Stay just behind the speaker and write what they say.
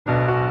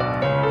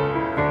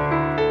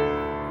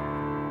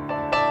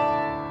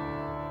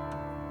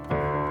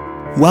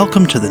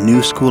Welcome to the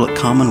New School at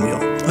Commonweal,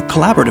 a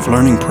collaborative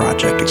learning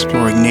project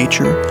exploring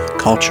nature,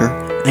 culture,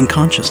 and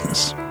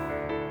consciousness.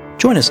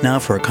 Join us now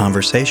for a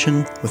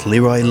conversation with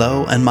Leroy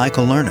Lowe and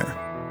Michael Lerner.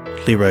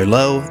 Leroy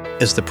Lowe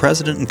is the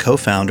president and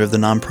co-founder of the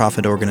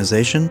nonprofit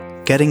organization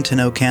Getting to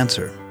Know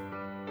Cancer.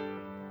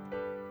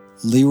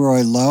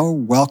 Leroy Lowe,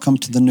 welcome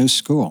to the New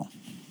School.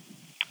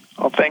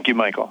 Well, thank you,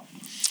 Michael.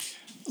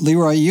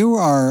 Leroy, you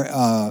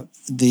are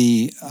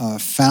the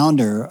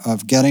founder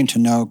of Getting to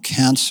Know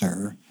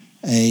Cancer,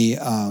 a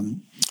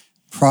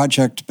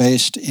project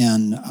based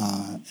in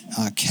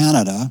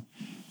Canada,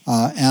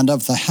 and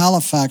of the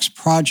Halifax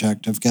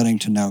Project of Getting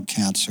to Know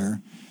Cancer,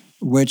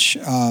 which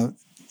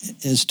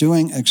is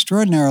doing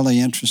extraordinarily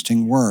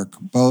interesting work,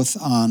 both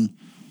on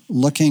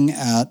looking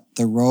at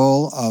the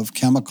role of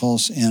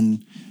chemicals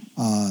in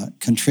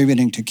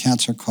contributing to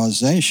cancer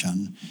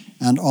causation,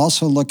 and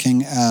also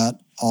looking at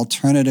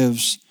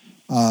alternatives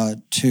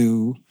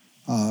to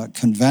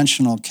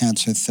conventional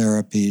cancer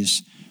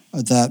therapies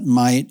that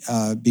might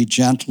be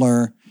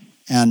gentler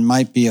and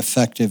might be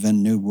effective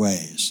in new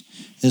ways.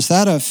 Is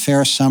that a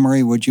fair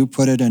summary? Would you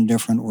put it in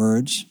different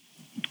words?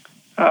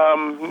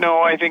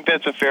 No, I think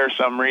that's a fair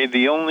summary.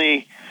 The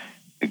only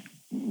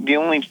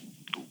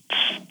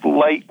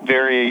slight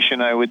variation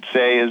I would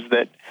say is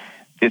that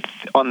it's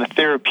on the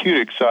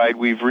therapeutic side.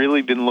 We've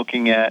really been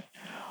looking at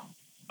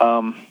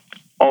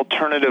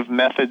alternative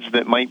methods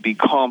that might be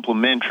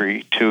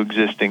complementary to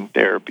existing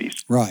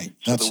therapies. Right.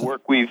 So the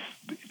work we've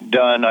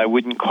done, I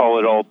wouldn't call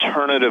it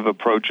alternative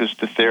approaches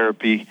to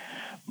therapy,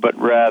 but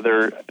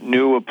rather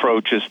new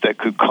approaches that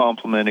could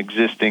complement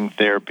existing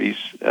therapies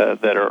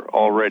that are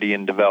already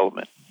in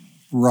development.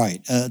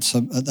 Right. That's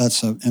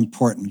an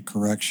important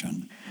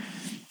correction.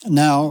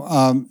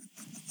 Now,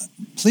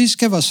 please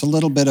give us a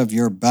little bit of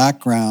your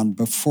background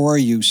before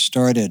you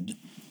started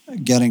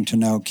Getting to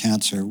Know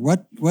Cancer.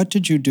 What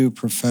did you do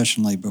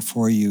professionally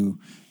before you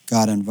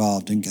got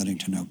involved in Getting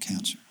to Know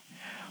Cancer?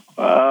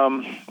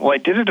 Well, I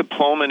did a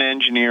diploma in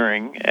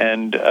engineering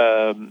and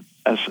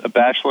as a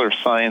Bachelor of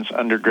Science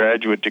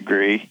undergraduate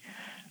degree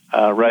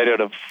right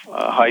out of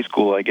high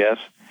school, I guess.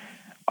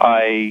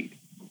 I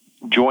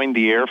joined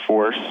the Air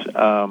Force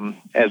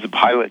as a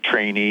pilot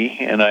trainee,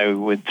 and I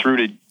went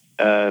through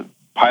to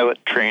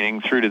pilot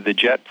training through to the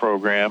JET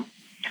program.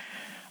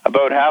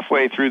 About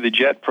halfway through the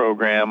JET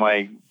program,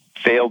 I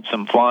failed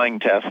some flying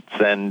tests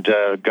and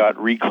got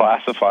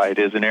reclassified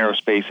as an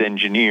aerospace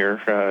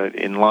engineer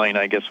in line,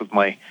 I guess, with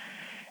my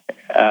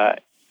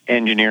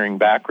engineering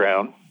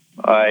background.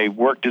 I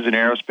worked as an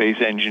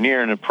aerospace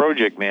engineer and a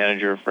project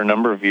manager for a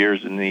number of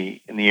years in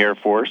the Air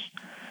Force.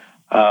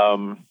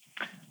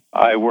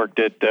 I worked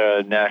at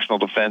National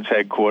Defense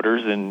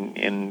Headquarters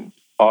in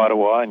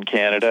Ottawa in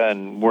Canada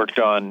and worked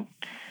on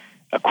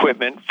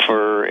equipment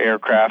for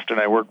aircraft, and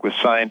I worked with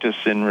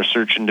scientists in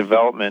research and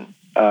development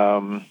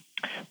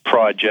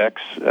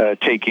projects,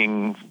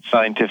 taking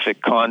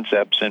scientific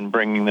concepts and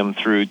bringing them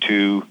through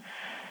to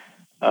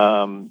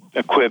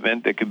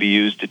equipment that could be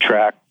used to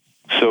track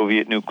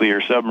Soviet nuclear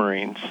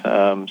submarines.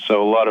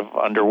 So a lot of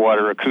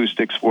underwater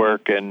acoustics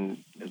work and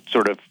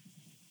sort of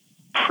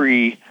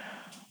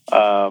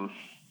pre-Berlin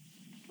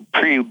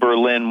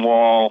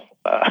Wall,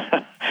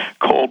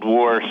 Cold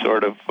War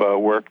sort of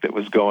work that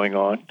was going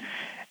on.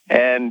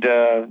 And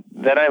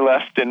then I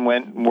left and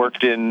went and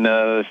worked in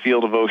the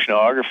field of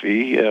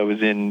oceanography. I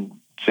was in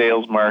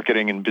sales,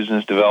 marketing, and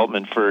business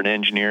development for an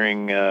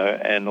engineering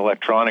and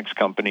electronics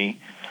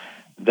company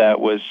that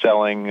was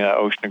selling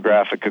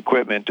oceanographic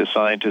equipment to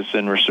scientists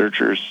and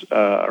researchers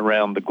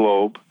around the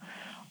globe.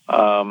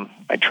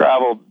 I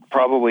traveled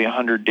probably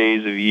 100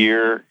 days a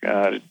year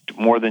to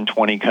more than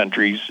 20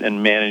 countries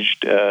and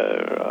managed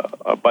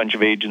a bunch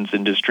of agents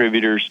and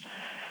distributors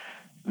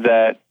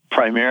that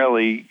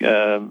primarily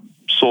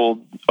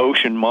sold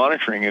ocean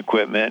monitoring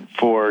equipment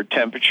for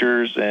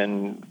temperatures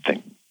and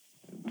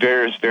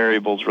various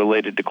variables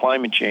related to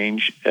climate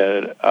change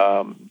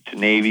to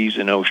navies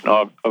and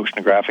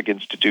oceanographic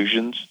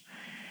institutions.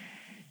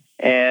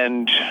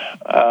 And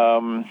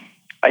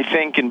I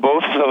think in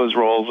both of those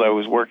roles I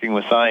was working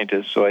with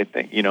scientists, so I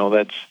think,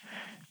 that's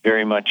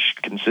very much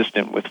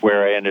consistent with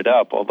where I ended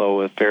up,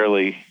 although a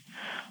fairly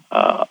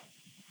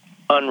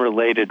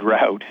unrelated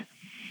route.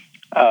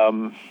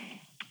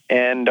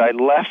 And I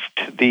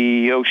left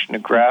the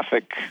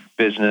oceanographic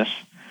business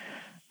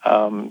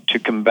to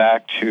come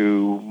back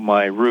to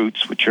my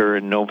roots, which are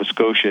in Nova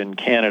Scotia in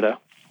Canada.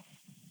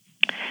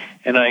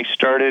 And I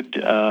started,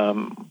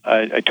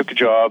 I took a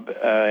job,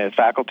 a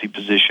faculty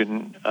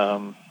position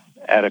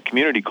at a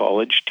community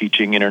college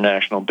teaching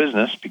international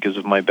business because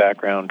of my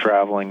background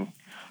traveling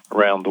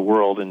around the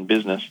world in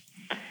business.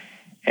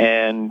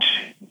 And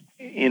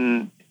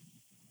in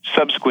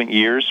subsequent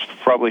years,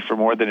 probably for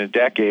more than a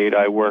decade,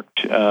 I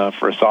worked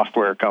for a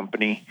software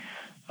company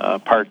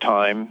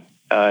part-time,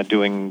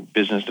 doing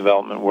business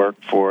development work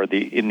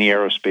in the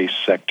aerospace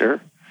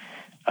sector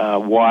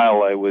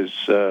while I was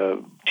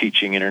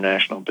teaching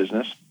international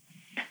business.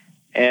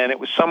 And it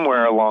was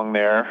somewhere along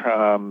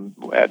there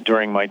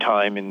during my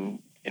time in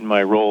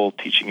my role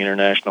teaching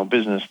international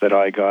business that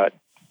I got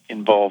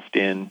involved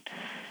in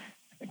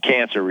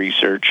cancer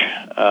research,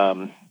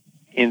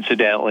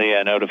 incidentally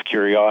and out of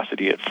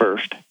curiosity at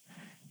first,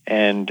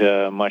 and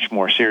much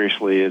more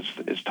seriously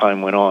as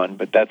time went on.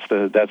 But that's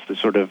the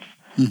sort of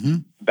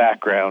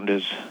background,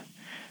 is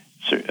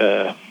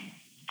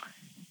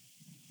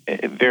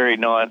very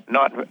not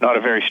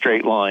a very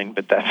straight line,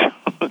 but that's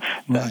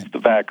that's the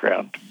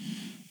background.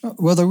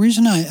 Well, the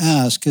reason I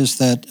ask is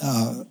that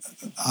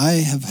I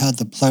have had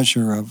the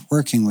pleasure of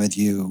working with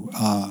you,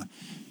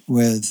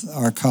 with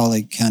our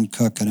colleague Ken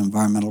Cook at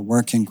Environmental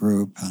Working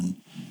Group, and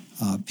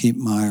Pete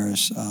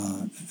Myers,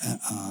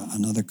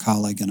 another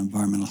colleague in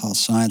Environmental Health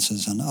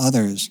Sciences, and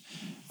others,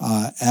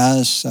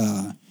 as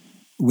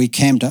we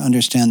came to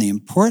understand the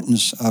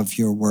importance of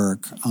your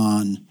work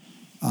on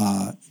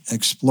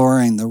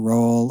exploring the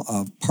role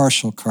of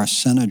partial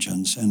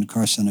carcinogens in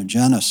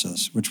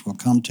carcinogenesis, which we'll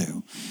come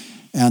to,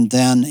 and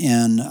then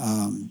in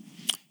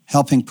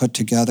helping put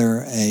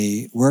together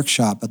a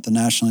workshop at the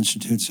National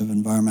Institutes of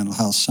Environmental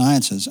Health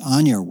Sciences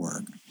on your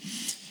work.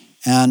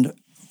 And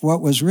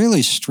what was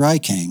really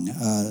striking,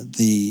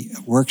 the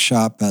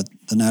workshop at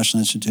the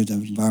National Institute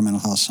of Environmental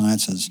Health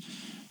Sciences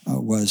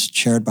was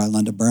chaired by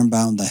Linda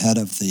Birnbaum, the head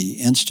of the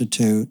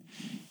Institute,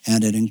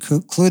 and it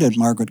included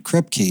Margaret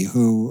Kripke,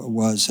 who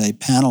was a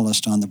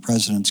panelist on the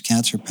President's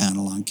Cancer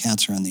Panel on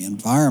Cancer and the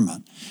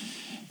Environment.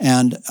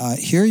 And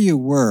here you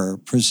were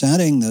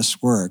presenting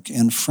this work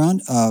in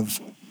front of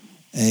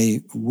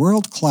a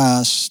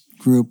world-class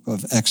group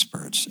of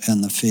experts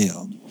in the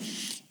field.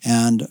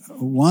 And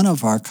one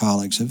of our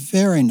colleagues, a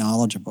very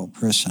knowledgeable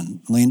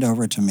person, leaned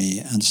over to me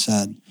and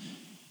said,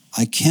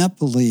 "I can't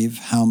believe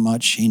how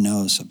much he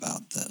knows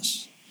about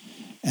this."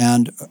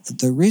 And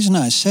the reason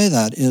I say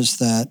that is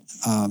that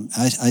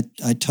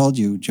I told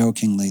you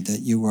jokingly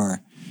that you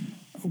are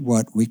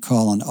what we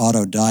call an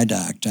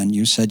autodidact, and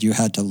you said you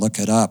had to look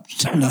it up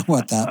to know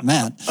what that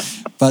meant.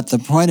 But the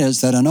point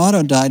is that an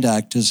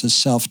autodidact is a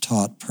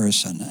self-taught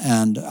person,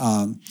 and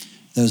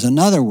there's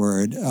another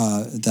word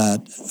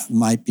that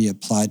might be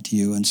applied to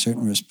you in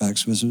certain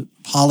respects, was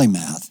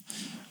polymath,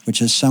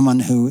 which is someone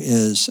who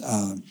is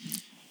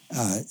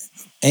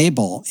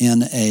able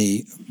in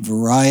a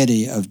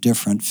variety of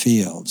different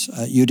fields.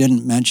 You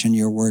didn't mention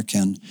your work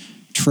in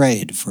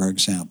trade, for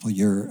example.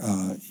 You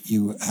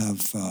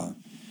have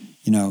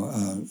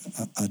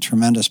a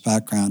tremendous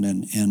background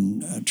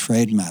in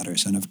trade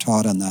matters and have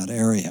taught in that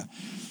area.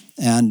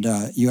 And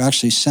you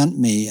actually sent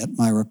me, at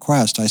my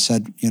request, I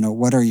said,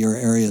 what are your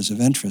areas of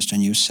interest?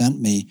 And you sent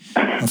me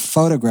a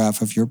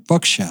photograph of your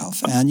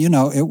bookshelf. And,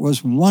 it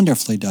was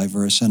wonderfully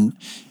diverse. And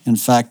in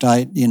fact,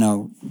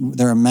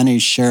 there are many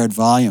shared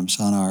volumes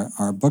on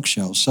our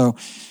bookshelves. So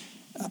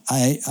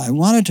I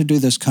wanted to do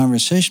this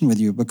conversation with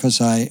you because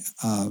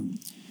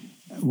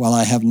while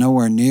I have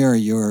nowhere near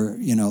your,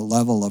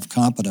 level of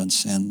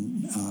competence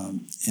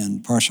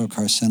in partial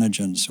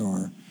carcinogens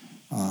or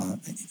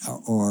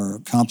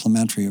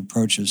complementary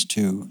approaches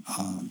to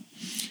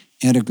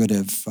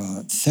integrative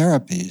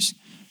therapies,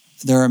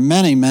 there are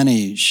many,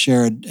 many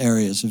shared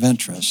areas of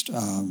interest.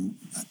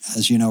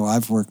 As you know,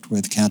 I've worked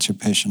with cancer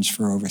patients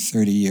for over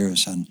 30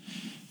 years and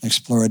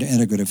explored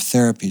integrative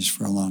therapies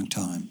for a long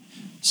time.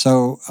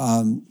 So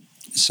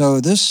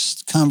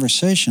this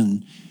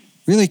conversation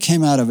really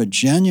came out of a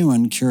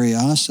genuine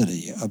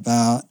curiosity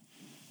about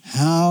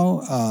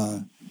how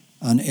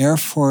an Air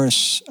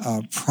Force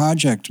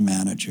project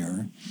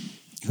manager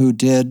who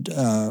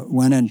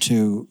went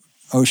into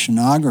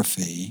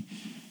oceanography,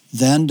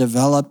 then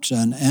developed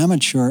an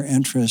amateur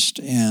interest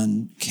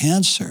in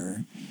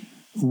cancer,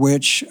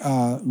 which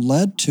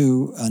led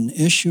to an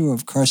issue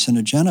of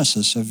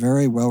Carcinogenesis, a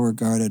very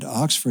well-regarded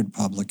Oxford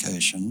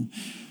publication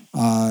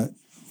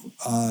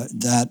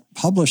that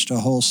published a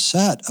whole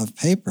set of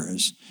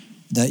papers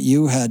that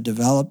you had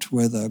developed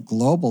with a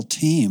global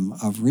team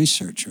of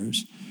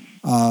researchers,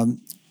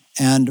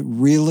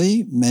 and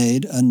really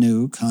made a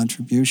new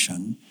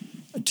contribution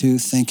to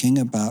thinking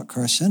about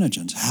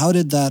carcinogens. How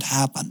did that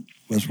happen,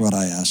 was what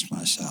I asked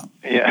myself.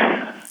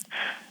 Yeah.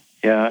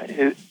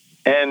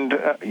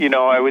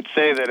 I would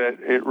say that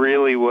it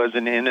really was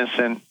an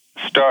innocent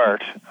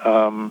start.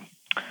 When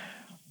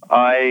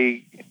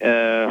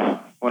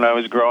I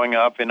was growing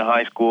up in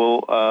high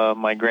school,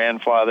 my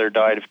grandfather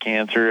died of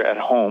cancer at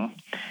home,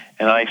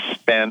 and I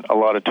spent a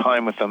lot of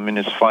time with him in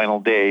his final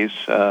days,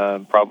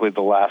 probably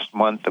the last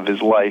month of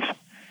his life.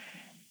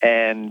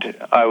 And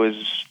I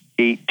was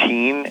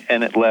 18,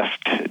 and it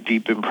left a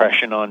deep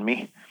impression on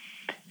me.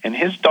 And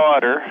his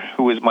daughter,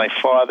 who was my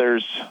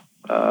father's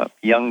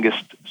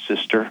youngest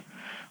sister,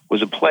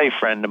 was a play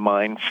friend of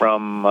mine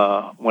from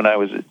when I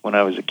was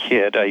a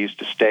kid. I used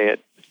to stay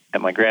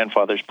at my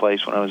grandfather's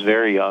place when I was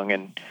very young,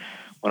 and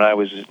when I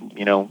was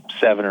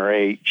 7 or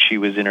 8, she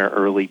was in her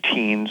early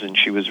teens, and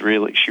she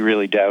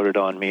really doubted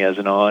on me as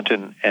an aunt,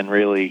 and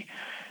really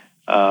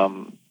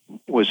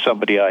was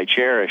somebody I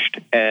cherished.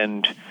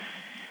 And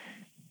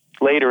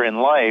later in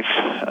life,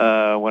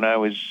 when I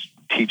was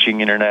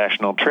teaching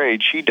international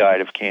trade, she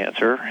died of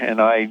cancer, and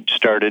I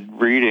started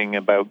reading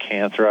about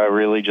cancer. I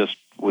really just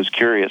was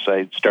curious.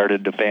 I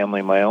started a family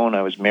of my own.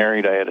 I was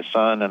married. I had a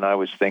son, and I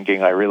was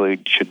thinking I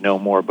really should know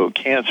more about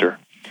cancer.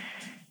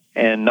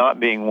 And not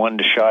being one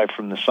to shy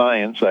from the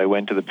science, I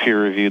went to the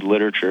peer-reviewed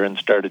literature and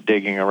started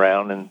digging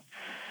around, and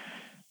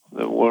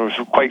was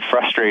quite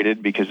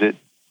frustrated because it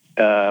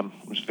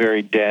was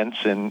very dense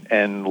and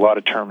a lot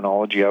of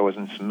terminology I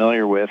wasn't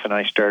familiar with. And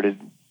I started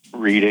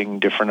reading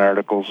different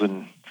articles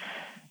and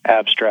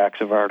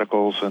abstracts of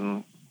articles,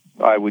 and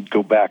I would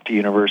go back to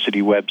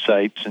university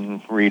websites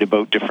and read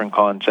about different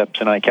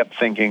concepts. And I kept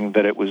thinking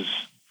that it was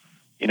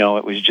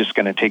just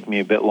going to take me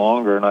a bit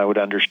longer and I would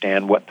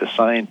understand what the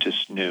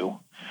scientists knew.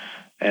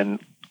 And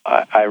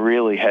I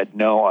really had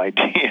no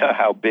idea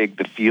how big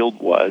the field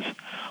was,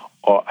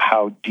 or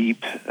how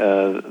deep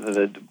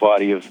the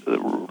body of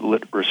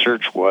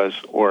research was,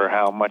 or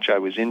how much I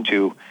was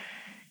into.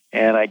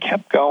 And I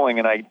kept going,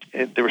 and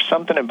there was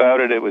something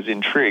about it. It was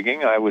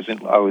intriguing. I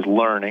was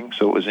learning,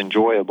 so it was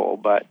enjoyable.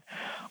 But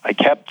I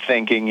kept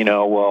thinking,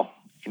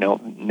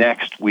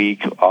 next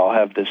week I'll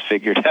have this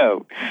figured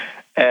out,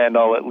 and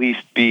I'll at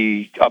least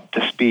be up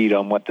to speed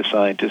on what the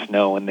scientists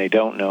know and they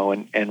don't know.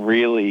 And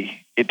really,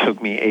 it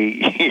took me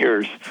 8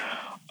 years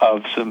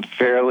of some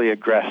fairly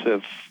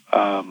aggressive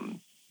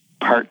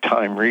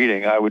part-time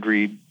reading. I would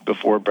read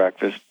before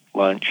breakfast,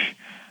 lunch,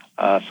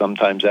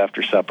 sometimes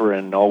after supper,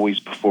 and always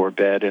before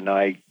bed. And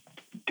I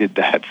did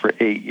that for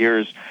 8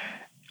 years,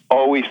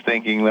 always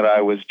thinking that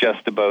I was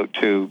just about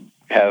to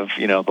have,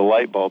 the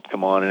light bulb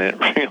come on, and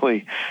it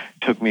really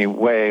took me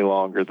way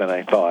longer than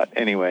I thought.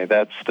 Anyway,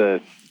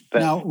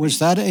 Now, was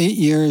that 8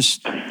 years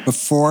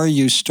before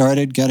you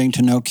started getting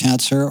to know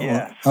cancer?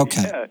 Yes.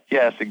 Okay. Yeah,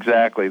 yes,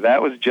 exactly.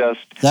 That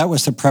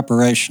was the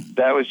preparation.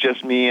 That was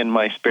just me in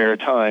my spare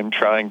time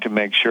trying to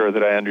make sure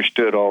that I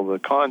understood all the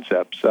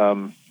concepts.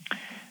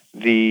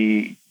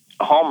 The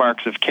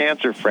Hallmarks of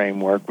Cancer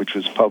framework, which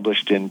was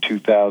published in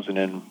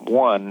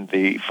 2001,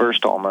 the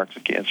first Hallmarks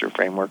of Cancer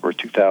framework, or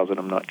 2000,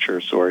 I'm not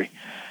sure, sorry,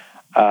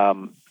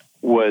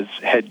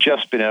 had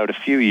just been out a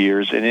few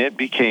years, and it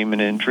became an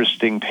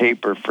interesting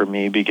paper for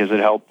me because it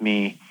helped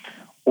me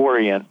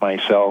orient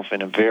myself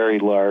in a very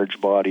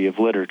large body of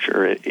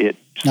literature.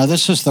 Now,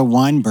 this is the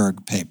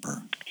Weinberg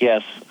paper.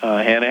 Yes,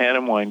 Hanahan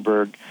and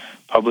Weinberg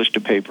published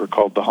a paper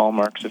called The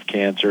Hallmarks of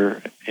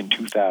Cancer in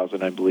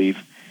 2000, I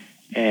believe,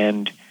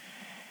 and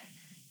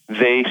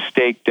they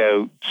staked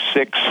out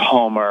 6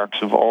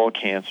 hallmarks of all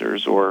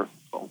cancers, or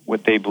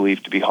what they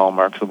believe to be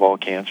hallmarks of all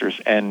cancers,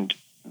 and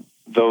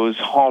those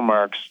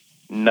hallmarks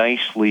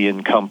nicely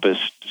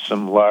encompassed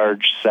some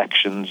large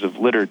sections of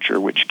literature,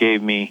 which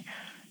gave me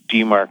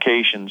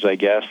demarcations, I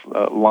guess,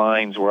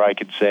 lines where I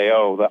could say,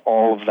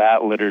 all of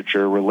that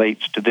literature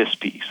relates to this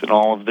piece, and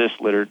all of this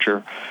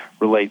literature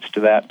relates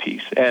to that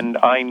piece. And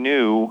I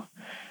knew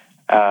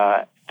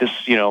this,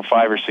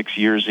 5 or 6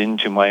 years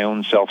into my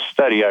own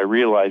self-study, I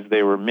realized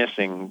they were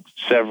missing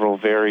several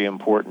very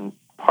important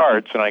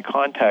parts, and I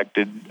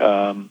contacted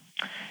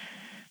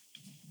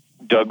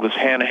Douglas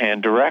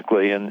Hanahan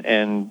directly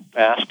and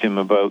asked him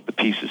about the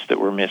pieces that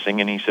were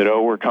missing, and he said,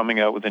 we're coming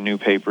out with a new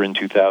paper in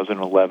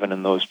 2011,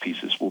 and those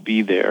pieces will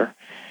be there.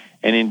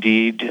 And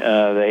indeed,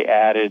 they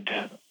added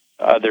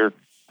other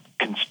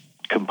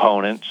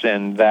components,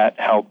 and that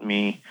helped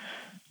me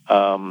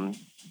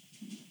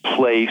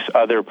place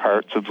other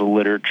parts of the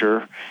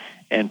literature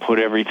and put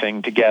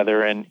everything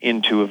together and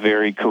into a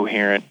very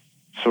coherent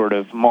sort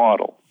of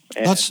model.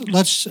 And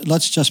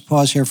let's just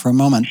pause here for a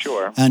moment.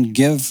 Sure. And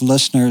give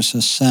listeners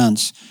a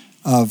sense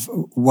of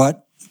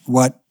what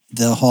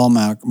the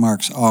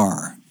hallmarks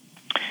are.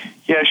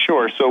 Yeah,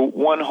 sure. So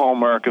one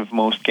hallmark of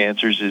most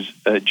cancers is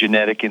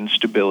genetic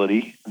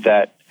instability,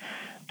 that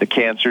the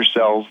cancer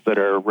cells that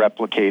are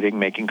replicating,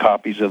 making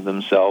copies of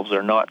themselves,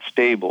 are not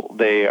stable.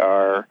 They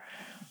are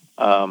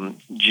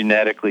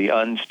genetically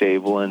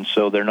unstable, and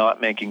so they're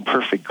not making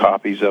perfect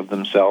copies of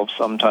themselves.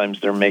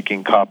 Sometimes they're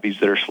making copies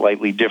that are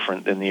slightly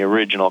different than the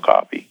original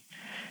copy.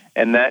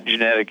 And that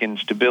genetic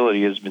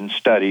instability has been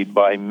studied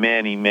by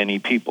many, many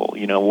people.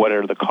 What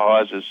are the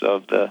causes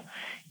of the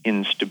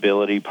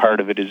instability? Part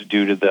of it is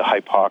due to the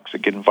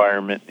hypoxic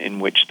environment in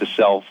which the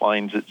cell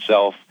finds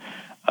itself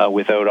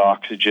without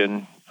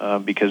oxygen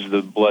because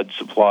the blood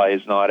supply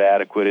is not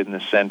adequate in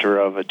the center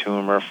of a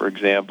tumor, for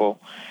example.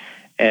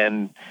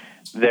 And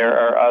there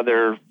are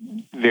other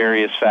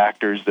various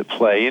factors that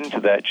play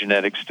into that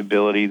genetic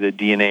stability. The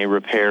DNA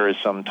repair is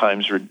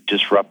sometimes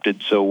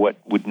disrupted, so what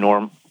would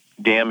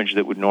damage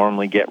that would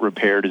normally get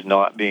repaired is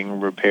not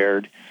being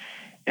repaired.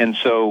 And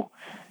so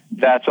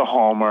that's a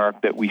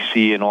hallmark that we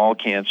see in all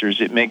cancers.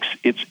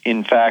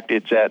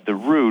 It's at the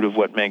root of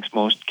what makes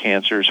most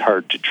cancers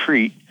hard to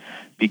treat,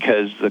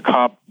 because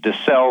the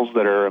cells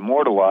that are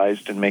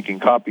immortalized and making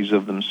copies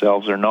of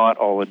themselves are not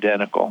all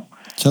identical.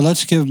 So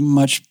let's give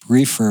much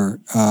briefer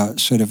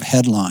sort of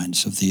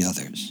headlines of the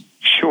others.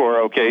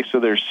 Sure. Okay. So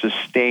there's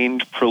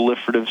sustained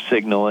proliferative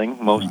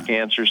signaling. Most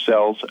cancer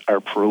cells are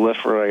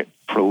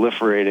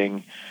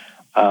proliferating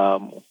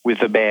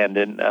with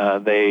abandon.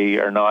 They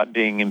are not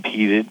being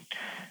impeded.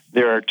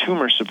 There are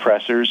tumor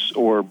suppressors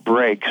or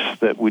brakes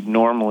that would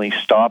normally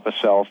stop a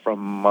cell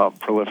from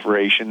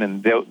proliferation,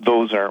 and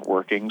those aren't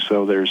working,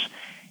 so there's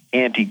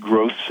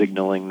anti-growth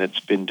signaling that's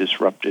been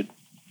disrupted.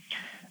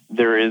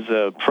 There is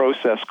a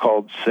process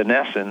called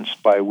senescence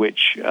by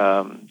which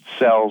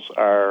cells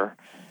are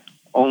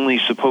only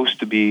supposed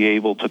to be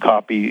able to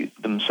copy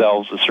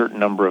themselves a certain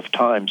number of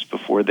times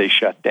before they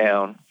shut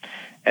down,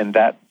 and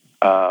that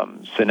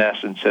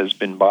senescence has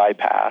been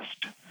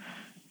bypassed.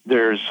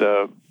 There's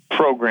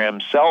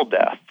programmed cell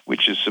death,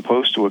 which is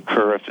supposed to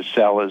occur if a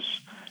cell is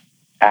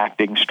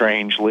acting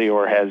strangely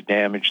or has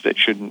damage that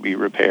shouldn't be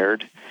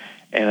repaired,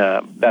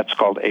 and that's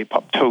called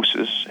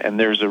apoptosis. And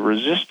there's a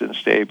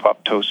resistance to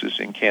apoptosis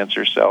in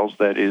cancer cells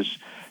that is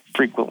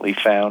frequently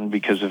found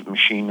because of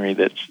machinery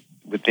that's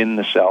within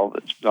the cell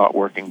that's not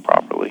working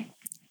properly.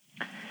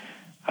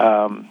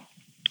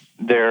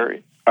 There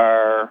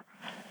are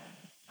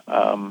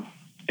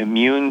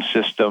immune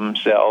system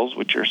cells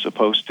which are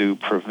supposed to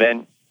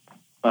prevent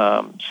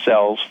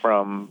cells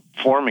from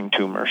forming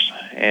tumors.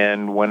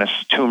 And when a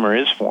tumor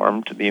is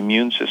formed, the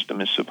immune system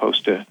is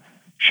supposed to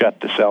shut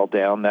the cell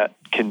down. That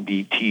can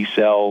be T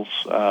cells,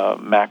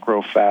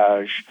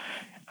 macrophage,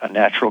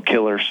 natural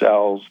killer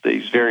cells.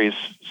 These various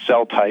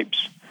cell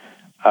types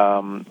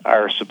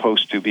are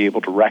supposed to be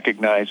able to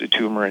recognize a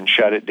tumor and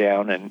shut it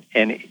down.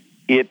 And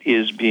it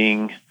is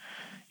being,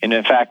 and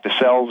in fact, the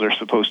cells are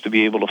supposed to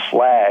be able to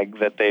flag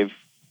that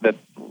that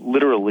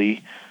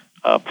literally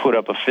put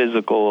up a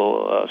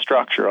physical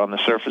structure on the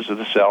surface of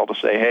the cell to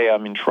say, hey,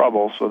 I'm in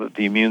trouble, so that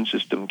the immune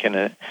system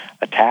can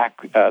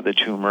attack the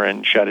tumor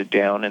and shut it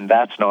down, and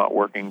that's not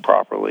working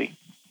properly.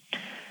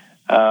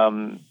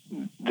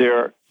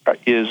 There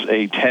is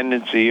a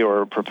tendency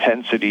or a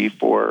propensity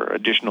for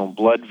additional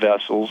blood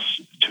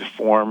vessels to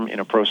form in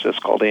a process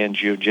called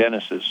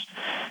angiogenesis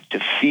to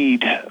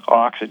feed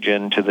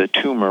oxygen to the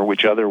tumor,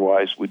 which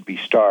otherwise would be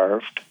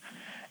starved.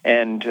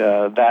 And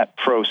that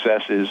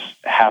process is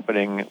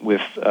happening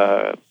with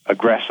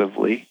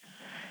aggressively.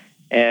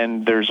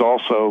 And there's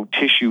also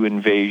tissue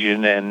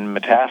invasion and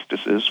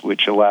metastasis,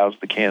 which allows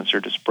the cancer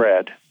to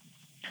spread.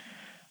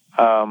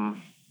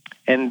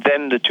 And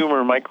then the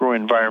tumor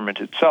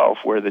microenvironment itself,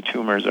 where the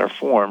tumors are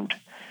formed,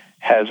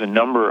 has a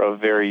number of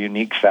very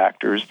unique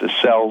factors. The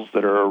cells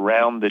that are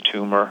around the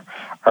tumor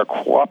are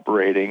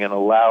cooperating and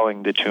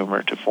allowing the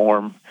tumor to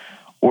form.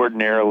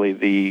 Ordinarily,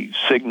 the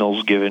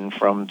signals given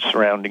from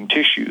surrounding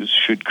tissues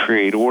should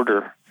create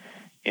order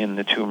in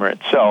the tumor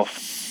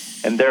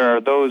itself. And there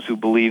are those who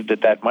believe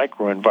that that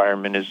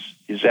microenvironment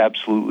is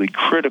absolutely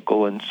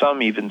critical, and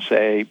some even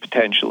say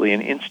potentially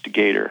an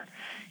instigator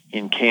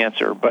in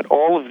cancer. But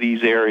all of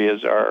these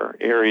areas are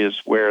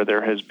areas where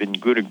there has been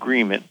good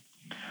agreement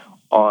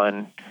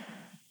on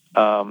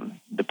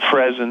the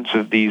presence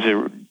of these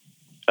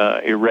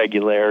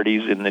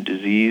irregularities in the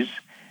disease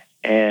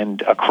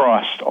and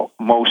across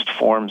most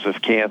forms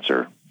of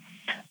cancer.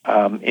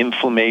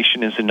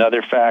 Inflammation is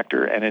another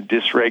factor, and a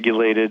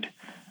dysregulated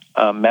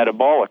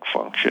metabolic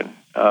function.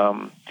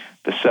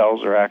 The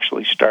cells are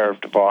actually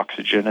starved of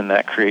oxygen, and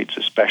that creates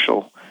a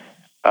special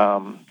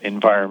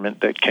environment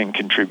that can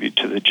contribute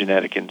to the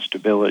genetic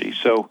instability.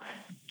 So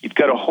you've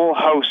got a whole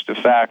host of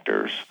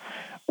factors.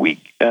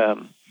 We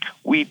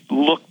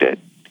looked at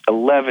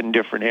 11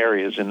 different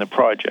areas in the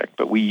project,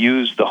 but we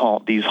used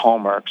these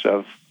hallmarks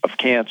of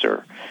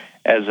cancer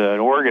as an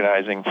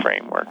organizing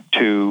framework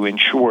to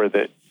ensure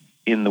that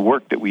in the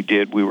work that we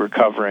did, we were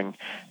covering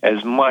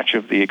as much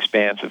of the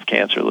expanse of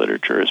cancer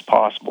literature as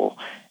possible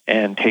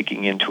and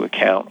taking into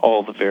account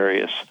all the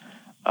various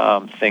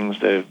things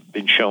that have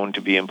been shown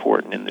to be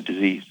important in the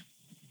disease.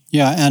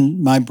 Yeah,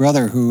 and my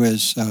brother, who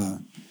is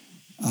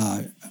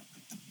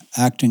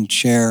acting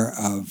chair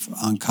of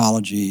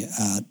oncology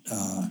at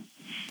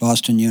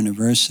Boston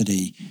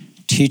University,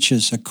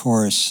 teaches a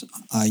course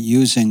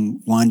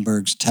using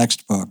Weinberg's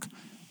textbook,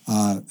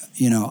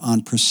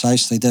 on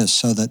precisely this.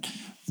 So that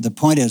the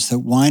point is that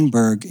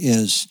Weinberg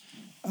is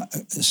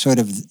sort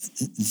of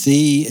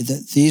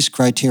these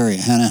criteria,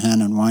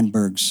 Hanahan and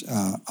Weinberg's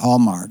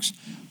hallmarks,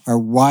 are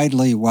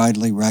widely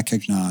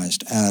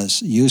recognized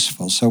as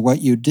useful. So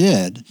what you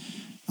did,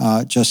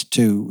 just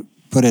to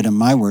put it in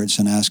my words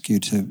and ask you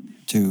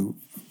to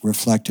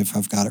reflect if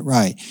I've got it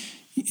right,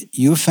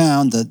 you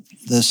found that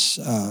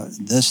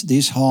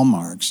these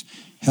hallmarks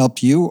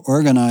help you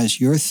organize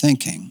your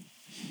thinking,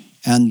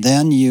 and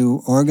then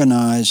you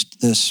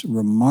organized this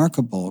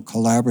remarkable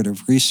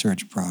collaborative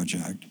research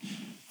project,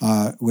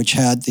 which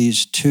had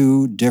these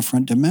two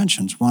different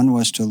dimensions. One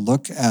was to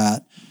look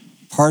at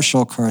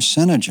partial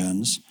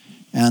carcinogens,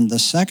 and the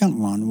second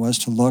one was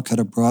to look at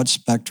a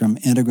broad-spectrum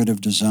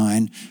integrative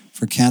design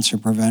for cancer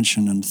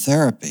prevention and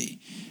therapy.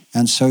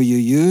 And so you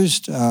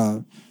used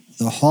the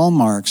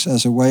hallmarks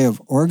as a way of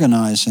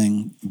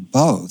organizing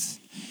both.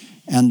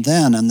 And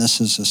then, and this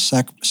is a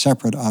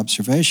separate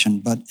observation,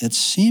 but it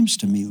seems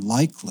to me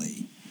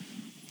likely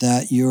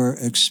that your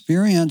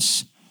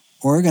experience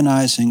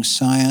organizing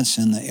science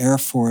in the Air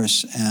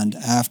Force and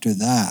after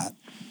that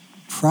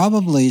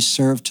probably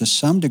served to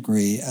some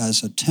degree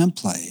as a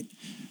template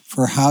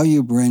for how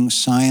you bring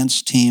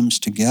science teams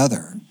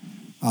together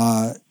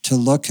to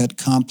look at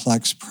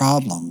complex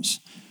problems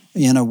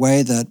in a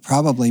way that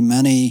probably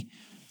many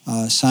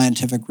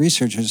scientific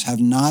researchers have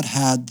not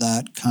had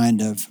that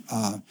kind of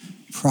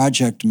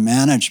project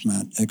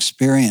management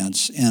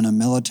experience in a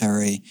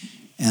military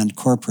and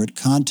corporate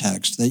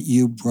context that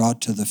you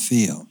brought to the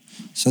field.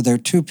 So there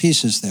are two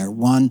pieces there.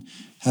 One,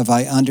 have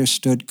I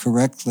understood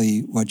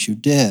correctly what you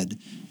did?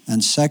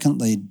 And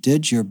secondly,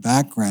 did your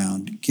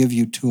background give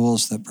you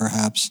tools that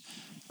perhaps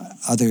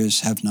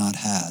others have not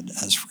had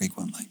as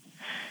frequently?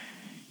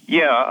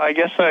 Yeah, I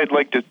guess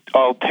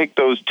I'll take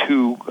those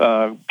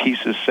two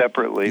pieces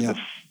separately. Yeah.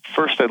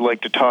 First, I'd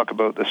like to talk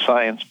about the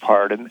science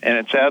part, and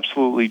it's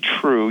absolutely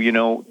true. You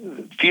know,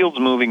 field's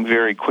moving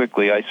very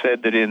quickly. I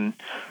said that in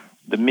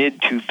the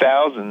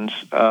mid-2000s,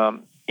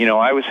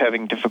 I was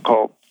having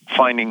difficult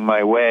finding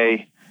my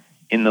way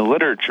in the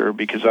literature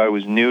because I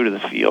was new to the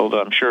field.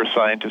 I'm sure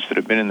scientists that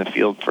have been in the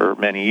field for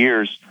many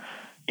years,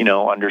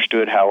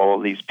 understood how all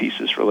of these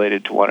pieces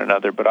related to one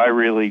another, but I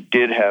really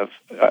did have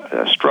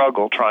a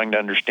struggle trying to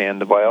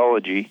understand the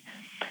biology.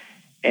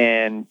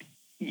 And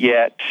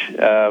yet,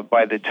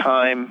 by the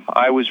time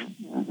I was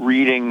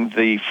reading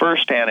the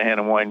first Hanahan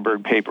and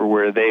Weinberg paper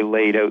where they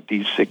laid out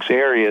these 6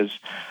 areas,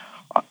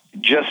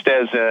 just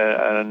as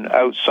an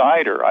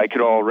outsider, I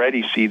could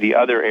already see the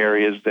other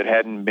areas that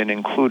hadn't been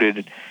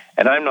included.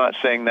 And I'm not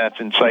saying that's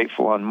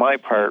insightful on my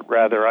part.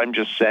 Rather, I'm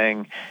just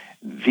saying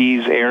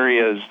these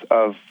areas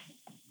of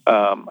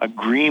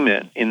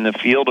agreement in the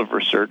field of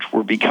research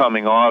were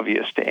becoming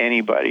obvious to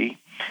anybody.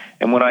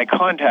 And when I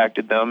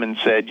contacted them and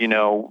said,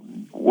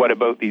 what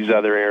about these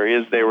other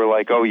areas? They were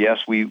like, oh, yes,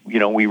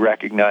 we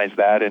recognize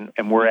that,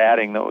 and we're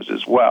adding those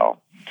as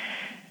well.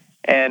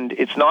 And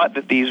it's not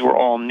that these were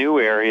all new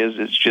areas,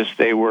 it's just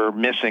they were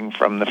missing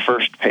from the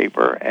first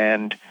paper.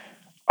 And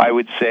I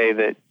would say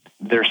that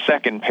their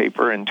second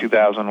paper in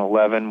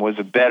 2011 was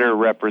a better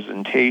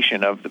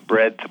representation of the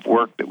breadth of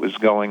work that was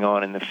going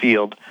on in the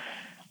field.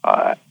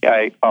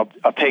 I'll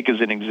take as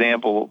an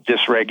example,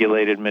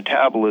 dysregulated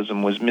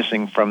metabolism was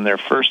missing from their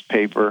first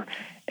paper,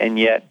 and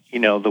yet,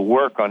 the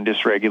work on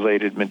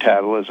dysregulated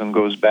metabolism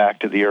goes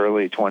back to the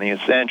early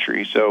 20th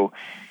century. So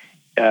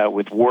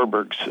with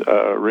Warburg's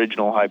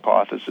original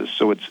hypothesis.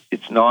 So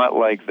it's not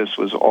like this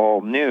was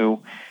all new,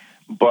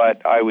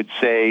 but I would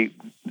say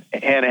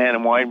Hanahan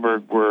and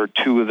Weinberg were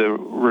two of the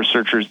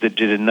researchers that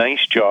did a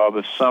nice job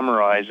of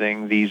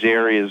summarizing these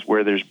areas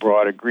where there's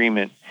broad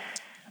agreement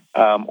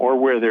or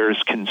where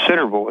there's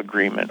considerable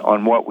agreement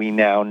on what we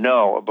now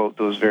know about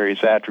those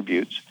various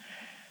attributes.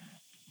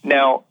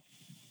 Now,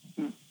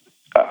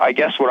 I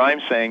guess what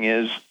I'm saying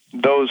is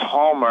those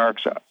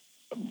hallmarks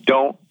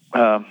don't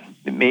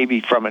maybe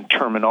from a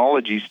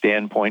terminology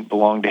standpoint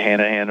belong to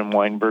Hanahan and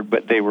Weinberg,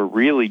 but they were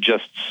really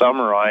just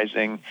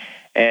summarizing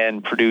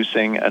and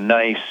producing a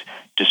nice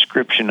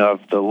description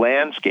of the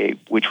landscape,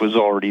 which was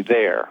already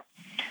there.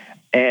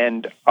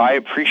 And I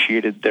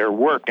appreciated their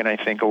work, and I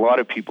think a lot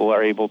of people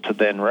are able to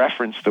then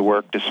reference the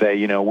work to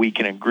say, we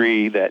can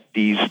agree that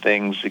these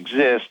things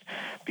exist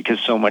because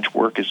so much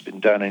work has been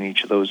done in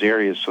each of those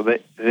areas. So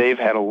that they've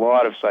had a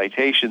lot of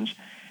citations,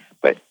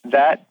 but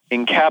that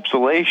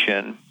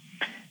encapsulation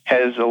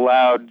has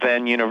allowed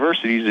then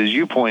universities, as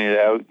you pointed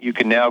out, you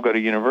can now go to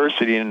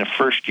university in the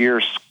first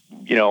year,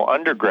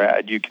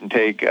 undergrad, you can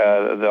take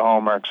the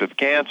hallmarks of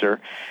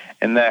cancer,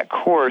 and that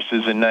course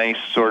is a nice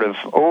sort of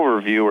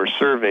overview or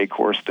survey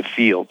course of the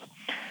field.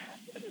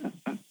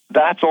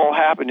 That's all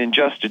happened in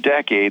just a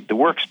decade. The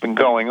work's been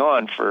going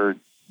on for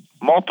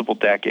multiple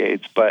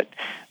decades, but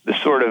the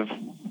sort of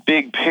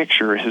big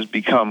picture has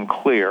become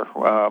clear.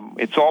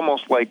 It's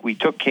almost like we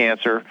took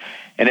cancer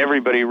and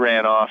everybody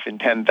ran off in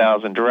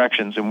 10,000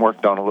 directions and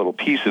worked on a little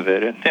piece of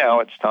it, and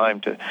now it's time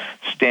to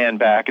stand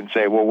back and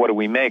say, well, what do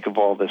we make of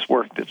all this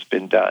work that's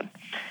been done?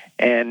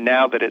 And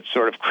now that it's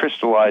sort of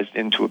crystallized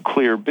into a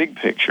clear big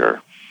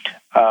picture,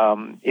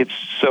 it's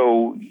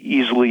so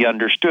easily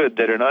understood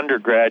that an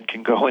undergrad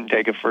can go and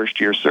take a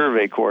first-year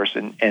survey course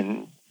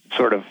and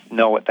sort of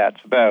know what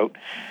that's about.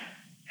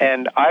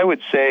 And I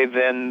would say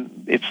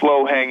then it's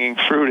low-hanging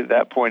fruit at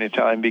that point in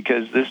time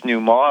because this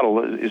new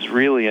model is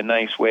really a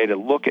nice way to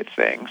look at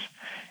things.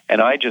 And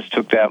I just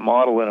took that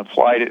model and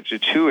applied it to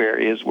 2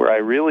 areas where I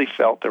really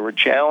felt there were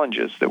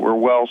challenges that were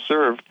well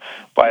served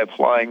by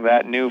applying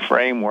that new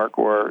framework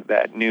or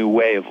that new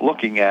way of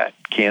looking at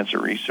cancer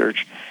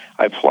research.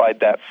 I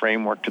applied that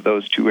framework to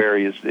those 2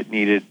 areas that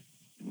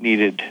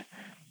needed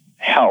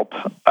help.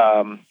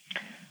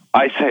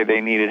 I say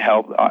they needed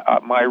help.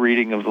 My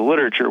reading of the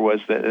literature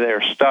was that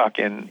they're stuck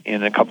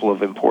in a couple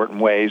of important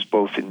ways,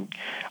 both in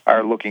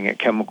our looking at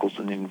chemicals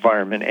in the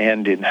environment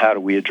and in how do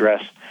we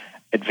address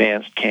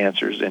advanced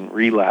cancers and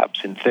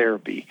relapse in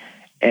therapy.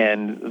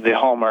 And the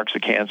hallmarks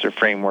of cancer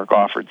framework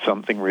offered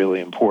something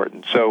really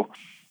important. So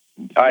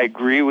I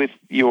agree with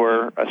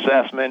your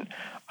assessment.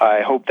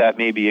 I hope that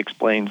maybe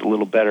explains a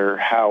little better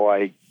how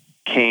I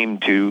came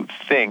to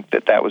think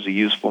that was a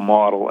useful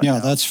model. Yeah,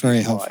 that's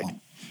very helpful.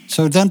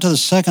 So then to the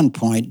second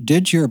point,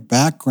 did your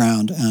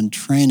background and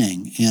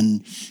training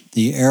in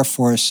the Air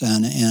Force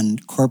and in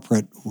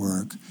corporate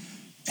work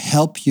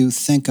help you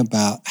think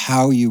about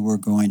how you were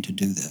going to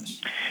do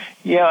this?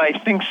 Yeah, I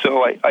think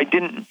so. I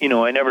didn't,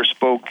 I never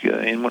spoke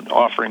in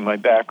offering my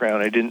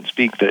background. I didn't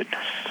speak that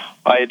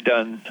I had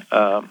done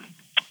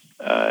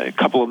a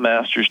couple of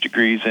master's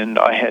degrees, and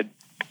I had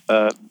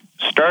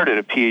started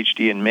a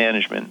PhD in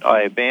management.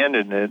 I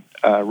abandoned it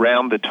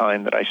around the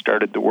time that I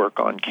started to work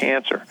on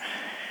cancer.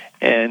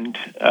 And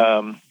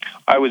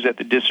I was at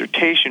the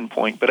dissertation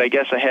point, but I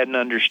guess I had an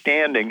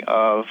understanding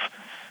of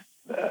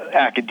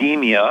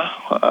academia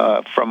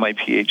from my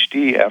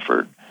PhD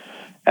effort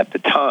at the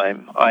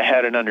time. I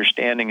had an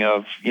understanding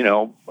of,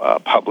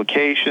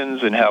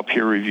 publications and how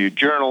peer-reviewed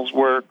journals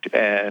worked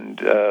and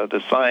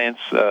the science,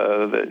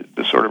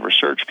 the sort of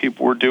research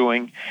people were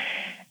doing.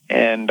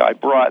 And I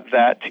brought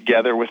that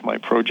together with my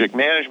project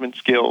management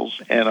skills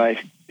and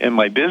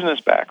my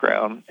business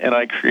background, and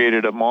I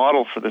created a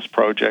model for this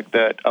project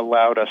that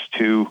allowed us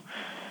to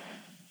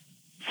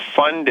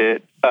fund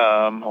it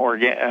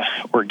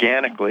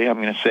organically.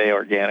 I'm going to say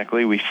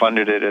organically. We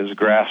funded it as a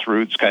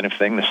grassroots kind of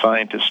thing. The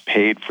scientists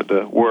paid for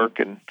the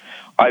work, and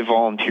I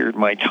volunteered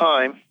my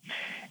time.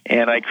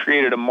 And I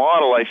created a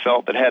model I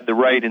felt that had the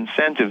right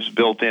incentives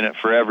built in it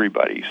for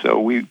everybody. So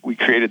we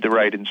created the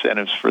right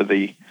incentives for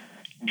the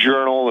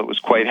journal that was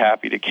quite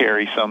happy to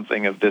carry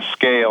something of this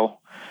scale,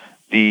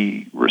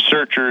 the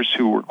researchers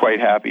who were quite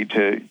happy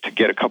to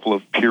get a couple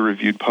of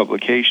peer-reviewed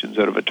publications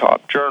out of a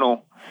top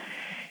journal,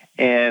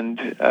 and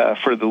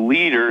for the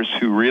leaders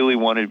who really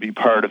wanted to be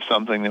part of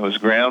something that was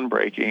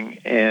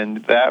groundbreaking.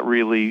 And that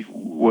really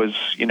was,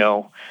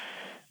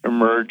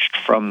 emerged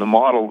from the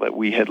model that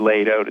we had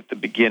laid out at the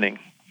beginning.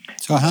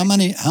 So how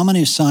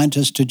many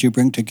scientists did you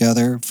bring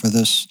together for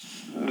this?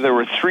 There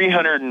were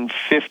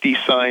 350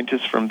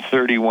 scientists from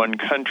 31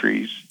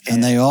 countries.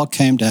 And they all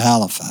came to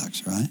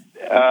Halifax, right?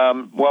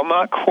 Well,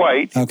 not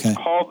quite. Okay. It's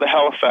called the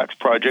Halifax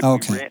Project.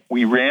 Okay.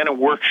 We ran a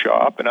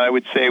workshop, and I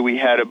would say we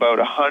had about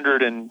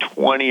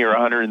 120 or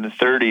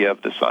 130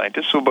 of the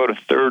scientists, so about a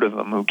third of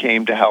them who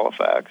came to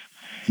Halifax.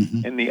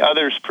 Mm-hmm. And the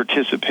others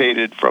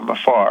participated from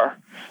afar.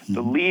 Mm-hmm.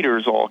 The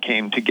leaders all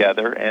came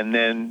together, and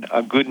then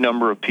a good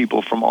number of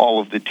people from all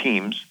of the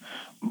teams.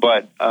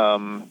 But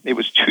it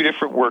was two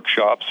different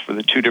workshops for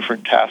the two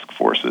different task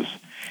forces.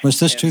 Was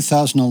this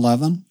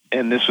 2011?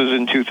 And this was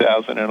in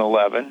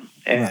 2011.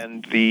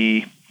 And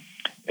right.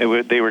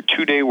 They were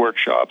 2-day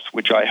workshops,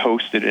 which I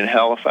hosted in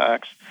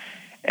Halifax.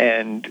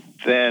 And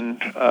then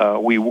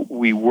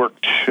we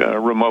worked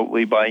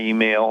remotely by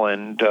email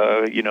and,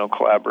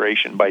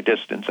 collaboration by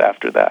distance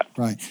after that.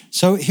 Right.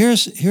 So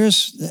here's,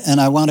 and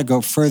I want to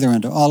go further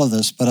into all of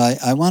this, but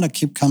I want to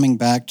keep coming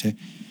back to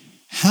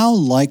how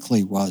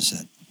likely was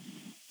it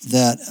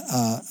that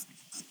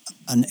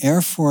an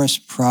Air Force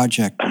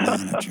project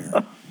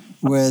manager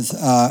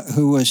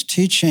who was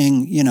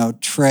teaching,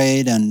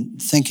 trade and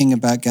thinking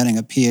about getting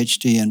a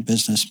PhD in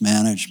business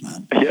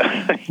management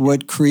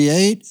would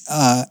create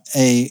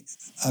a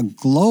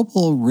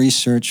global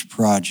research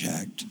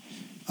project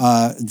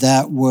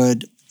that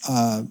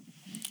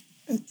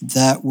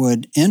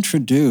would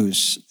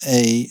introduce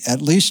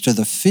at least to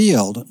the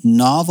field,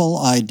 novel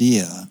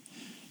idea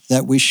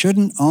that we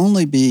shouldn't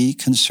only be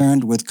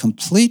concerned with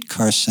complete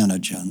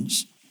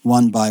carcinogens,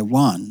 one by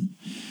one,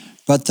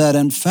 but that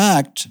in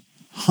fact,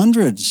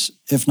 hundreds,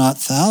 if not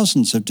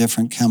thousands of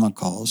different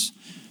chemicals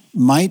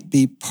might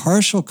be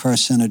partial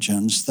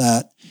carcinogens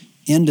that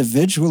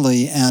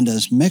individually and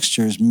as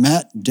mixtures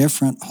met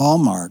different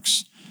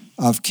hallmarks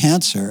of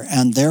cancer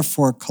and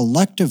therefore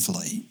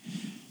collectively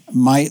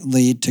might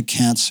lead to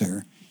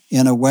cancer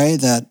in a way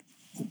that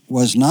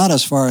was not,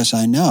 as far as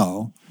I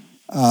know,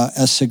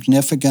 a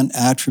significant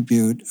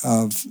attribute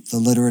of the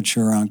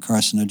literature on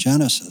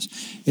carcinogenesis.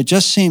 It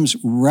just seems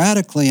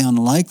radically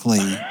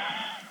unlikely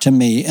to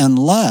me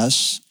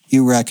unless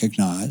you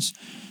recognize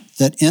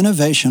that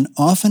innovation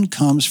often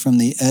comes from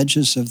the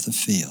edges of the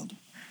field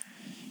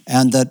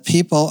and that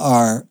people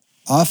are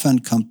often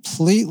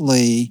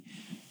completely,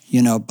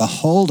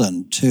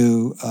 beholden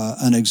to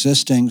an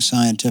existing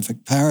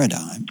scientific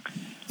paradigm,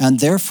 and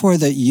therefore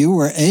that you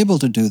were able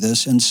to do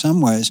this in some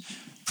ways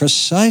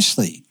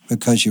precisely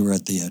because you were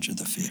at the edge of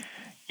the field.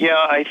 Yeah,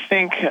 I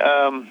think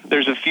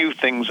there's a few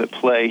things at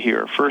play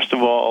here. First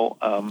of all,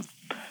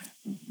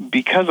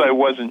 because I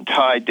wasn't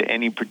tied to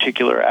any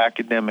particular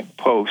academic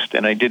post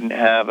and I didn't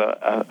have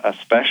a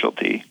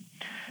specialty,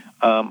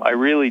 I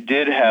really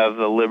did have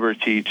the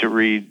liberty to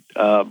read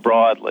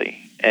broadly.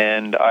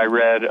 And I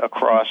read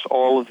across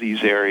all of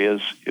these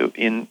areas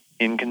in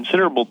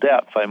considerable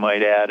depth, I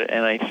might add.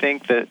 And I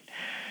think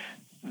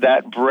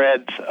that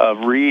breadth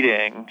of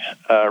reading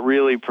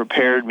really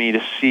prepared me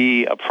to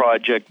see a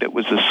project that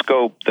was a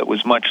scope that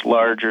was much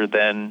larger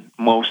than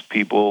most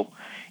people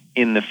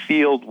in the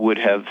field would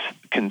have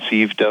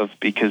conceived of,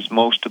 because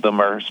most of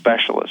them are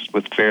specialists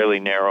with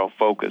fairly narrow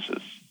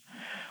focuses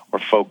or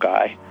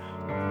foci.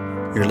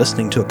 You're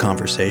listening to a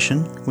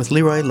conversation with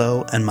Leroy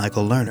Lowe and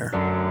Michael Lerner.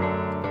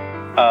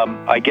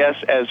 I guess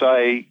as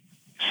I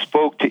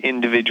spoke to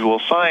individual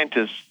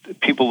scientists,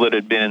 people that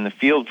had been in the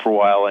field for a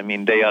while, I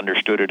mean, they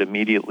understood it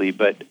immediately.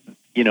 But,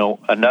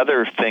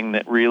 another thing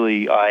that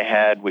really I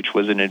had, which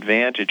was an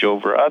advantage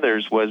over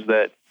others, was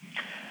that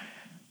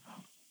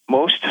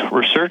most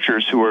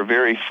researchers who are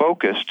very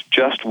focused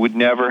just would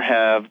never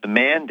have the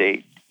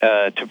mandate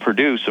to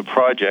produce a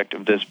project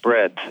of this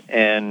breadth.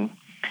 And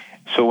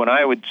so when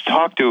I would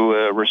talk to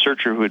a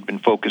researcher who had been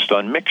focused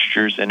on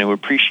mixtures and who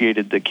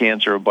appreciated the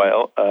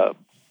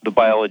the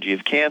biology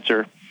of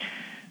cancer,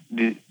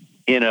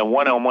 in a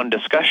one-on-one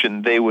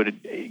discussion, they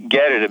would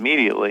get it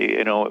immediately.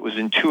 It was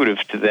intuitive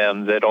to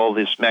them that all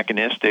this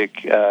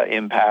mechanistic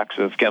impacts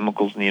of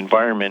chemicals in the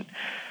environment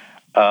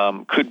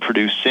could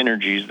produce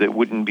synergies that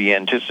wouldn't be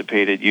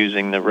anticipated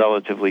using the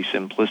relatively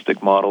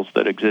simplistic models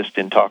that exist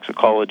in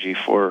toxicology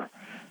for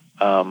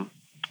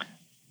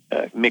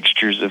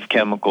mixtures of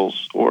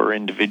chemicals or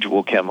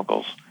individual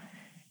chemicals,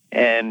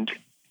 and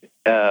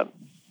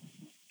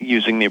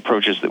using the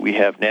approaches that we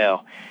have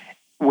now.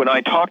 When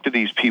I talked to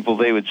these people,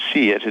 they would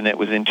see it, and it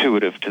was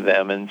intuitive to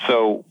them. And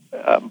so,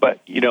 but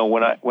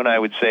when I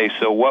would say,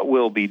 so what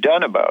will be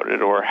done about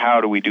it, or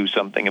how do we do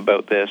something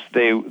about this?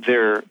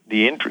 The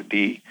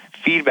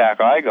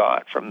feedback I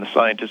got from the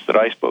scientists that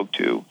I spoke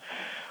to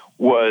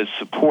was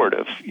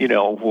supportive.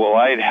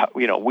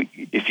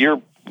 If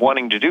you're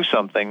wanting to do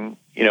something,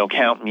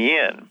 count me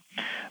in.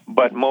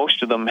 But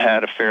most of them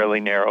had a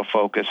fairly narrow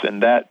focus,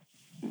 and that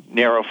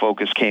narrow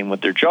focus came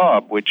with their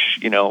job, which,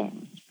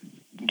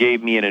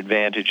 gave me an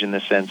advantage in the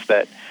sense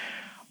that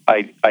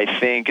I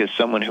think as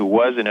someone who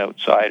was an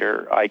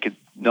outsider, I could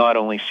not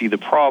only see the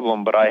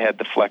problem, but I had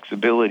the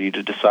flexibility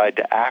to decide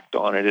to act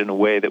on it in a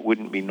way that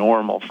wouldn't be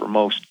normal for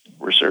most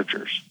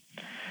researchers.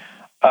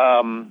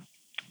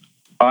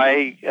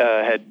 I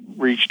had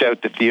reached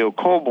out to Theo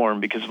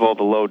Colborn because of all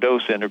the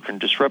low-dose endocrine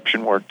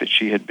disruption work that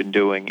she had been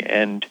doing.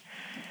 And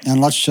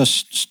let's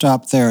just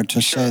stop there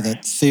to say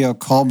that Theo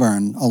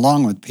Colborn,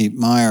 along with Pete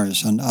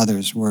Myers and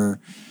others,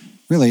 were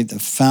really the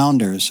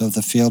founders of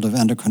the field of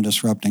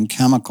endocrine-disrupting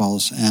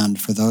chemicals. And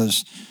for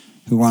those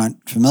who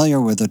aren't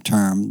familiar with the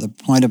term, the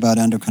point about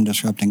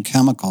endocrine-disrupting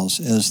chemicals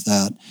is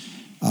that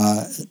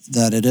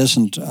it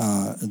isn't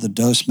the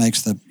dose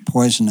makes the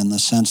poison in the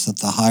sense that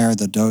the higher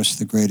the dose,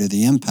 the greater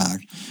the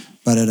impact.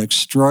 But at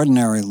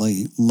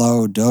extraordinarily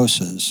low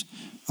doses,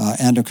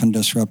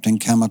 endocrine-disrupting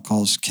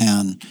chemicals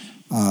can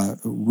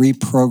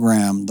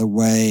reprogram the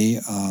way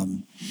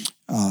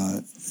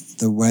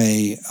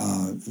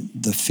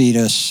the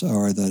fetus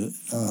or the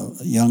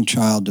young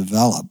child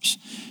develops.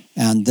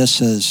 And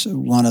this is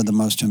one of the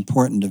most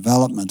important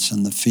developments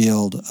in the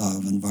field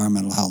of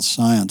environmental health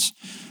science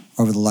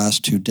over the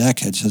last 2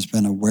 decades, has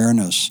been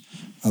awareness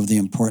of the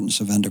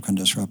importance of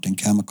endocrine-disrupting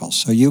chemicals.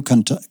 So you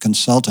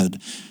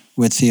consulted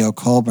with Theo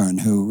Colborn,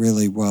 who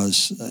really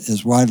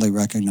is widely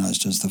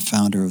recognized as the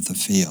founder of the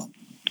field.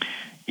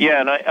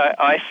 Yeah, and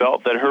I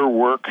felt that her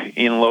work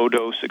in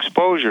low-dose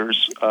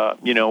exposures,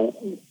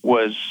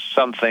 was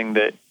something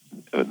that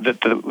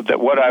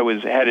what I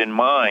had in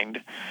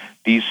mind,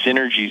 these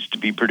synergies to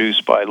be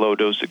produced by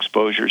low-dose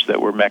exposures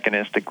that were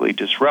mechanistically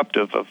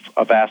disruptive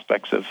of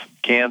aspects of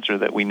cancer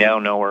that we now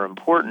know are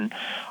important.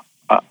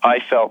 I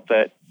felt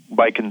that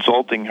by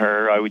consulting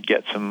her, I would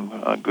get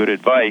some good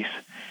advice.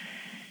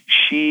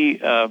 She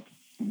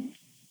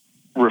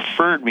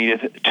referred me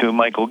to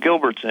Michael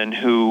Gilbertson,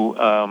 who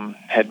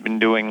had been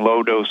doing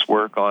low-dose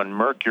work on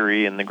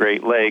mercury in the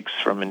Great Lakes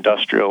from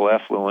industrial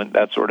effluent,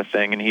 that sort of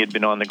thing, and he had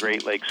been on the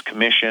Great Lakes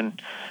Commission,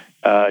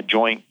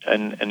 joint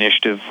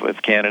initiative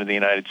with Canada and the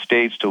United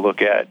States to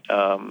look at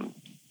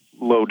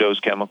low-dose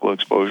chemical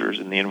exposures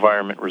in the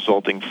environment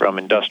resulting from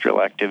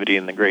industrial activity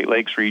in the Great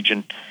Lakes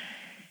region.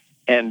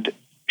 And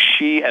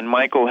she and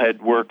Michael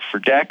had worked for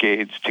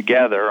decades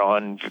together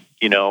on,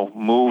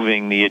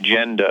 moving the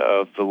agenda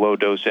of the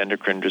low-dose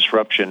endocrine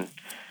disruption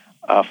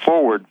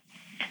forward.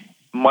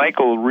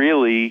 Michael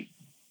really,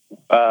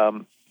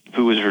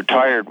 who was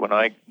retired when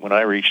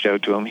I reached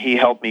out to him, he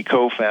helped me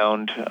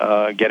co-found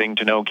Getting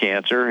to Know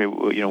Cancer.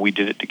 We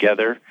did it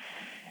together.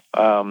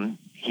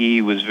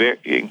 He was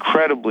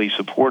incredibly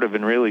supportive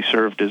and really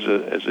served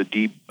as a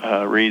deep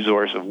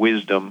resource of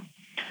wisdom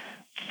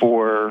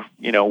for,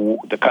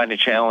 the kind of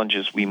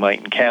challenges we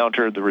might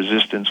encounter, the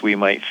resistance we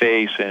might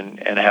face,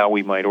 and how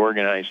we might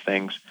organize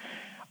things.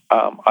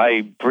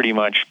 I pretty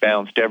much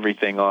bounced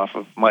everything off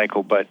of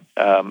Michael, but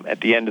at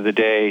the end of the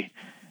day,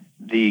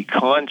 the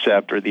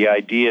concept or the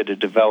idea to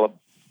develop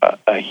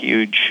a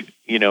huge,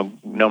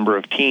 number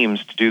of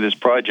teams to do this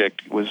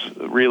project was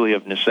really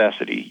of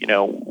necessity.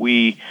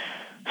 We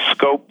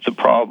scoped the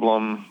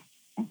problem,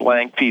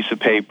 blank piece of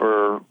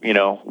paper,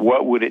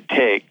 what would it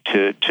take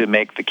to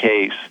make the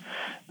case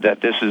that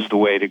this is the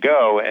way to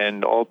go.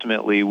 And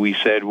ultimately we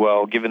said,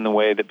 well, given the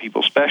way that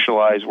people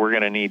specialize, we're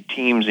going to need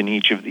teams in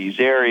each of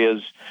these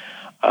areas,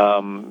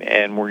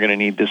 and we're going to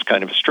need this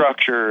kind of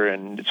structure.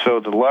 And so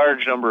the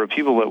large number of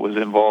people that was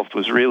involved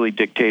was really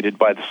dictated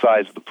by the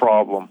size of the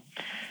problem.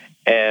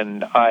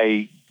 And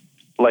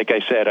like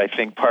I said, I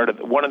think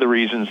one of the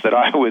reasons that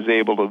I was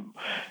able to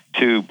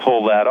to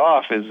pull that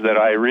off is that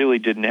I really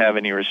didn't have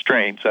any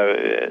restraints.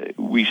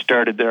 We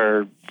started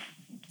our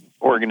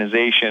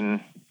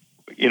organization,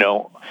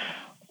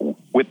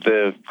 with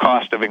the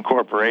cost of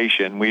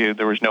incorporation.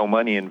 There was no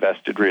money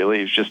invested, really.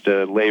 It was just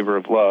a labor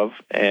of love,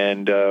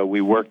 and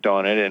we worked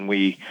on it, and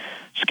we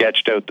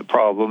sketched out the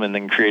problem and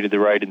then created the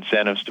right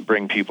incentives to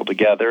bring people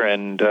together,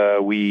 and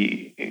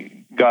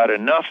we got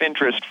enough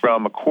interest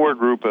from a core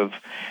group of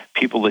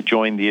people that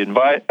joined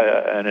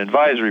an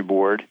advisory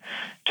board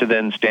to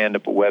then stand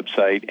up a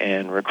website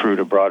and recruit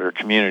a broader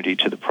community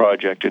to the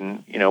project.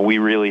 And, we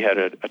really had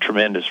a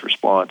tremendous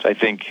response. I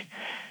think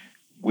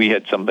we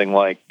had something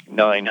like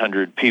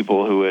 900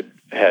 people who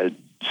had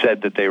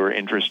said that they were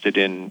interested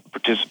in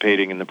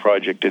participating in the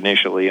project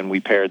initially, and we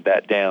pared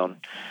that down,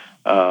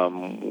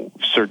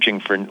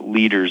 searching for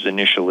leaders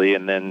initially,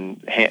 and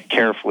then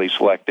carefully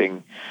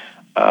selecting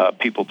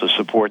people to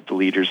support the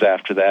leaders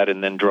after that,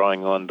 and then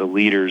drawing on the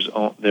leaders'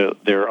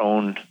 their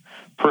own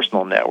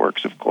personal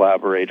networks of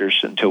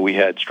collaborators until we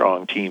had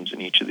strong teams in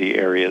each of the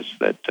areas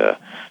that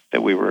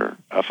we were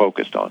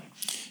focused on.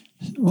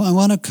 Well, I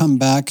want to come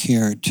back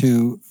here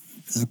to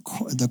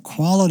the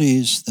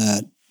qualities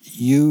that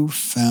you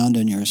found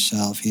in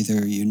yourself,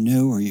 either you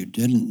knew or you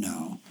didn't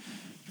know.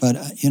 But,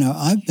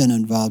 I've been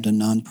involved in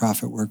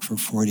nonprofit work for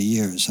 40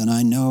 years, and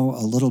I know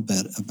a little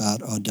bit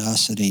about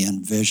audacity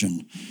and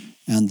vision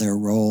and their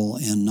role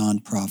in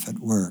nonprofit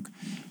work.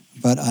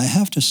 But I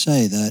have to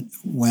say that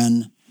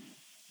when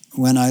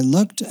I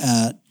looked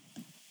at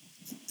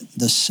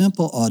the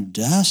simple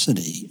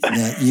audacity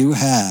that you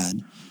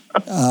had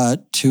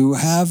to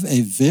have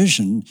a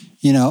vision,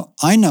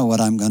 I know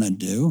what I'm going to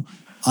do.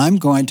 I'm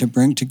going to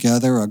bring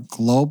together a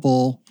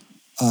global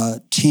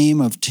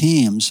team of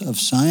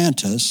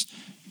scientists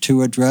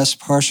to address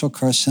partial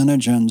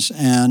carcinogens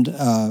and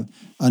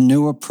a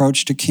new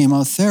approach to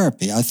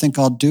chemotherapy. I think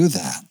I'll do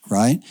that,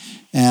 right?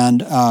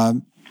 And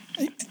that,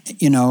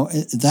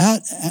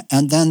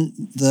 and then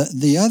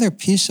the other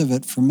piece of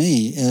it for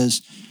me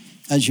is,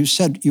 as you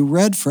said, you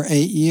read for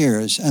 8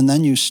 years, and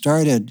then you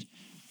started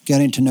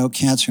getting to know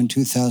cancer in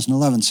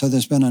 2011. So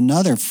there's been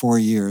another 4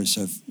 years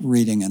of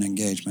reading and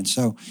engagement.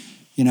 So,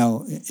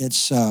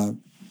 it's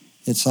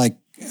like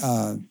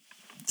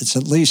it's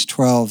at least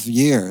 12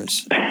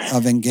 years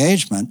of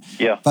engagement.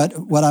 Yeah.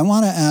 But what I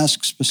want to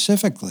ask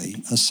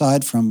specifically,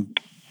 aside from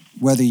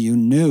whether you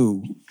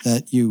knew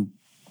that you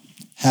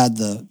had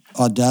the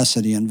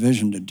audacity and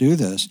vision to do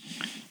this,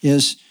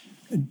 is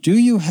do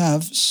you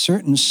have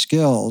certain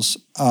skills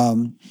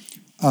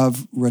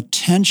of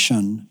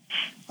retention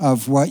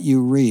of what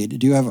you read?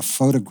 Do you have a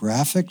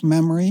photographic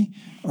memory?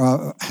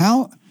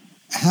 How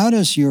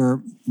does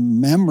your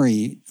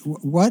memory,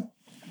 what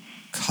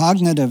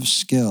cognitive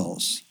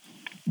skills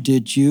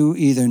did you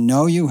either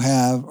know you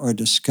have or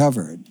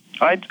discovered?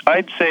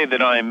 I'd say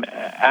that I'm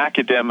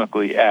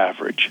academically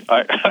average.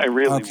 I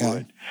really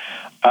would.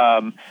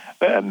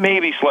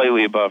 Maybe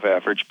slightly above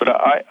average, but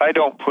I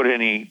don't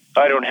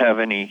have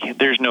any.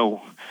 There's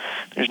no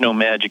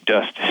magic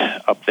dust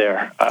up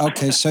there.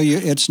 Okay, so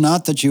it's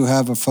not that you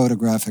have a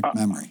photographic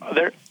memory.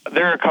 There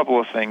are a couple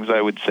of things I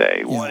would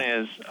say. Yeah. One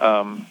is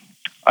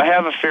I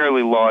have a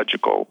fairly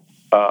logical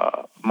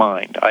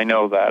mind. I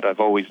know that. I've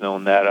always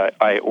known that.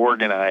 I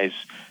organize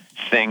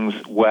things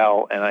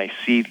well, and I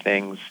see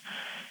things.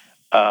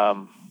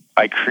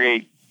 I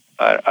create.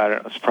 I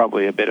don't know. It's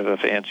probably a bit of a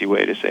fancy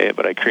way to say it,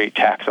 but I create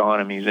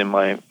taxonomies in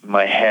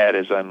my head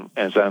as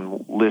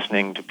I'm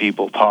listening to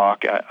people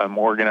talk. I'm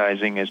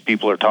organizing as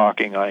people are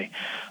talking. I'm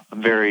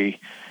very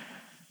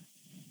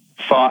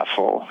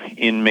thoughtful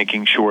in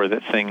making sure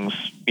that things,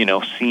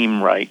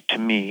 seem right to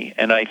me.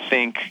 And I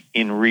think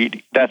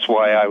that's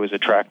why I was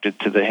attracted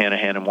to the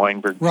Hanahan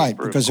Weinberg paper. Right,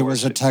 because it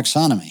was a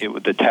taxonomy.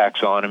 The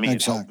taxonomy. Exactly.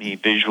 It helped me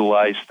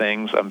visualize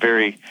things. I'm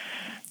very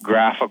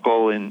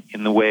graphical in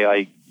the way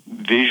I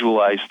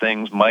visualize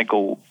things.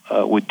 Michael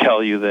would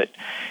tell you that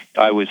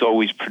I was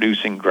always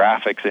producing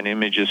graphics and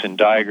images and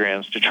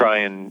diagrams to try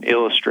and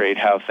illustrate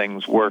how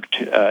things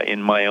worked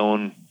in my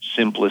own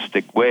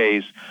simplistic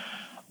ways.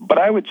 But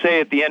I would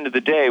say at the end of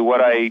the day, what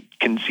I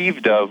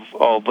conceived of,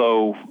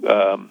 although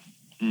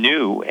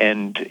new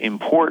and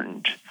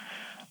important,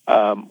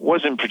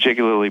 wasn't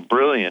particularly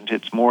brilliant.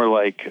 It's more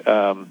like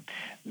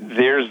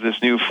there's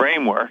this new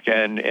framework,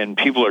 and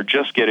people are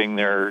just getting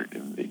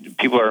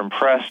people are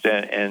impressed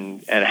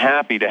and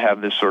happy to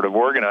have this sort of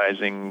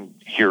organizing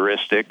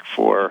heuristic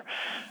for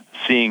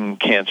seeing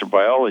cancer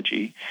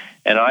biology.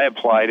 And I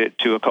applied it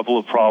to a couple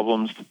of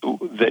problems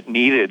that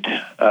needed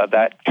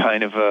that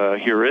kind of a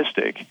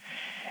heuristic.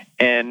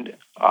 And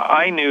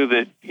I knew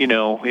that,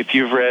 if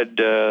you've read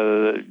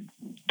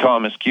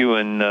Thomas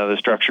Kuhn, The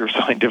Structure of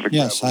Scientific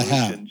Revolutions, I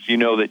have. You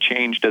know that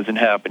change doesn't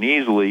happen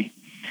easily.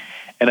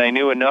 And I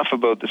knew enough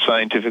about the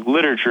scientific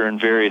literature and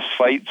various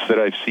fights that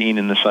I've seen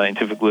in the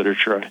scientific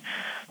literature.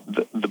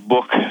 The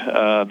book,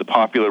 the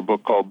popular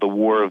book called The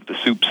War of the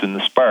Soups and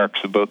the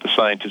Sparks, about the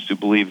scientists who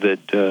believe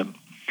that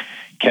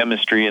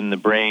chemistry in the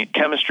brain.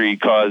 Chemistry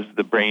caused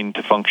the brain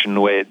to function the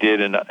way it did,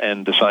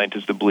 and the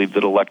scientists that believed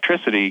that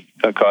electricity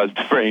caused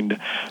the brain to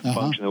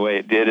function the way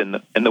it did.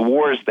 And the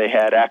wars they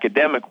had,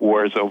 academic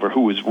wars over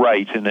who was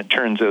right, and it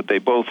turns out they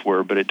both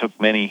were, but it took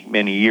many,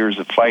 many years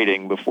of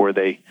fighting before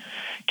they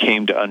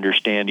came to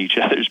understand each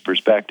other's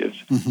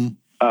perspectives.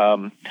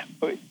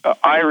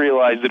 I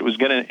realized that it was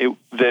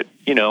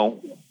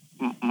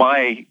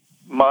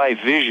my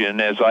vision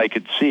as I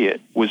could see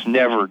it was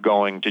never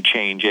going to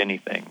change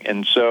anything.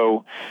 And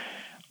so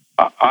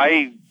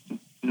I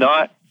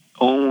not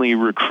only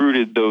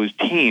recruited those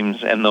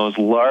teams and those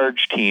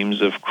large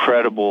teams of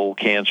credible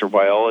cancer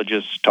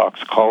biologists,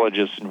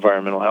 toxicologists,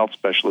 environmental health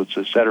specialists,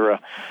 etc.,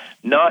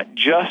 not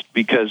just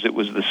because it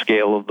was the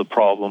scale of the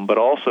problem, but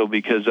also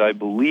because I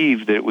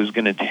believed that it was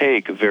going to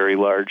take a very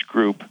large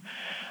group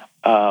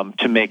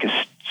to make a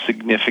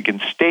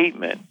significant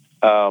statement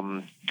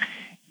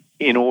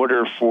in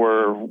order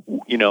for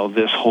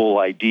this whole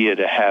idea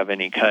to have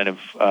any kind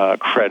of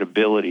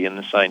credibility in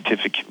the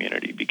scientific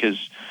community. Because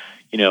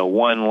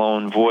one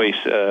lone voice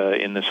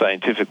in the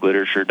scientific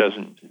literature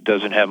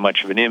doesn't have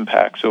much of an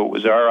impact. So it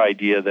was our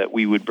idea that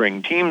we would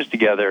bring teams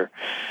together,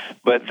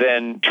 but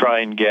then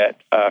try and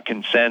get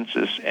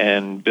consensus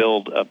and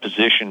build a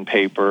position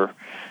paper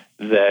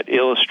that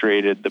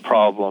illustrated the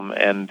problem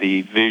and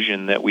the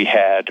vision that we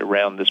had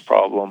around this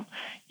problem,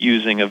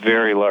 using a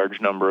very large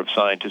number of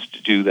scientists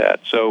to do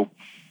that. So,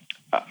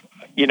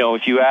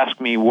 if you ask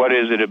me what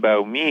is it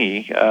about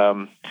me,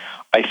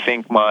 I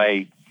think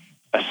my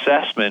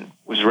assessment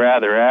was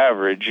rather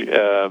average.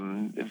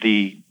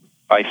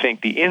 I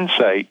think the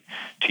insight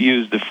to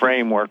use the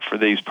framework for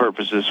these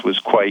purposes was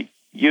quite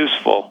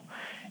useful,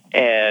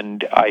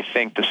 and I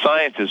think the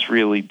scientists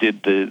really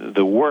did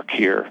the work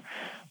here.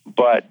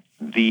 But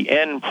the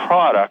end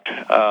product,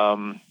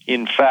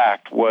 in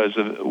fact, was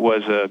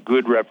a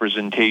good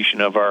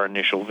representation of our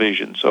initial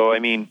vision. So,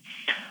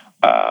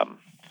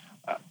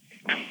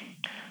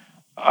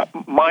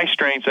 my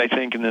strengths, I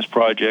think, in this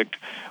project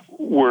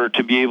were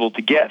to be able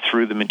to get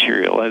through the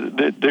material.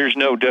 There's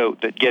no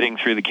doubt that getting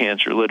through the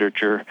cancer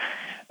literature,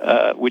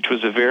 which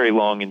was a very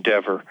long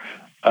endeavor,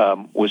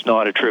 was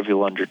not a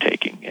trivial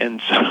undertaking.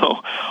 And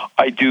so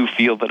I do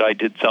feel that I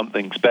did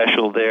something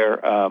special there.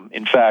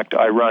 In fact,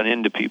 I run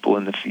into people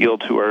in the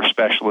field who are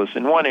specialists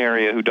in one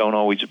area who don't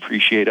always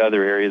appreciate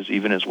other areas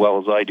even as well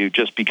as I do,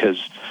 just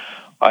because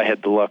I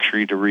had the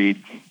luxury to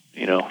read,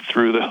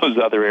 through those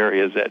other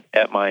areas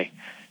at my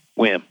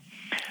whim.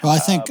 Well, I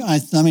think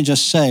let me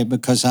just say,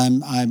 because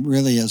I'm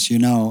really, as you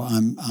know,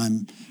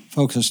 I'm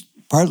focused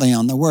partly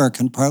on the work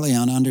and partly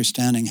on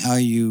understanding how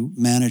you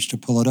managed to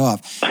pull it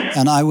off.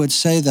 And I would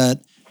say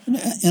that,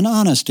 in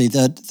honesty,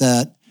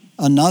 that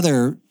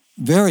another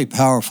very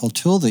powerful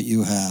tool that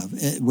you have,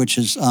 which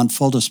is on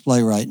full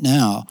display right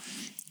now,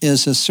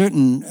 is a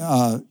certain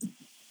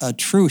a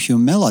true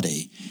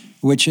humility,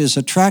 which is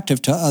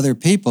attractive to other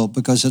people,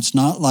 because it's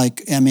not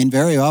like,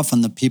 very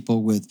often the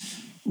people with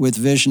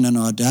vision and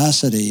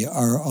audacity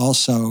are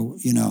also,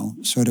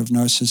 sort of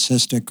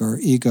narcissistic or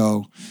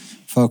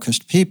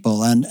ego-focused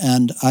people.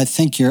 And I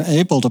think you're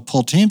able to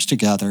pull teams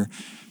together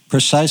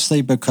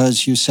precisely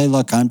because you say,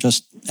 look, I'm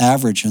just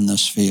average in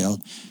this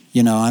field.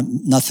 I'm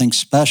nothing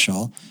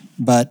special,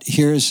 but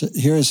here's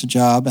a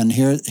job, and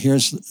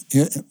here's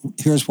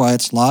why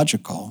it's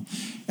logical.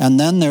 And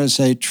then there's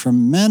a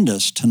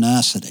tremendous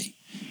tenacity,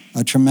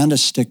 a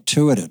tremendous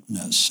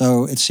stick-to-itiveness.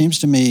 So it seems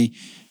to me,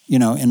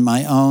 in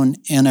my own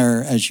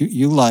inner, as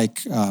you like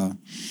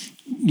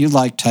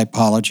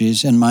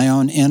typologies, in my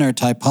own inner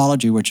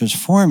typology, which is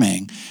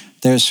forming,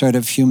 there's sort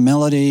of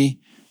humility,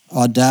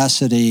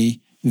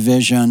 audacity,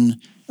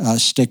 vision,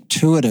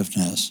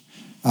 stick-to-itiveness.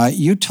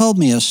 You told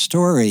me a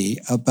story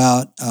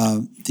about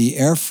the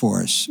Air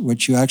Force,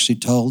 which you actually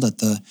told at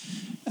the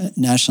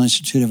National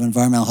Institute of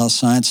Environmental Health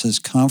Sciences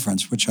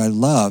conference, which I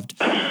loved,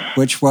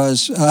 which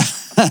was,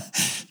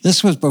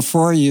 this was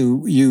before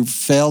you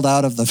failed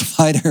out of the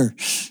fighter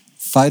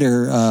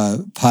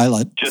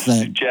pilot just thing.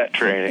 The jet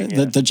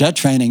training. The jet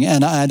training.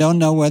 And I don't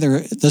know whether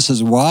this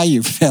is why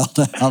you failed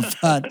out,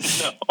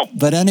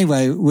 but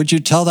anyway, would you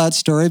tell that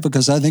story?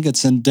 Because I think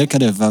it's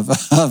indicative of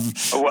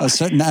a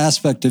certain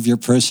aspect of your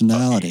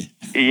personality.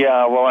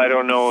 Yeah, well, I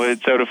don't know.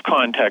 It's out of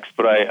context,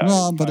 but I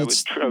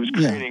was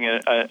creating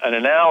an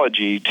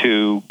analogy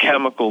to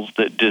chemicals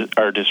that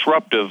are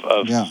disruptive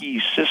of key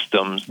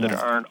systems that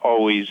aren't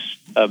always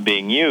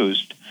being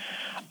used.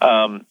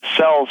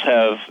 Cells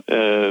have,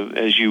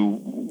 as you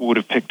would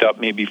have picked up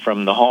maybe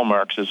from the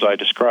hallmarks as I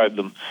described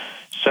them,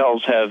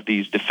 cells have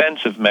these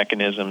defensive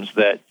mechanisms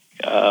that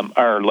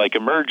are like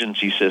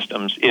emergency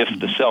systems. If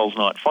the cell's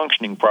not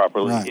functioning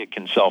properly, it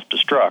can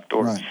self-destruct.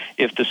 Or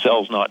if the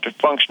cell's not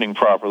functioning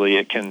properly,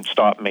 it can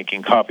stop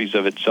making copies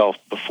of itself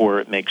before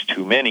it makes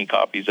too many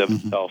copies of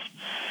itself.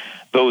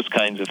 Those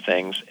kinds of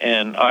things.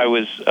 And I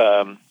was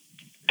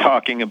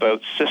talking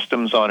about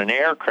systems on an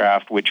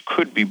aircraft which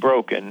could be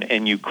broken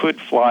and you could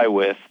fly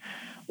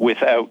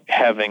without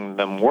having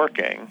them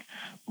working,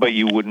 but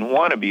you wouldn't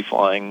want to be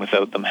flying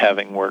without them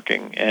having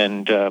working.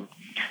 And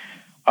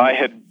I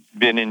had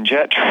been in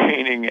jet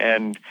training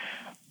and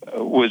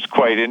was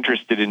quite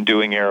interested in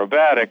doing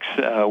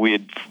aerobatics. We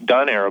had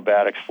done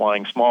aerobatics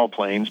flying small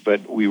planes,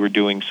 but we were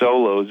doing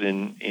solos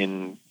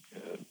in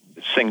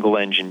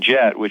single-engine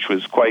jet, which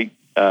was quite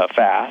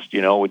fast.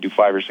 Would do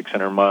 500 or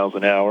 600 miles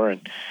an hour.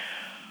 And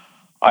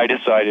I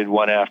decided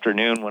one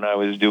afternoon when I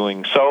was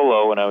doing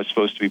solo and I was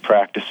supposed to be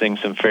practicing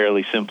some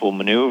fairly simple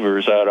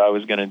maneuvers that I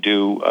was going to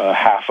do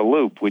half a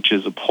loop, which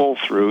is a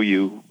pull-through.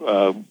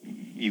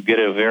 You get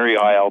a very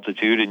high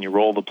altitude and you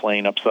roll the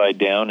plane upside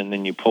down, and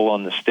then you pull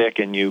on the stick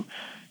and you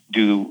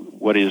do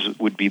what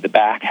would be the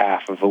back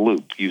half of a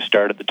loop. You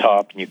start at the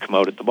top and you come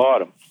out at the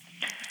bottom.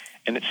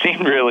 And it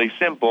seemed really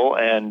simple,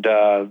 and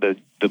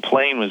the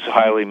plane was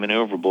highly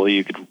maneuverable.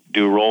 You could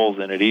do rolls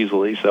in it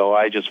easily, so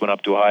I just went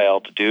up to a high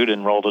altitude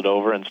and rolled it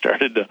over and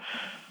started to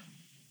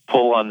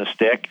pull on the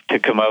stick to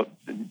come out,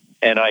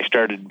 and I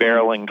started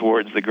barreling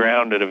towards the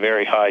ground at a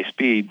very high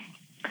speed.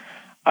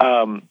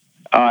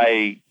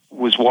 I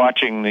was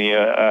watching the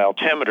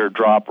altimeter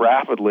drop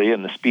rapidly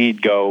and the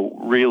speed go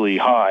really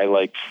high,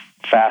 like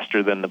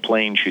faster than the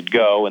plane should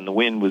go, and the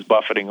wind was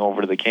buffeting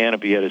over the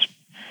canopy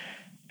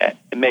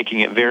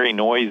making it very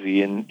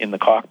noisy in the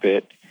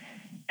cockpit,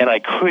 and I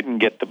couldn't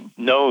get the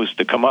nose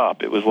to come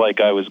up. It was like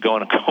I was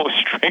going to go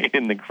straight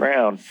in the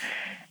ground.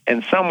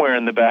 And somewhere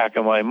in the back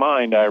of my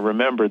mind, I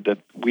remembered that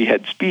we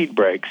had speed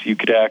brakes. You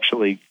could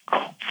actually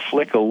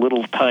flick a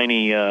little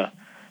tiny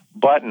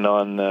button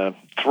on the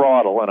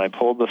throttle, and I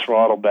pulled the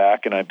throttle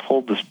back, and I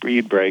pulled the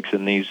speed brakes,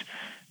 and these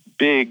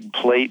big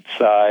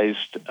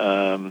plate-sized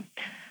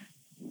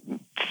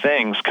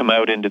things come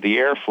out into the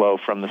airflow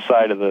from the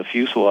side of the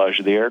fuselage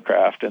of the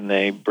aircraft, and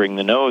they bring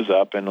the nose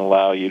up and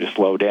allow you to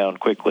slow down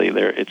quickly.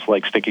 It's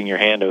like sticking your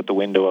hand out the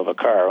window of a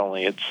car,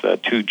 only it's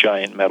two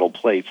giant metal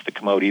plates that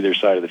come out either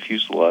side of the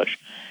fuselage.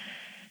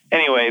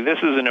 Anyway, this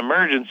is an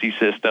emergency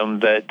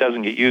system that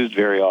doesn't get used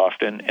very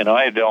often, and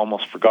I had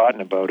almost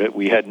forgotten about it.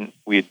 We had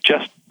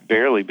just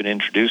barely been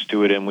introduced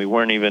to it, and we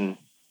weren't even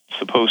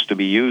supposed to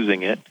be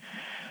using it.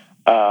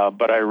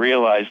 But I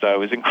realized I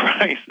was in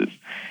crisis.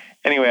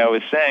 Anyway, I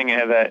was saying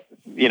that,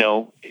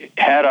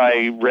 had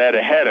I read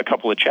ahead a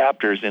couple of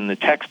chapters in the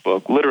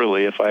textbook,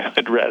 literally, if I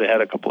had read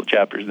ahead a couple of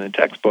chapters in the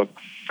textbook,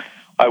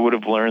 I would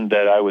have learned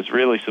that I was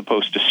really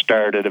supposed to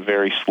start at a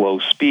very slow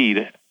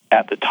speed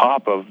at the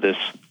top of this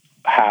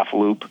half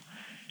loop,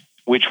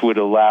 which would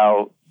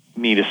allow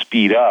me to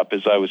speed up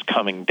as I was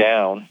coming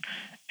down,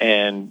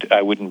 and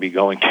I wouldn't be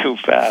going too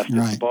fast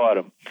at the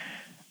bottom.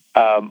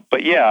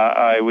 But yeah,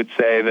 I would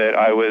say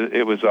that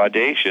it was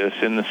audacious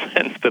in the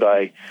sense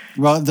that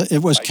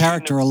it was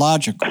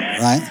characterological,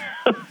 right?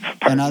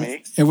 Pardon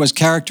me? It was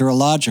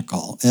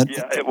characterological.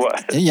 It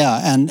was.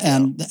 Yeah,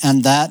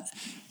 and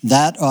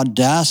that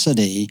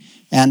audacity,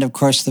 and of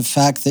course the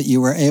fact that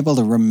you were able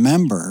to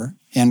remember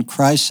in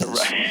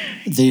crisis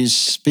these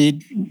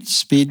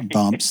speed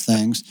bumps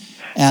things.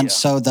 And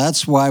so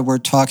that's why we're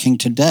talking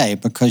today,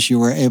 because you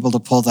were able to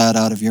pull that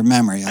out of your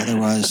memory.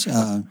 Otherwise,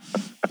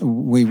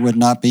 we would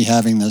not be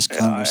having this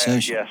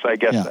conversation. Yes, I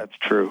guess that's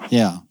true.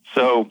 Yeah.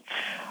 So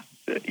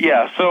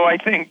I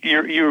think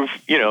you've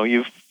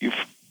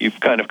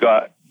kind of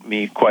got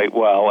me quite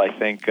well. I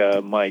think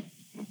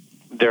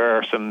there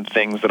are some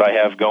things that I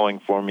have going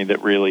for me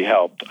that really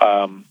helped.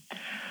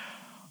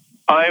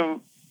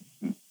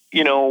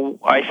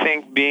 I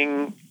think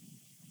being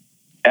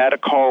at a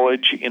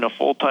college in a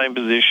full-time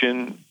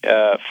position,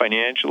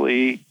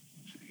 financially,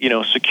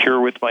 secure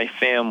with my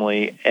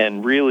family,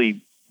 and really,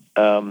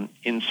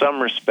 in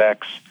some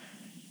respects,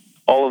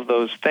 all of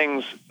those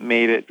things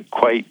made it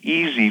quite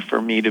easy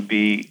for me to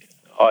be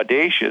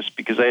audacious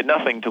because I had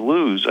nothing to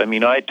lose. I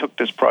mean, I took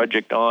this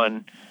project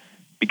on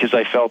because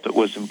I felt it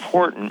was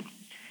important.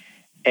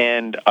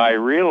 And I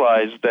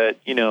realized that,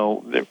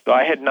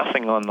 I had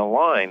nothing on the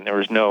line. There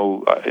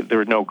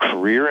were no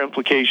career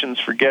implications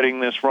for getting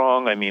this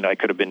wrong. I mean, I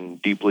could have been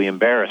deeply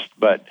embarrassed,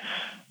 but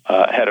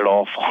had it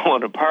all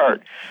fallen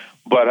apart.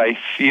 But I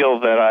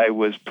feel that I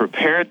was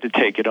prepared to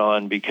take it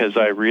on because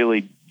I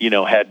really,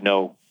 had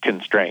no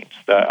constraints.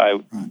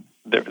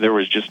 There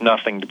was just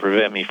nothing to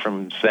prevent me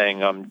from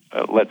saying,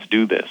 let's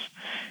do this.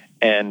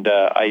 And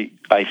I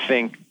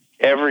think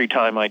every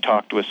time I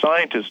talked to a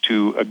scientist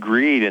who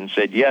agreed and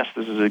said, yes,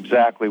 this is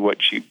exactly what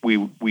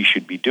we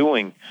should be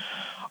doing,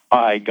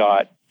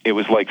 it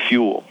was like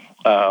fuel.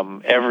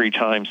 Every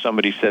time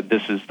somebody said,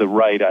 this is the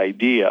right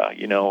idea,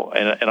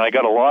 and I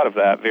got a lot of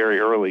that very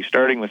early,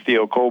 starting with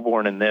Theo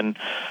Coburn, and then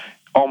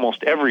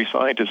almost every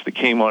scientist that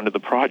came onto the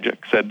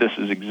project said, this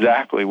is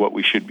exactly what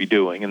we should be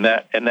doing. And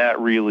that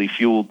really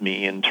fueled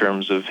me in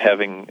terms of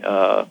having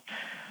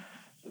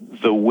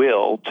the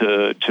will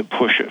to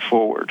push it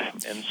forward.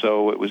 And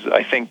so it was,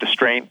 I think, the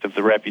strength of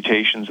the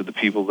reputations of the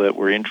people that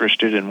were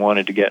interested and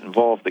wanted to get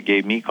involved that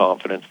gave me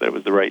confidence that it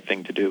was the right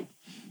thing to do.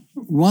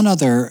 One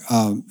other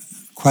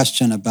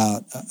question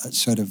about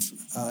sort of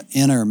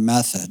inner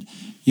method.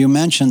 You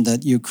mentioned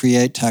that you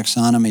create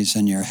taxonomies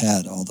in your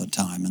head all the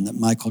time, and that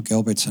Michael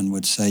Gilbertson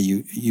would say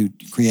you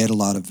create a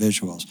lot of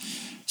visuals.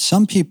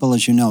 Some people,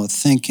 as you know,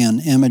 think in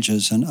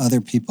images, and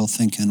other people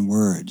think in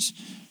words.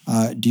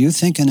 Do you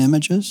think in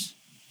images?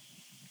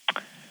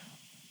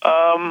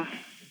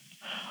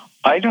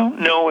 I don't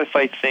know if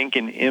I think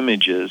in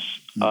images.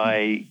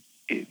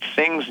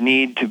 Things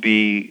need to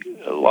be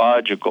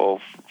logical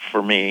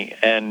for me,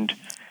 and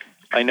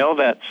I know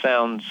that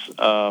sounds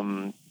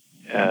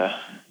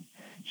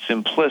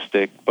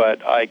simplistic,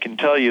 but I can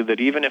tell you that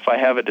even if I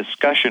have a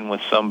discussion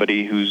with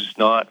somebody who's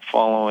not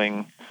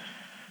following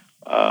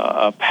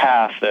a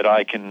path that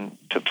I can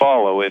to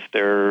follow, if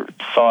their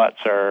thoughts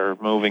are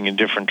moving in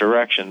different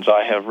directions,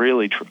 I have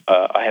really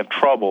I have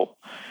trouble.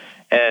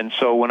 And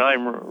so when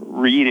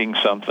I'm reading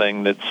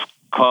something that's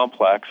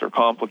complex or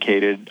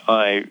complicated,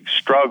 I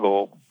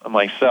struggle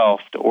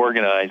myself to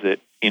organize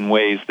it in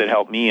ways that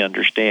help me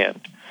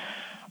understand.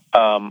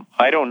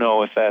 I don't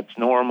know if that's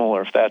normal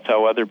or if that's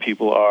how other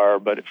people are,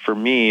 but for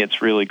me,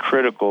 it's really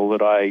critical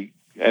that I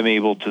am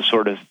able to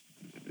sort of,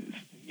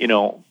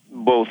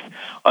 both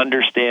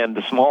understand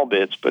the small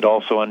bits, but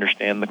also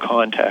understand the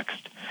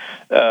context.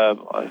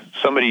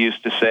 Somebody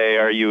used to say,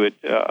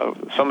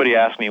 somebody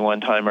asked me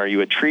one time, are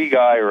you a tree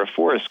guy or a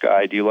forest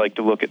guy? Do you like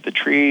to look at the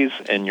trees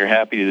and you're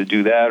happy to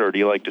do that, or do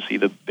you like to see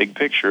the big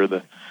picture,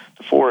 the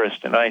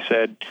forest? And I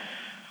said,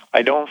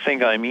 I don't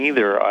think I'm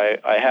either.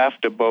 I have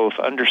to both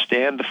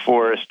understand the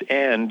forest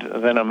and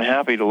then I'm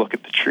happy to look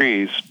at the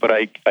trees, but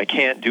I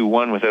can't do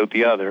one without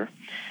the other.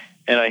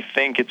 And I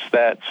think it's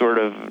that sort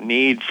of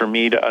need for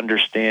me to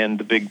understand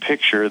the big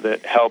picture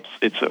that helps.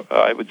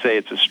 I would say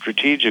it's a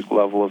strategic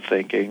level of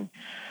thinking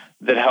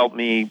that helped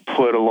me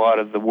put a lot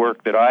of the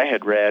work that I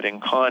had read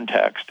in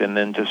context, and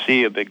then to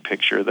see a big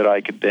picture that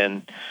I could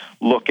then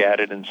look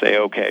at it and say,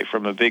 okay,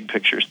 from a big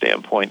picture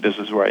standpoint, this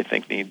is where I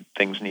think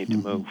things need to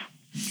move.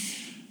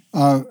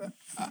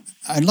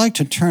 I'd like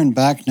to turn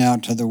back now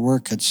to the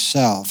work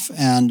itself,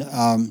 and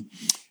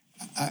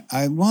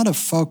I want to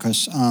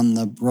focus on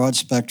the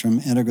broad-spectrum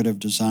integrative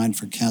design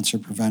for cancer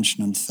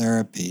prevention and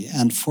therapy,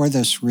 and for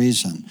this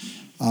reason.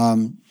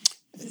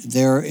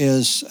 There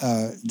is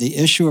the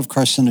issue of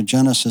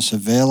carcinogenesis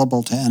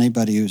available to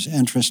anybody who's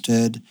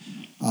interested.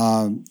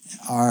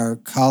 Our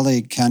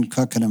colleague Ken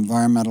Cook at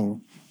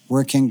Environmental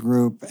Working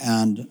Group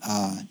and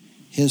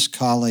his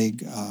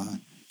colleague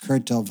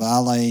Kurt Del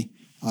Valle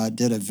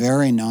did a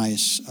very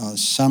nice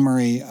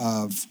summary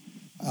of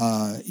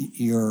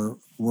your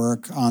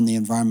work on the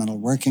Environmental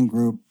Working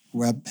Group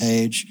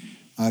webpage.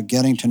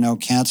 Getting to Know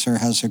Cancer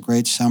has a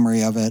great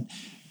summary of it.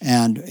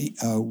 And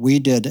we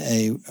did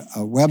a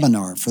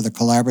webinar for the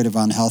Collaborative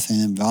on Health and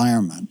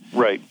Environment,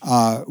 right,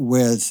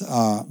 with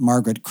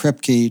Margaret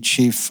Kripke,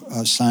 Chief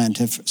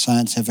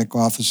Scientific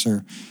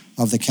Officer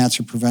of the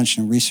Cancer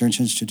Prevention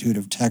Research Institute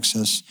of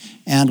Texas,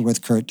 and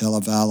with Kurt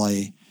Della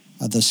Valle,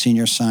 the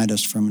Senior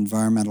Scientist from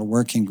Environmental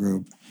Working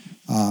Group.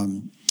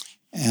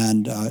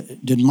 And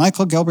did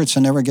Michael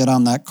Gilbertson ever get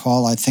on that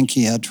call? I think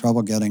he had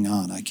trouble getting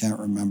on. I can't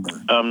remember.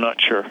 I'm not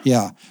sure.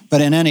 Yeah,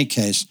 but in any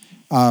case,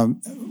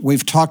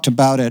 we've talked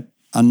about it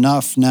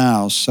enough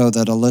now so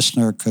that a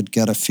listener could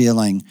get a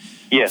feeling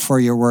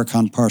for your work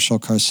on partial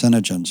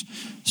carcinogens.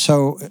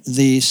 So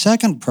the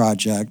second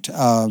project,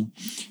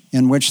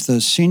 in which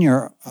the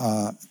senior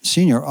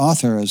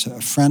author is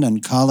a friend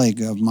and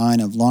colleague of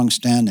mine of long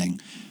standing,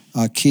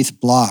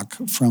 Keith Block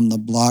from the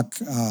Block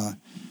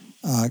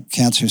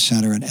Cancer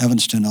Center in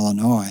Evanston,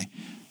 Illinois,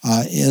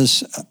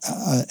 is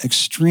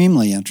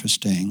extremely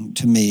interesting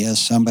to me as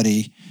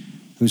somebody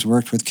who's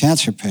worked with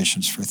cancer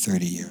patients for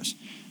 30 years.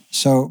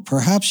 So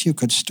perhaps you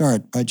could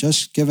start by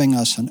just giving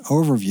us an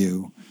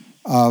overview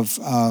of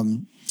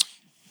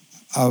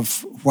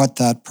what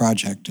that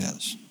project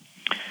is.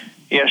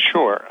 Yeah,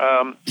 sure.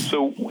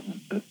 So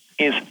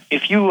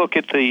if you look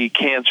at the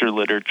cancer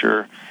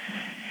literature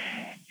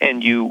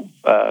and you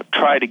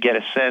try to get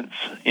a sense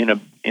in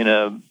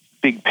a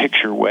big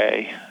picture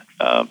way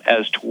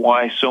as to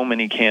why so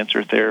many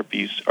cancer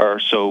therapies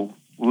are so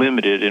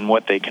limited in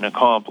what they can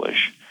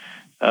accomplish,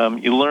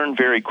 you learn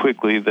very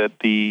quickly that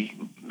the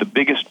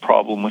biggest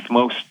problem with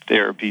most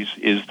therapies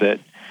is that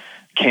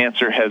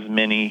cancer has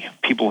many,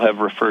 people have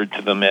referred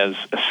to them as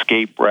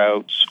escape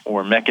routes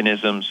or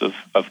mechanisms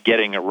of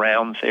getting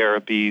around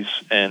therapies,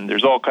 and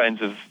there's all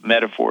kinds of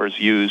metaphors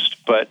used,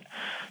 but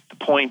the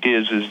point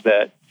is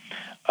that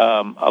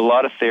a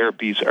lot of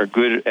therapies are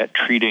good at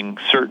treating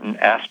certain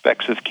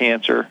aspects of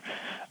cancer,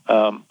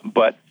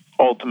 but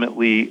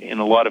ultimately, in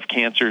a lot of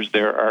cancers,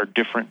 there are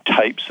different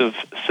types of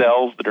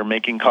cells that are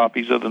making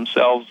copies of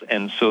themselves,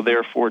 and so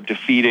therefore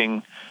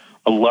defeating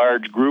a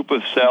large group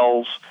of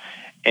cells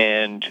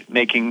and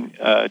making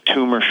a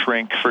tumor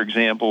shrink, for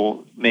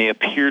example, may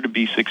appear to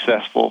be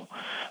successful,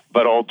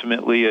 but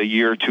ultimately a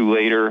year or two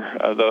later,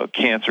 the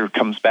cancer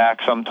comes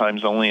back,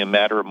 sometimes only a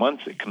matter of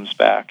months it comes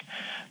back,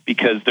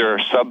 because there are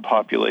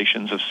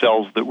subpopulations of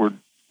cells that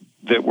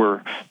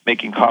were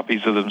making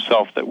copies of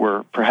themselves that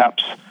were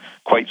perhaps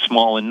quite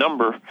small in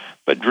number,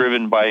 but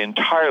driven by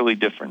entirely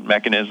different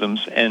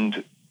mechanisms,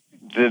 and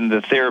then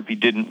the therapy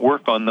didn't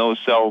work on those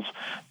cells.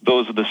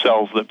 Those are the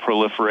cells that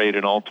proliferate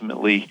and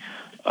ultimately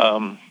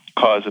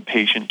cause a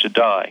patient to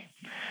die.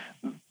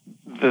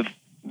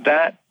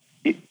 That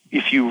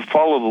if you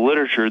follow the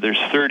literature,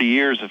 there's 30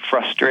 years of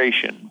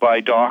frustration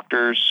by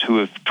doctors who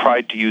have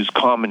tried to use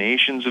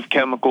combinations of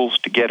chemicals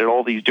to get at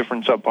all these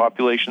different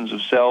subpopulations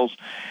of cells.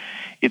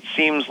 It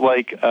seems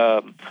like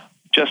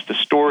just a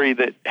story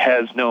that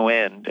has no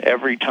end.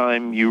 Every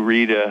time you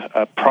read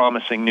a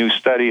promising new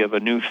study of a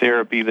new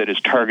therapy that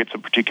targets a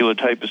particular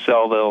type of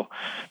cell,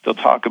 they'll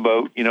talk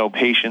about,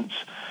 patients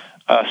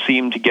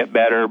seem to get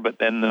better, but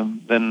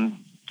then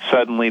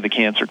suddenly the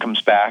cancer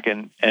comes back,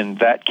 and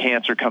that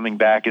cancer coming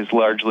back is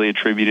largely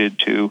attributed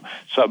to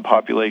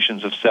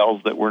subpopulations of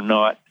cells that were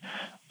not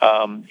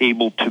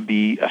able to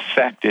be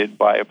affected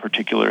by a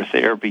particular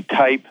therapy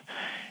type.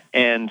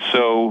 And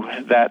so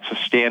that's a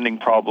standing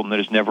problem that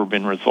has never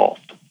been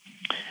resolved.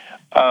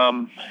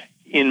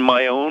 In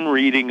my own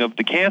reading of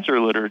the cancer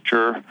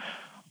literature,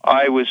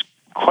 I was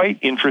quite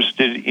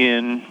interested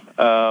in,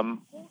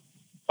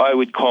 I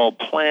would call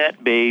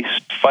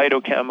plant-based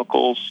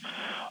phytochemicals,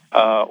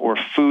 or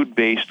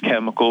food-based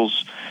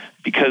chemicals,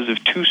 because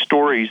of two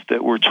stories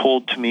that were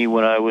told to me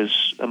when I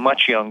was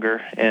much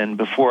younger and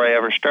before I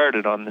ever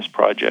started on this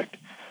project.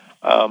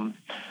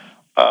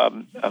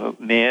 A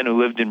man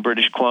who lived in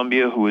British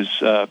Columbia, who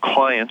was a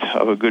client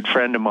of a good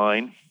friend of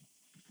mine,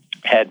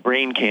 had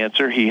brain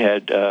cancer. He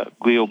had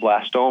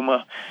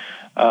glioblastoma.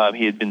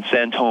 He had been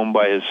sent home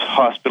by his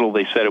hospital.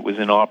 They said it was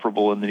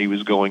inoperable and that he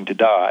was going to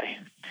die.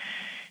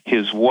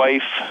 His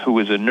wife, who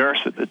was a nurse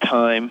at the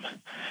time,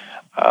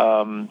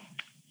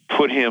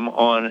 put him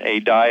on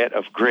a diet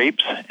of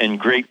grapes and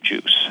grape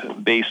juice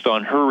based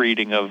on her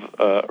reading of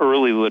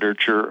early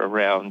literature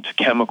around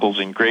chemicals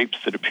in grapes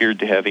that appeared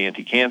to have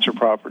anti-cancer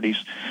properties.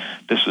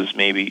 This was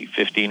maybe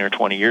 15 or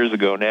 20 years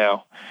ago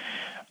now.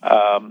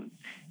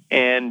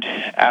 And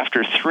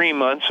after 3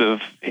 months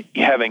of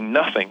having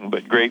nothing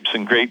but grapes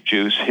and grape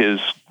juice, his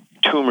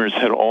tumors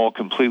had all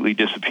completely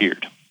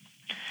disappeared.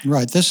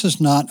 Right. This is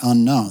not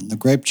unknown. The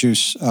grape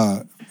juice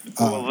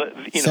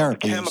the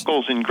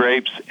chemicals in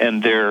grapes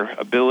and their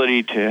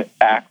ability to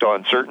act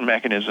on certain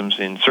mechanisms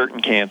in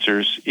certain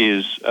cancers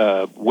is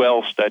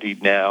well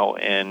studied now,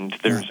 and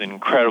there's an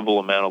incredible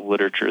amount of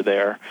literature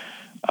there.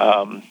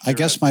 I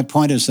guess my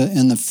point is that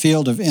in the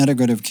field of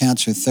integrative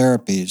cancer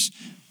therapies,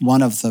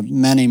 one of the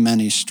many,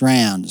 many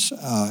strands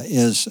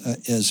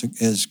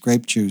is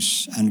grape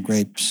juice and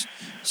grapes.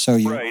 So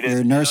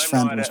your nurse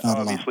friend was not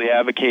alone. I'm obviously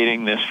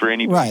advocating this for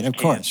anybody with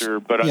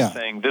cancer, but I'm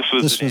saying this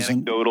was an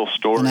anecdotal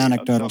story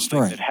of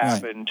something that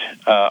happened.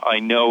 I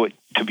know it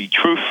to be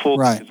truthful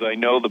because I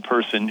know the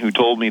person who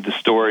told me the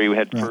story, who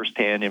had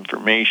firsthand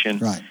information.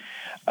 Right.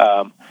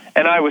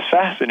 And I was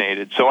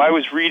fascinated. So I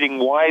was reading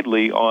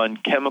widely on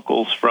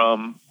chemicals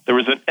from... There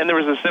was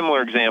a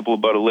similar example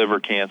about a liver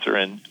cancer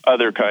and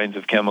other kinds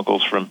of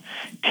chemicals from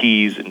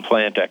teas and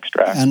plant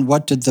extracts. And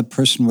what did the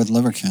person with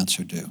liver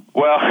cancer do?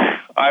 Well,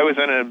 I was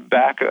in the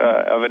back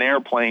of an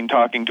airplane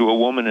talking to a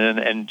woman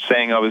and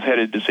saying I was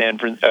headed to San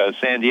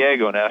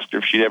Diego, and asked her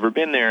if she'd ever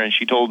been there, and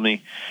she told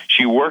me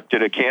she worked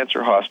at a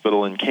cancer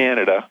hospital in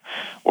Canada,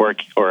 or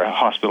a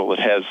hospital that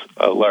has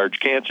a large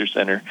cancer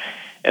center,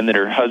 and that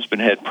her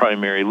husband had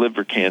primary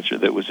liver cancer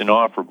that was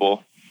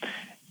inoperable,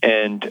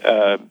 and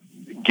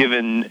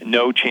given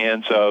no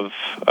chance of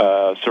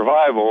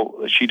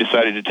survival, she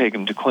decided to take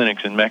him to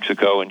clinics in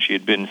Mexico, and she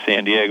had been in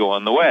San Diego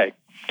on the way.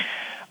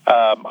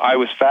 I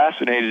was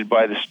fascinated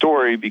by the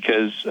story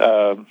because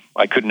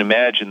I couldn't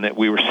imagine that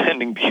we were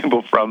sending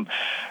people from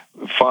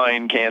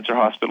fine cancer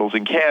hospitals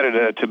in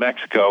Canada to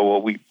Mexico.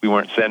 Well, we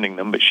weren't sending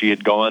them, but she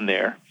had gone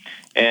there.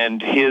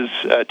 And his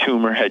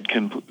tumor had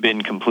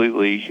been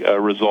completely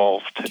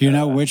resolved. Do you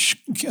know which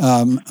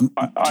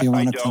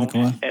Tijuana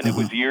clinical? And it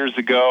was years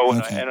ago,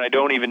 and I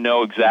don't even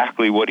know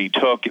exactly what he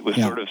took. It was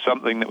sort of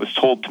something that was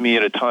told to me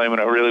at a time when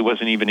I really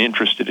wasn't even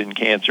interested in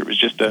cancer. It was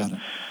just a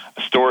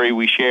story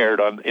we shared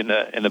in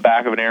the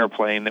back of an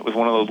airplane that was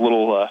one of those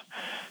little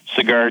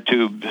cigar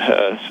tube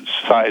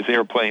size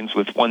airplanes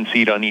with one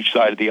seat on each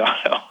side of the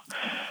aisle,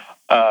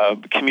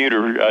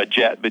 commuter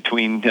jet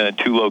between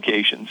two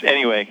locations.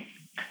 Anyway.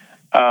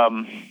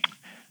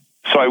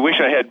 So I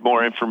wish I had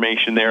more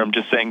information there. I'm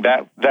just saying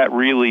that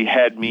really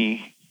had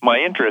my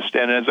interest.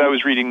 And as I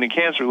was reading the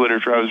cancer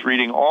literature, I was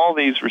reading all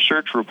these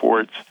research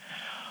reports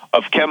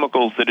of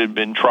chemicals that had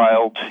been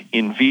trialed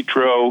in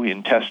vitro,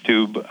 in test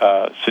tube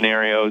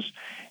scenarios,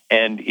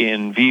 and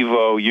in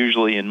vivo,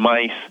 usually in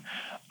mice,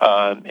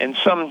 and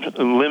some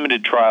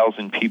limited trials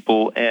in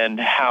people, and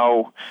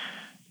how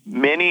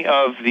many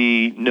of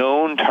the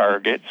known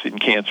targets in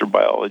cancer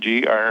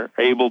biology are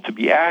able to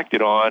be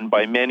acted on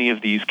by many of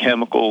these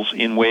chemicals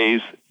in ways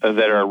that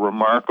are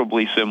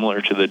remarkably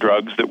similar to the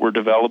drugs that we're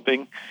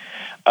developing,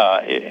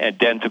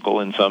 identical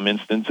in some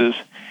instances,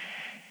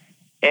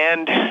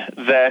 and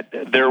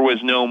that there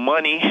was no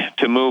money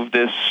to move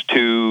this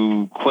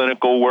to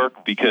clinical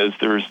work because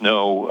there's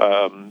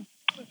no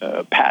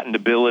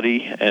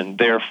patentability, and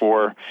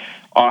therefore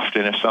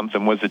often if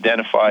something was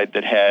identified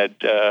that had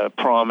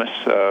promise,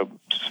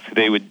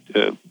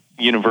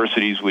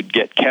 universities would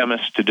get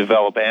chemists to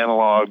develop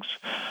analogs,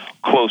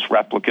 close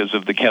replicas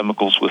of the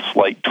chemicals with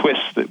slight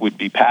twists that would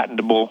be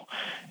patentable,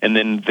 and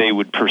then they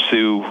would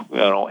pursue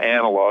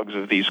analogs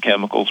of these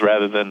chemicals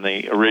rather than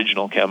the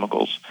original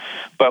chemicals.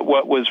 But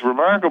what was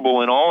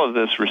remarkable in all of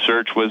this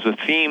research was a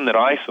theme that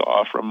I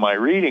saw from my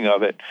reading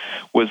of it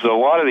was that a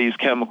lot of these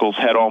chemicals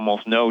had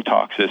almost no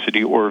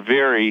toxicity or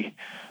very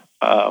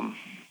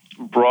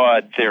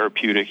broad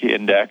therapeutic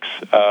index,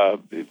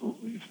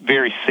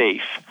 very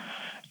safe.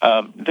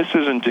 This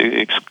isn't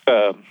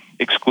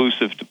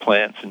exclusive to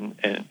plants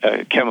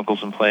and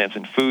chemicals in plants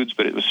and foods,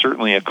 but it was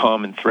certainly a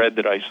common thread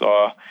that I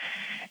saw.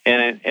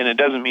 And it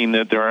doesn't mean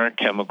that there aren't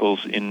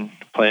chemicals in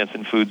plants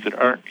and foods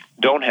that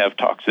don't have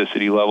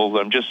toxicity levels.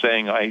 I'm just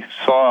saying I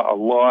saw a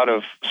lot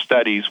of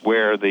studies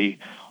where the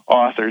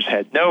authors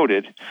had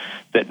noted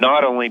that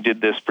not only did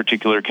this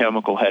particular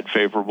chemical had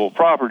favorable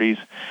properties,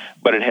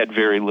 but it had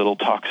very little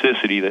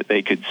toxicity that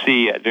they could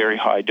see at very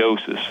high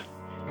doses.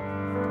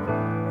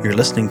 You're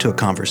listening to a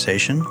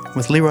conversation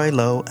with Leroy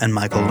Lowe and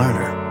Michael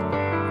Lerner.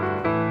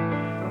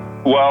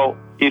 Well,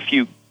 if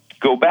you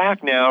go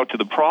back now to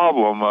the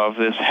problem of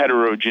this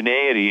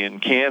heterogeneity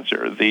in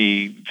cancer,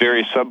 the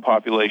various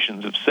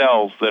subpopulations of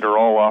cells that are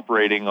all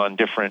operating on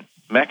different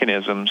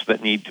mechanisms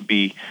that need to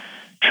be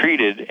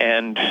treated,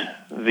 and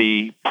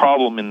the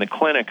problem in the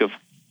clinic of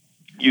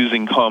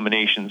using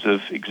combinations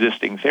of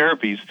existing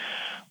therapies,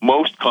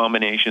 most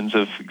combinations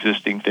of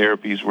existing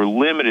therapies were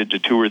limited to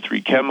 2 or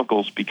 3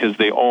 chemicals because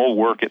they all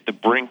work at the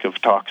brink of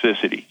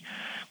toxicity.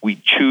 We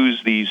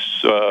choose these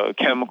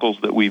chemicals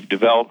that we've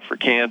developed for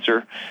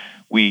cancer.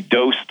 We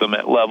dose them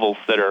at levels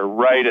that are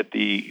right at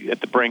the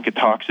brink of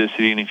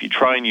toxicity, and if you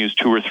try and use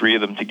 2 or 3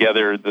 of them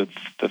together, the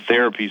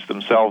therapies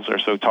themselves are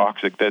so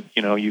toxic that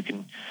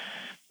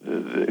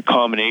the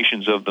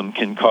combinations of them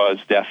can cause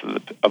death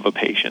of a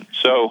patient.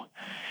 So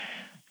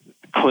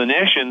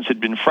clinicians had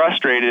been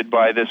frustrated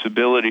by this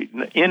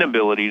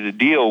inability to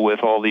deal with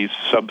all these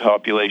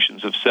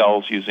subpopulations of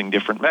cells using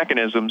different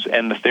mechanisms,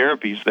 and the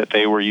therapies that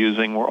they were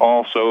using were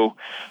also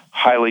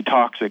highly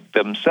toxic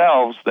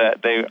themselves,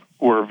 that they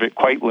were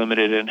quite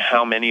limited in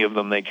how many of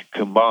them they could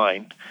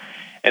combine.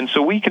 And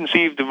so we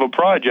conceived of a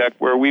project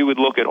where we would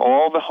look at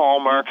all the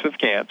hallmarks of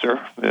cancer,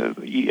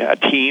 a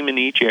team in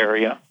each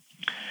area.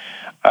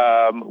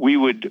 We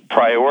would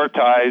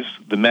prioritize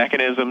the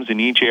mechanisms in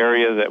each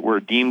area that were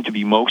deemed to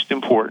be most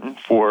important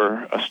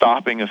for a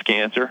stopping of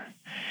cancer.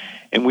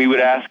 And we would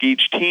ask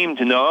each team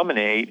to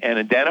nominate and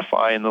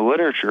identify in the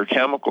literature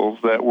chemicals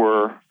that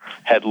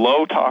had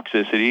low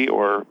toxicity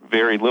or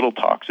very little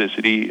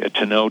toxicity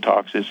to no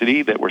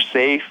toxicity, that were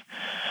safe,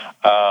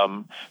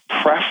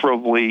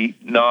 preferably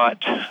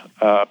not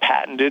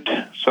patented,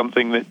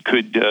 something that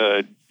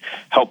could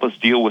help us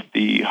deal with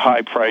the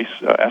high price,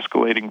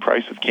 escalating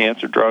price of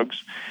cancer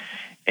drugs,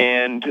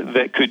 and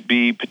that could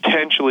be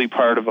potentially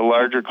part of a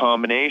larger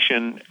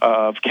combination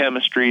of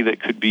chemistry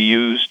that could be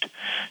used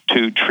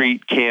to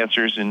treat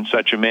cancers in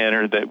such a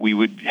manner that we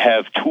would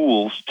have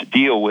tools to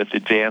deal with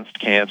advanced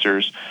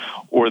cancers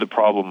or the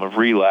problem of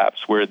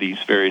relapse, where these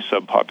various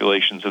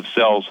subpopulations of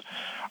cells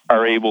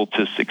are able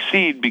to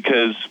succeed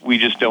because we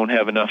just don't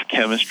have enough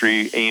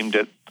chemistry aimed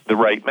at the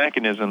right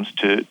mechanisms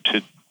to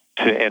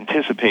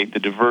anticipate the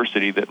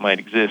diversity that might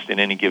exist in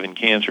any given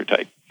cancer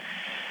type.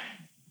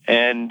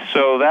 And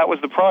so that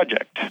was the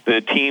project.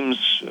 The teams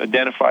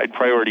identified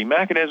priority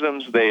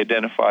mechanisms. They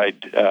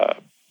identified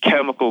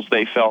chemicals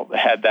they felt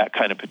had that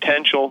kind of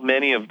potential.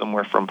 Many of them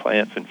were from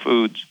plants and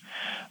foods,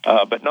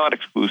 but not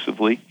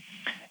exclusively.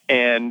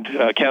 And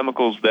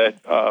chemicals that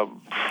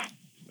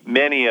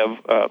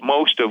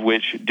most of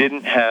which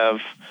didn't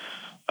have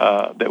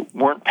that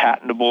weren't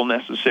patentable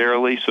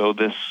necessarily. So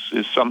this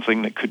is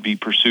something that could be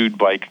pursued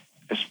by,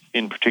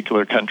 in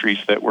particular, countries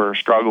that were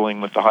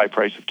struggling with the high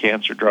price of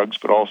cancer drugs,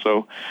 but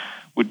also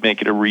would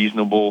make it a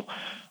reasonable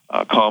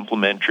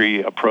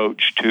complementary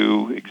approach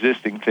to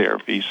existing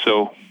therapies.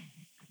 So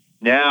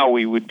now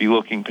we would be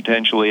looking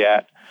potentially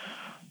at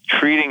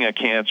treating a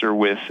cancer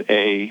with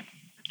a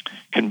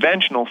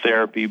conventional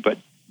therapy, but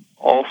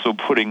also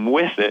putting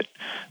with it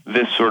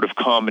this sort of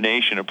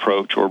combination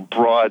approach or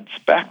broad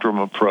spectrum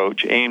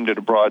approach aimed at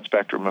a broad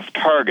spectrum of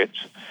targets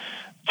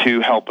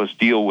to help us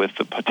deal with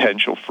the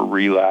potential for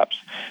relapse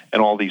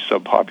and all these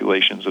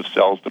subpopulations of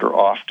cells that are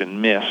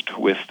often missed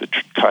with the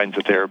kinds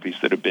of therapies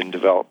that have been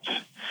developed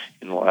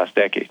in the last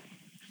decade.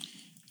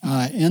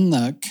 In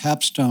the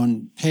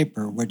capstone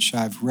paper, which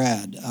I've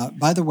read,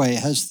 by the way,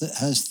 has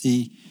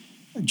the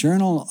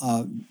journal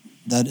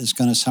that is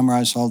going to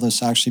summarize all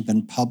this actually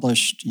been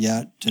published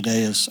yet?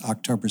 Today is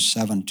October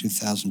 7,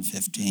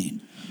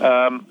 2015.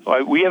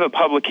 We have a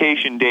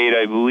publication date,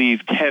 I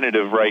believe,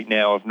 tentative right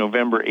now of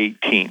November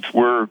 18th.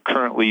 We're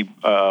currently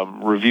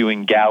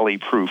reviewing galley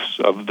proofs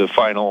of the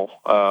final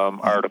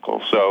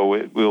article, so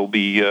it will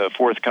be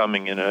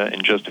forthcoming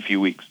in just a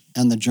few weeks.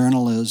 And the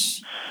journal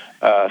is?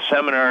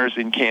 Seminars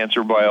in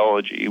Cancer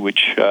Biology,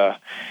 which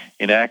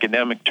in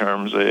academic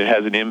terms, it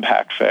has an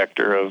impact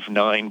factor of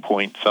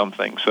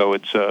 9-point-something. So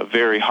it's a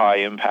very high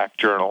impact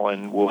journal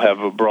and will have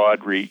a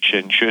broad reach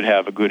and should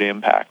have a good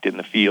impact in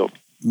the field.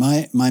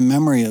 My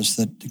memory is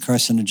that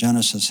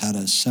carcinogenesis had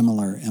a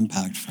similar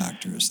impact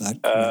factor. Is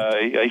that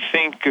correct? I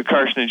think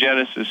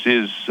carcinogenesis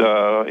is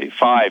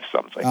 5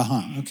 something.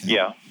 Okay.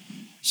 Yeah.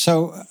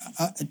 So,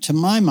 to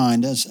my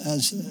mind,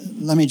 as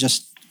let me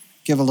just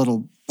give a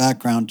little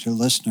background to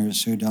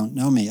listeners who don't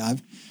know me.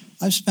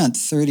 I've spent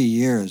 30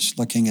 years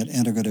looking at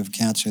integrative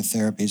cancer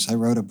therapies. I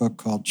wrote a book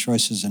called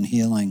Choices in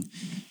Healing,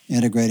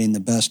 Integrating the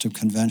Best of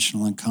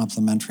Conventional and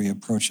Complementary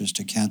Approaches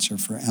to Cancer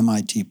for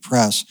MIT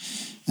Press.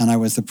 And I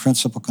was the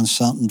principal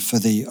consultant for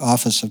the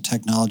Office of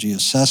Technology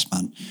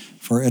Assessment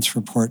for its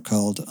report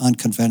called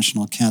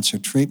Unconventional Cancer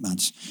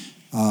Treatments,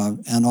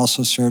 and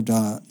also served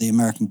the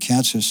American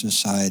Cancer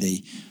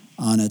Society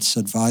on its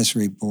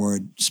advisory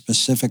board,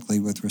 specifically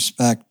with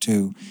respect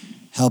to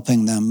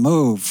helping them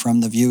move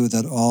from the view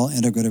that all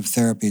integrative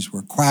therapies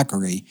were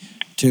quackery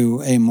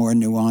to a more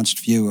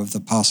nuanced view of the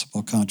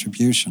possible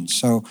contributions.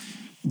 So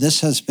this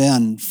has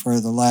been,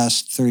 for the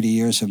last 30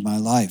 years of my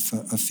life,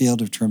 a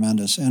field of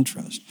tremendous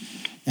interest.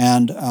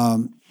 And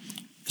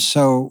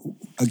so,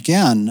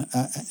 again,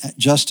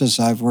 just as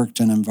I've worked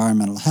in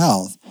environmental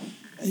health,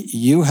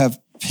 you have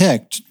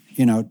picked,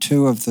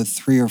 2 of the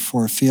 3 or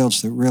 4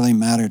 fields that really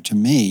matter to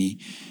me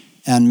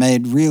and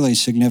made really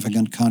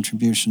significant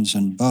contributions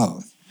in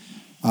both.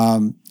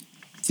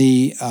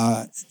 The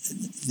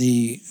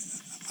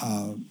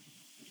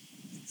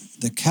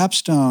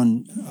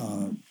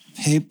capstone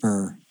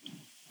paper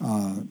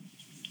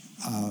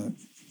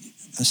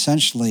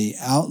essentially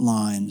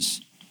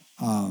outlines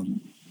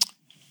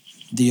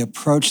the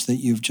approach that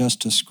you've just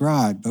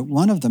described, but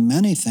one of the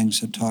many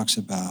things it talks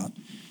about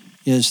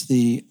is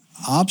the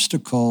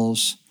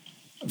obstacles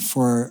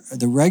for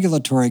the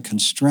regulatory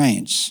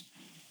constraints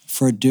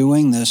for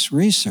doing this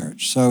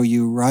research. So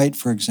you write,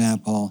 for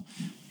example,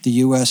 the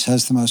U.S.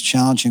 has the most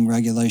challenging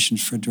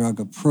regulations for drug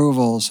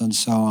approvals and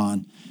so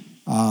on,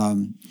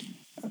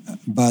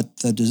 but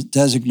the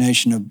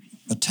designation of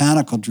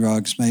botanical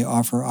drugs may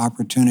offer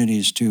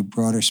opportunities to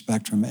broader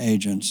spectrum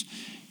agents.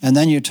 And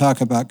then you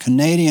talk about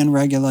Canadian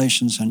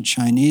regulations and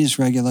Chinese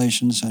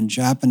regulations and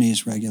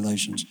Japanese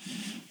regulations.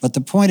 But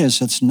the point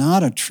is, it's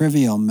not a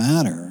trivial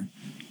matter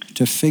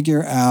to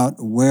figure out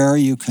where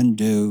you can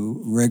do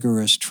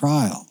rigorous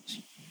trials.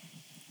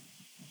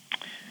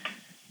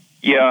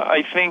 Yeah,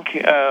 I think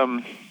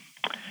I'm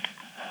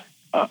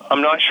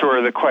not sure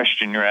of the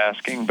question you're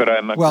asking, but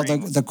I'm well.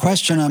 The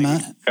question I'm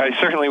asking, I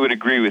certainly would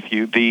agree with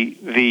you.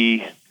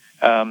 The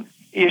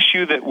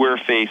issue that we're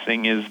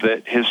facing is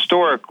that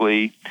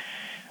historically,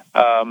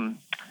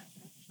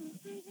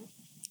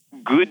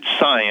 good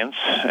science,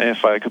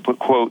 if I could put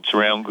quotes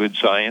around good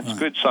science, right.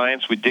 Good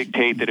science would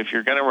dictate that if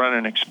you're going to run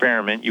an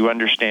experiment, you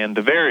understand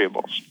the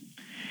variables.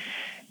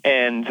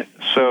 And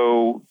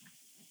so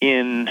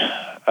in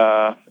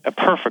a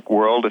perfect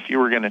world, if you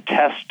were going to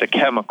test a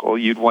chemical,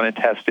 you'd want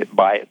to test it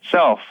by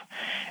itself.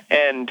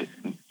 And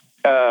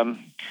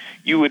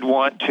you would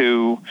want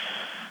to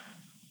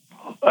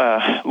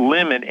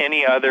limit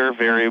any other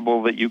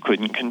variable that you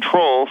couldn't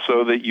control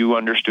so that you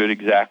understood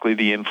exactly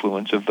the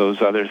influence of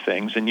those other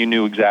things and you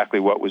knew exactly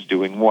what was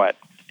doing what.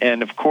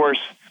 And of course,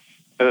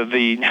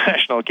 the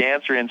National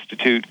Cancer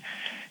Institute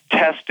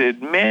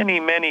tested many,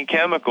 many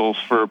chemicals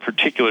for a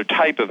particular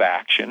type of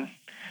action,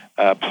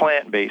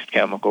 plant-based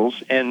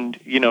chemicals, and,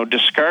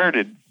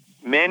 discarded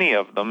many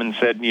of them and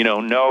said,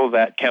 no,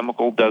 that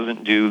chemical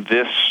doesn't do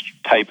this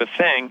type of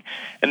thing,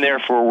 and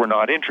therefore we're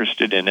not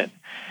interested in it.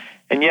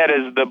 And yet,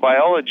 as the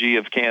biology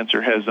of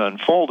cancer has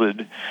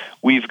unfolded,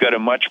 we've got a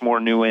much more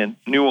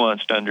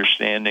nuanced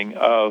understanding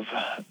of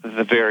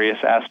the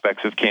various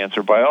aspects of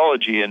cancer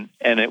biology, and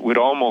it would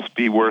almost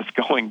be worth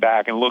going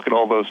back and look at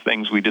all those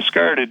things we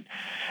discarded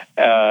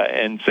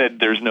and said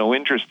there's no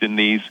interest in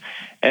these,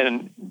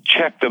 and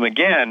check them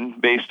again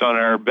based on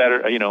our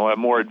better, a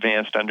more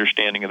advanced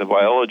understanding of the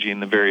biology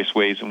and the various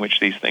ways in which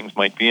these things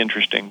might be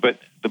interesting. But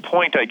the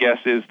point, I guess,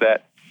 is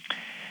that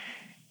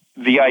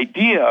the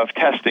idea of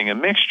testing a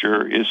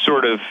mixture is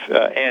sort of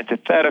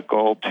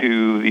antithetical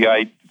to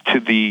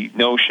the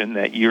notion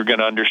that you're going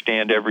to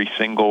understand every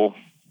single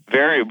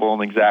variable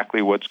and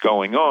exactly what's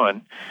going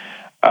on.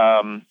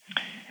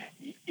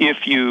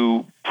 If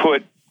you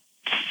put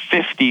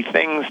 50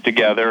 things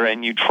together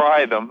and you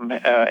try them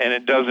and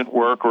it doesn't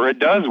work, or it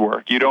does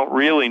work, you don't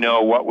really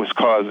know what was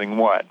causing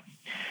what.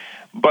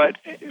 But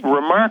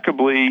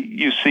remarkably,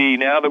 you see,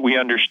 now that we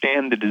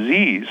understand the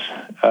disease,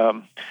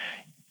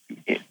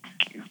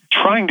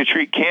 trying to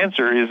treat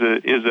cancer is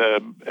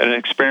an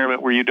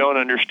experiment where you don't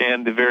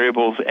understand the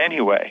variables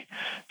anyway,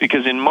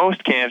 because in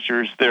most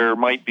cancers there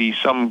might be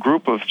some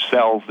group of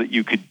cells that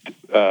you could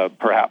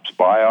perhaps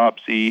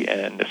biopsy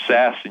and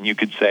assess, and you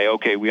could say,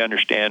 okay, we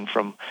understand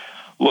from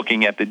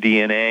looking at the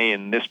DNA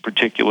in this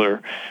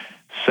particular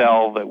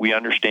cell that we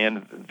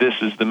understand this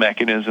is the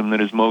mechanism that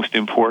is most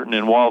important.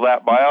 And while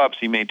that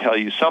biopsy may tell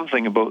you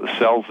something about the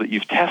cells that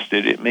you've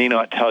tested, it may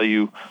not tell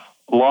you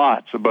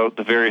lots about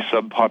the various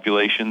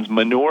subpopulations,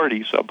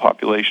 minority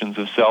subpopulations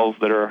of cells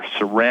that are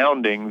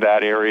surrounding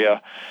that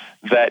area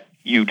that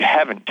you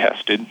haven't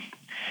tested.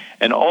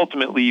 And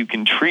ultimately, you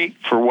can treat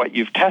for what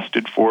you've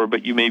tested for,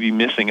 but you may be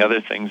missing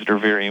other things that are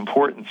very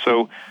important.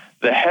 So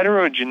the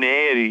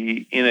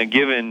heterogeneity in a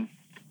given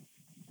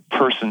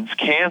person's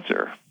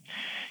cancer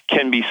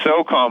can be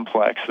so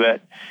complex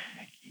that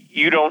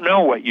you don't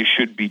know what you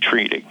should be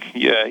treating.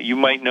 You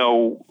might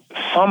know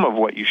some of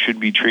what you should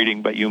be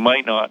treating, but you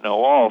might not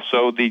know all.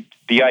 So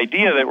the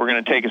idea that we're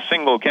going to take a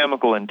single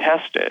chemical and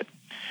test it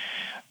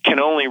can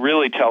only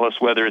really tell us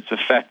whether it's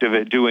effective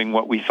at doing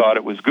what we thought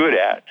it was good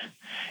at.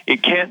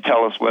 It can't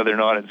tell us whether or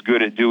not it's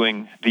good at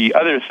doing the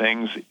other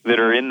things that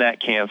are in that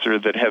cancer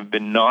that have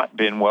not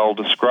been well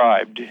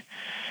described.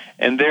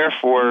 And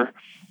therefore,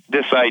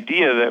 this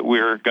idea that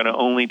we're going to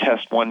only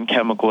test one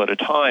chemical at a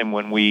time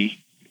when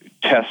we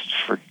test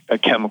for a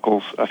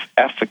chemical's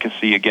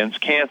efficacy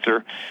against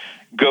cancer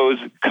goes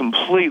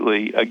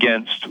completely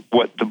against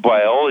what the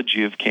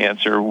biology of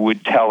cancer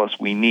would tell us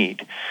we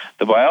need.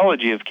 The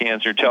biology of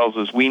cancer tells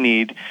us we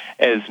need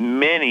as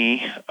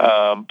many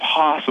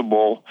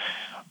possible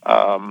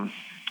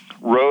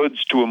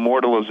roads to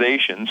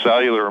immortalization,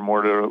 cellular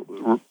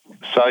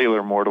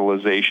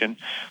immortalization,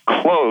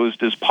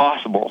 closed as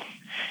possible.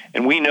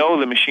 And we know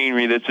the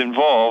machinery that's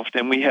involved,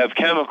 and we have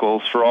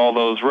chemicals for all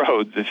those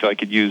roads, if I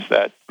could use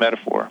that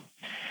metaphor.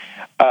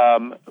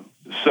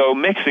 So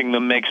mixing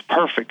them makes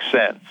perfect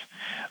sense.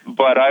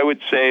 But I would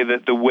say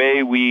that the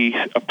way we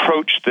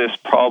approached this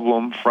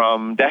problem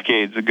from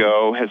decades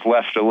ago has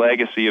left a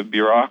legacy of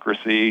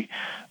bureaucracy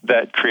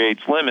that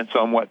creates limits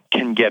on what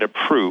can get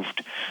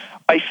approved.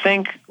 I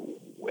think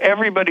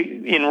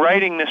everybody, in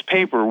writing this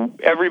paper,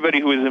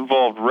 everybody who was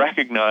involved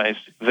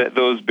recognized that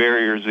those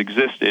barriers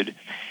existed.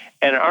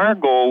 And our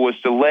goal was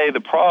to lay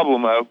the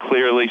problem out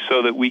clearly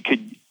so that we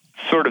could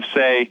sort of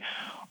say,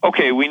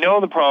 okay, we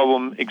know the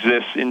problem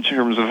exists in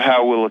terms of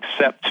how we'll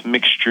accept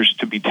mixtures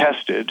to be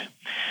tested,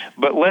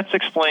 but let's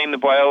explain the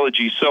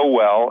biology so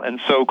well and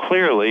so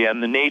clearly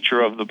and the nature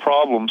of the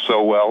problem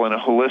so well in a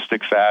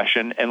holistic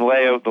fashion and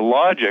lay out the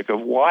logic of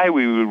why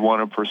we would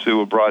want to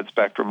pursue a broad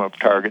spectrum of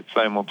targets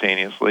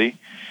simultaneously.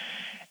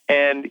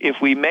 And if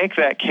we make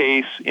that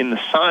case in the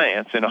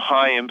science, in a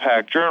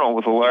high-impact journal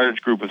with a large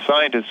group of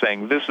scientists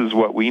saying this is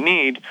what we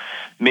need,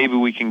 maybe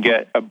we can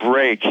get a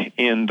break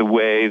in the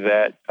way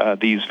that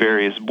these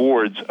various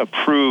boards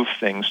approve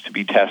things to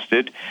be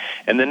tested.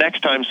 And the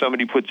next time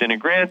somebody puts in a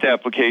grant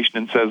application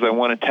and says, I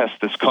want to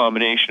test this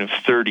combination of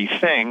 30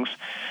 things,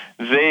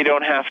 they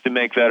don't have to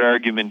make that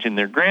argument in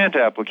their grant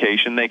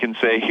application. They can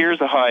say,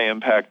 here's a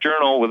high-impact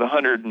journal with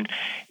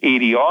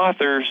 180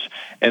 authors,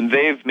 and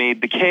they've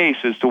made the case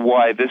as to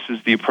why this is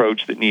the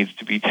approach that needs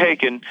to be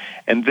taken,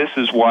 and this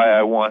is why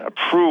I want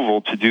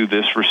approval to do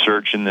this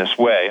research in this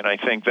way. And I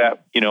think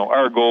that,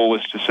 our goal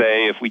was to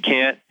say, if we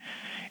can't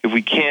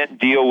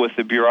deal with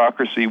the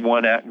bureaucracy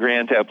one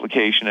grant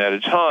application at a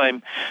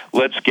time,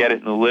 let's get it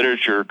in the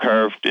literature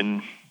carved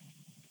in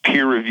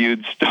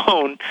peer-reviewed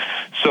stone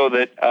so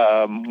that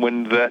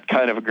when that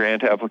kind of a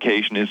grant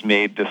application is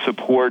made, the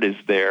support is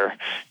there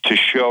to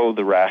show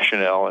the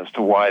rationale as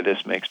to why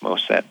this makes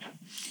most sense.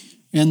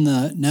 In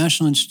the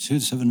National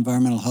Institutes of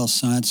Environmental Health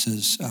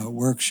Sciences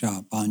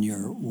workshop on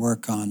your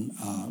work on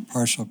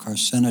partial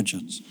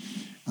carcinogens,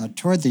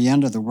 toward the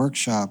end of the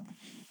workshop,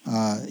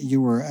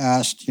 you were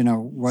asked,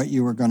 what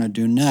you were going to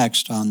do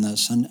next on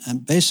this.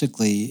 And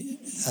basically,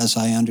 as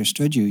I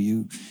understood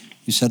you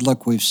said,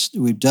 look,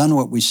 we've done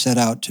what we set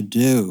out to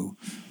do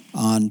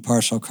on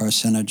partial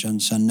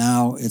carcinogens, and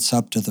now it's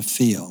up to the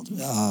field.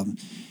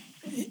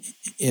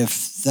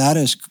 If that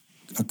is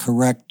a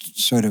correct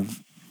sort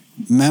of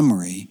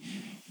memory,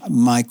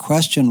 my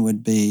question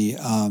would be,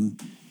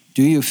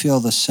 do you feel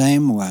the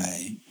same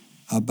way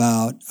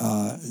about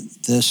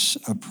this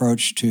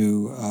approach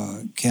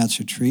to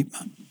cancer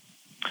treatment?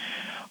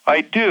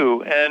 I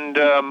do, and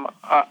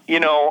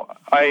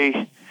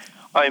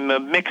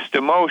I'm mixed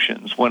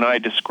emotions when I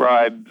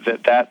describe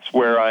that that's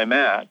where I'm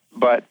at.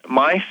 But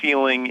my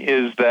feeling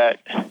is that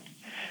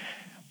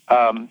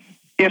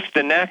if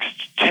the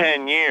next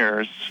 10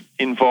 years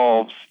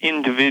involves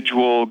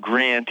individual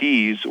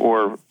grantees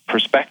or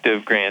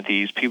prospective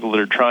grantees, people that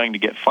are trying to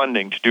get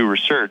funding to do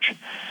research,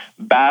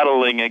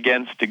 battling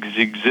against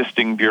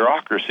existing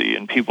bureaucracy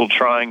and people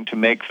trying to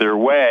make their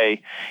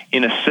way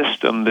in a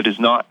system that is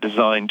not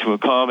designed to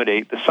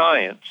accommodate the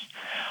science,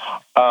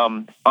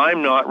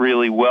 I'm not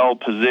really well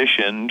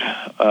positioned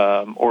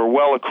or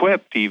well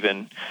equipped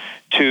even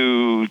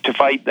to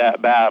fight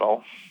that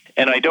battle.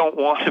 And I don't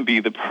want to be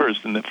the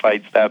person that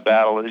fights that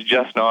battle. It's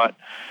just not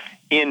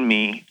in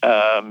me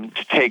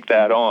to take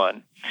that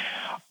on.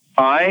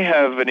 I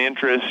have an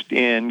interest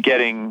in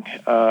getting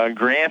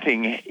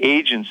granting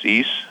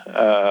agencies,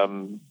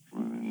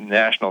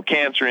 National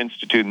Cancer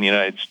Institute in the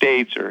United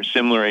States or a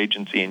similar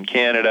agency in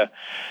Canada,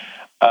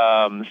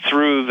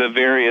 through the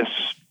various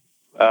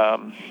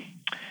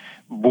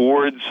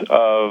boards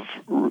of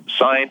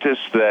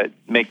scientists that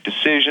make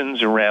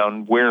decisions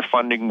around where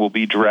funding will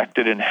be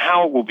directed and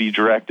how it will be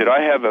directed.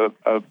 I have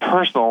a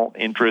personal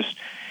interest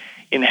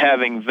in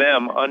having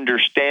them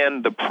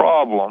understand the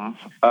problem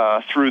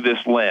through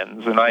this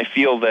lens. And I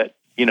feel that,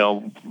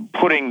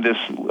 putting this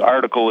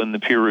article in the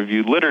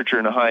peer-reviewed literature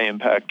in a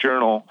high-impact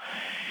journal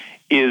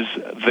is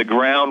the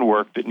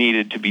groundwork that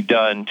needed to be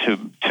done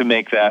to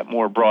make that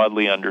more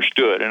broadly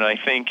understood. And I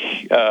think,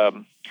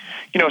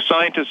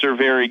 scientists are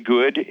very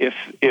good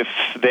if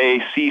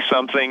they see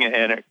something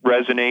and it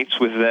resonates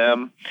with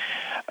them.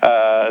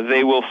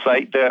 They will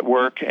cite that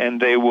work, and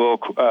they will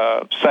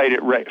cite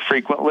it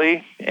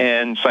frequently,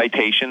 and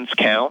citations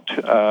count.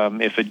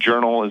 If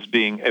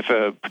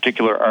a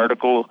particular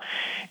article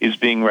is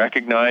being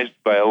recognized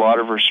by a lot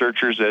of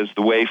researchers as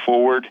the way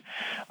forward,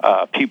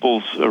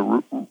 people's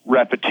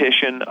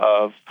repetition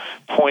of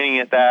pointing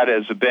at that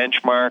as a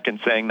benchmark and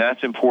saying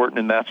that's important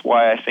and that's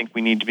why I think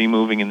we need to be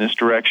moving in this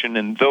direction,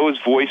 and those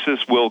voices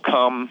will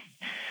come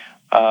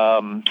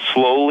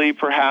slowly,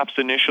 perhaps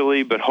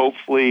initially, but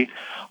hopefully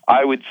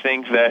I would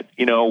think that,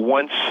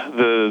 once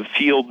the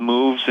field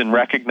moves and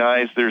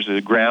recognize there's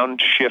a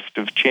ground shift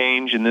of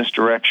change in this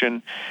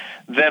direction,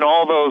 then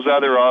all those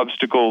other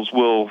obstacles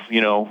will,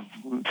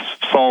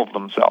 solve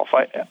themselves.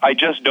 I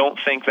just don't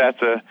think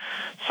that's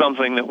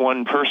something that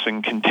one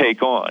person can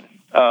take on.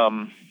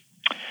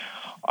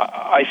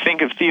 I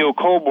think of Theo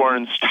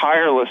Colborn's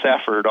tireless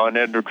effort on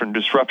endocrine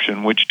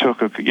disruption, which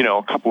took a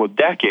couple of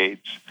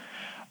decades.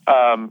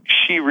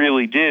 She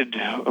really did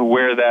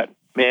wear that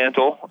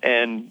mantle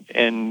and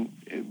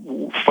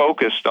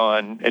focused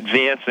on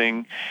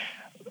advancing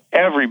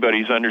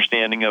everybody's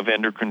understanding of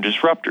endocrine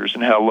disruptors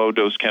and how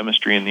low-dose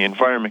chemistry in the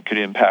environment could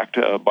impact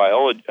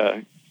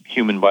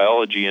human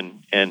biology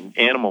and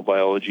animal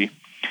biology.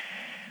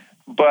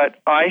 But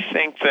I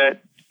think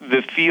that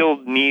the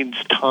field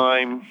needs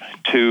time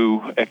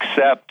to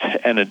accept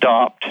and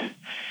adopt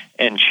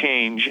and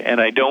change, and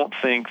I don't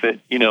think that,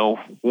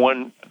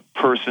 one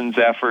person's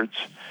efforts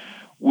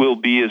will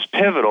be as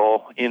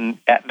pivotal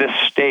at this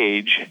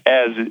stage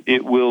as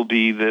it will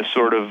be the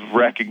sort of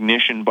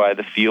recognition by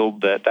the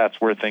field that that's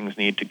where things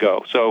need to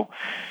go. So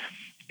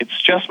it's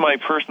just my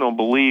personal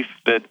belief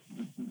that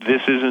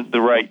this isn't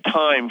the right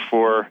time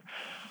for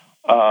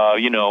a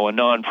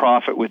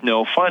nonprofit with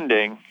no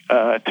funding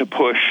to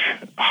push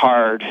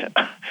hard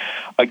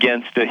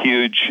against a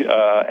huge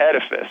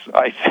edifice.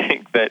 I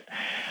think that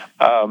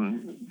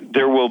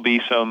there will be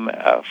some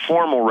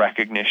formal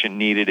recognition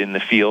needed in the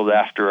field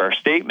after our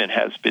statement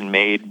has been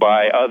made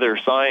by other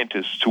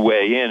scientists to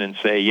weigh in and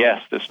say,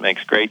 yes, this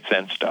makes great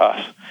sense to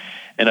us.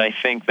 And I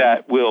think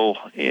that will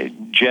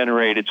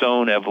generate its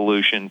own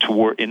evolution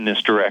in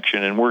this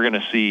direction, and we're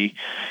going to see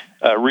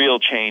real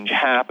change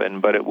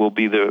happen, but it will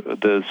be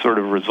the sort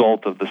of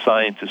result of the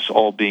scientists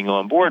all being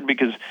on board,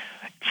 because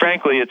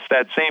frankly, it's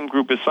that same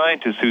group of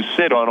scientists who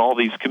sit on all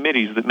these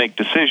committees that make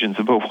decisions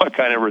about what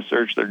kind of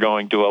research they're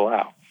going to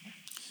allow.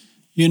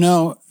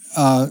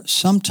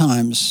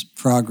 Sometimes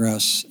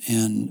progress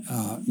in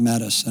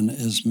medicine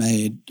is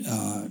made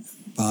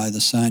by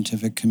the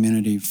scientific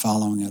community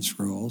following its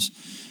rules,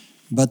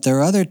 but there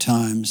are other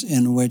times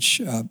in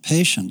which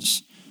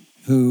patients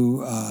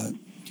who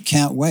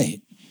can't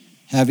wait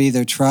have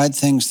either tried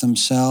things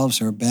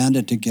themselves or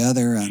banded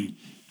together and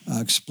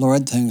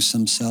explored things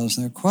themselves.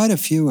 There are quite a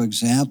few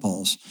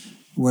examples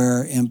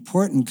where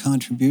important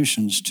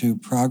contributions to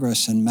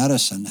progress in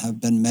medicine have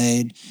been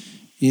made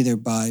either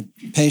by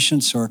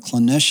patients or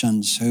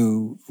clinicians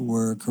who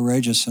were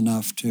courageous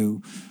enough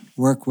to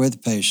work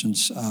with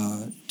patients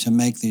to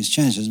make these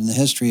changes. In the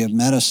history of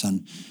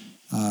medicine,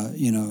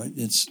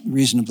 it's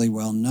reasonably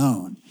well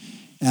known.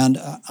 And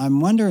I'm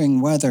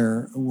wondering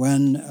whether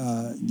when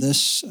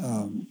this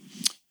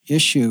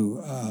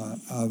issue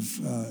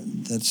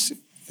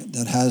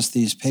that has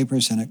these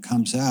papers and it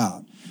comes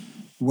out,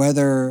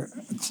 whether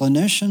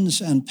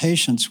clinicians and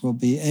patients will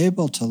be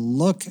able to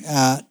look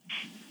at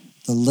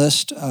the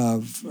list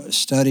of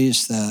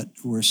studies that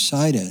were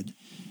cited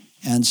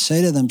and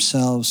say to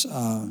themselves,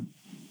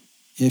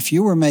 if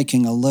you were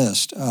making a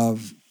list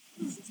of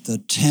the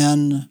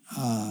 10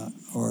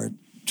 or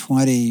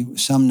 20,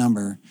 some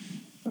number,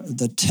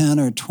 the 10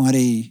 or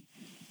 20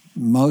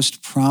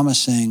 most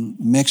promising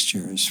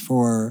mixtures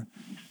for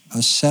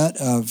a set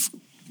of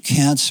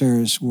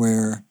cancers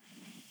where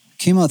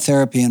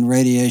chemotherapy and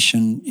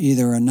radiation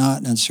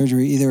and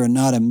surgery either are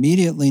not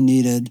immediately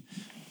needed,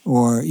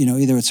 or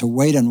either it's a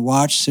wait and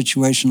watch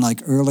situation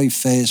like early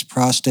phase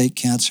prostate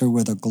cancer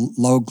with a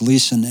low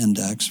Gleason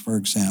index, for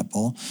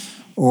example,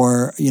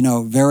 or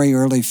very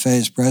early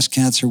phase breast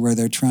cancer where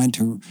they're trying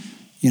to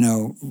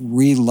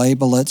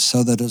relabel it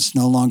so that it's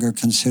no longer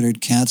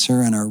considered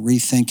cancer and are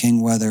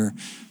rethinking whether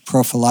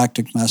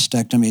prophylactic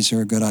mastectomies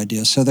are a good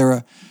idea. So there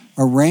are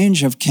a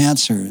range of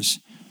cancers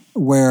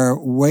where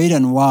wait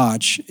and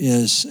watch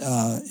is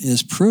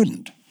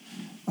prudent,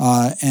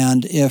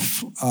 and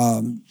if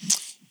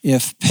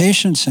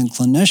patients and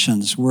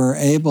clinicians were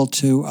able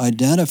to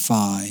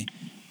identify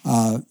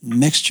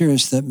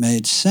mixtures that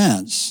made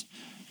sense,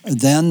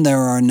 then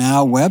there are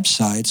now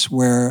websites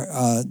where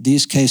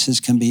these cases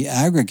can be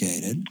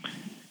aggregated.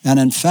 And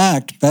in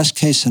fact, best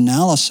case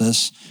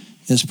analysis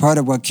is part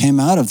of what came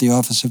out of the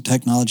Office of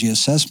Technology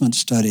Assessment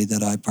study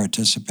that I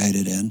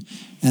participated in,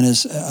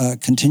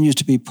 and continues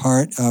to be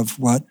part of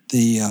what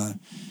the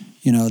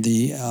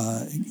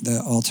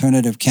the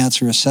alternative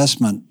cancer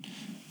assessment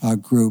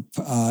group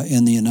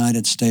in the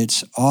United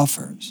States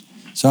offers.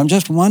 So I'm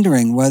just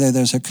wondering whether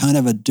there's a kind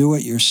of a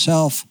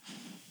do-it-yourself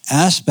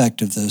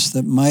aspect of this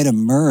that might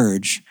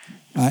emerge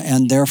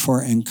and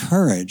therefore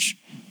encourage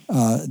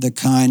the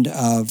kind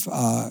of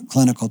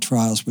clinical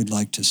trials we'd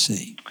like to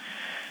see.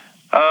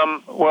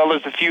 Well,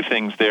 there's a few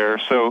things there.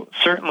 So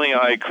certainly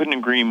I couldn't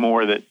agree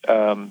more that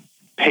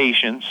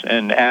patients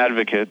and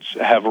advocates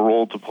have a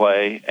role to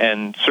play.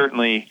 And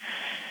certainly,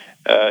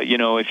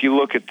 if you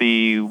look at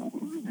the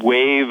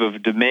wave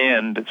of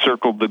demand that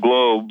circled the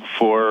globe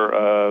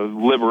for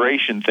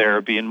liberation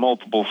therapy in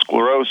multiple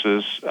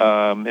sclerosis, is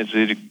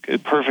a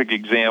perfect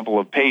example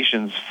of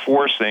patients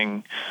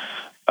forcing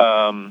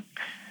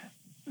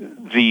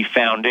the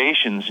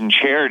foundations and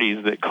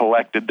charities that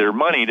collected their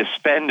money to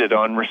spend it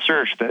on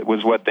research that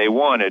was what they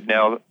wanted.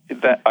 Now,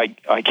 that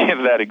I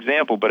give that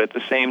example, but at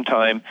the same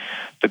time,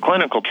 the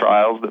clinical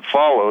trials that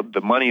followed, the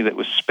money that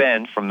was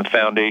spent from the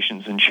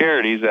foundations and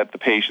charities at the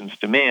patient's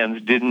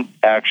demands didn't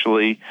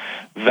actually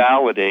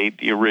validate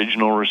the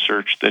original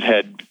research that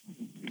had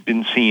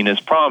been seen as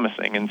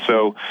promising. And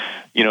so,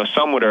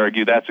 some would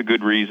argue that's a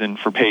good reason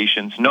for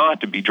patients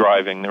not to be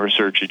driving the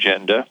research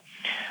agenda.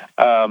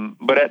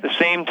 But at the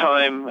same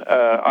time,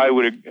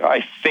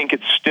 I think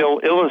it's still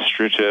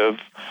illustrative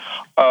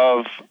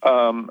of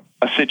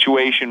a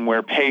situation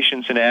where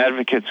patients and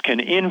advocates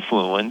can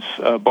influence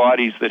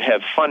bodies that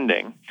have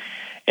funding.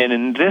 And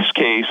in this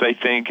case, I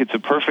think it's a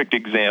perfect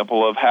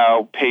example of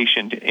how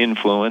patient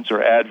influence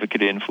or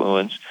advocate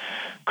influence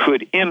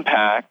could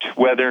impact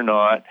whether or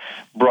not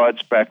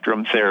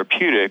broad-spectrum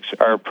therapeutics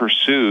are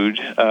pursued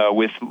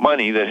with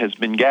money that has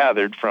been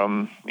gathered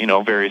from,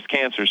 various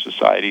cancer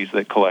societies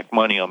that collect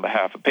money on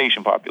behalf of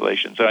patient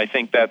populations. And I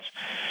think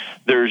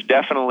there's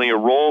definitely a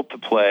role to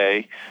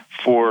play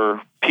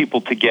for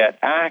people to get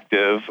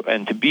active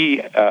and to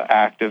be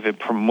active in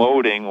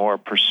promoting or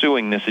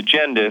pursuing this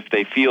agenda if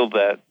they feel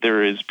that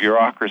there is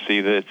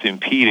bureaucracy that's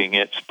impeding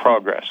its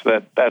progress.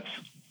 That's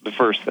the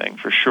first thing,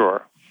 for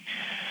sure.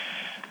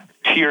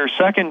 To your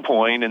second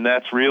point, and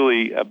that's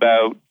really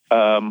about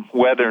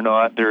whether or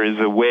not there is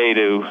a way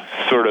to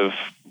sort of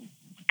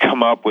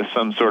come up with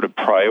some sort of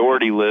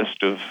priority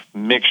list of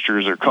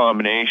mixtures or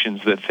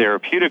combinations that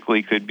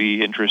therapeutically could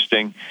be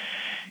interesting,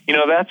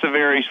 that's a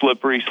very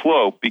slippery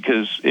slope,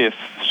 because if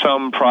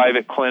some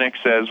private clinic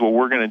says, well,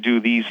 we're going to do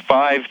these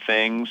 5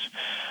 things,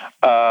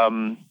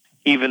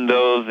 even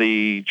though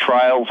the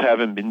trials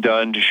haven't been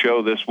done to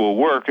show this will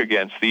work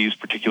against these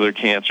particular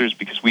cancers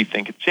because we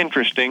think it's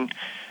interesting,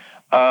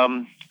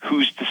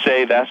 who's to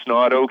say that's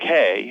not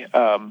okay?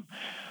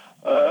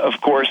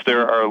 Of course,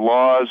 there are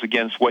laws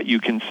against what you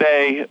can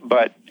say,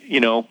 but,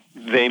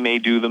 they may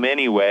do them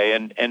anyway,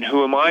 and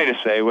who am I to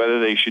say whether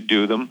they should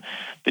do them?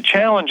 The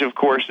challenge, of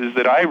course, is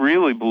that I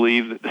really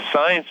believe that the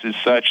science is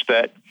such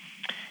that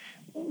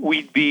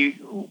we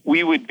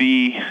would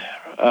be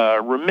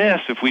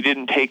remiss if we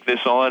didn't take this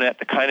on at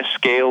the kind of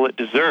scale it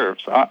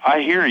deserves.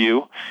 I hear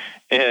you.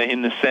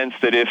 In the sense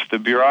that if the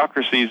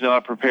bureaucracy is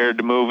not prepared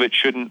to move it,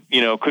 couldn't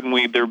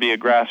there be a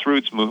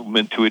grassroots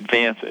movement to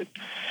advance it?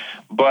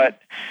 But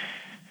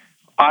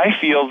I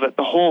feel that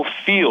the whole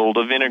field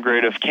of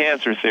integrative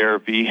cancer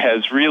therapy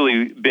has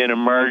really been a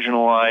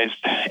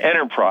marginalized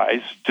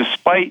enterprise.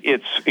 Despite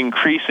its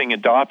increasing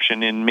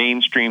adoption in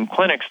mainstream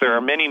clinics, there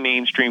are many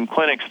mainstream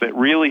clinics that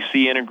really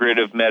see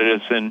integrative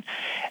medicine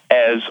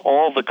as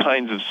all the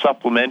kinds of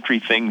supplementary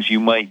things you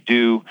might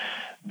do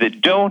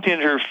that don't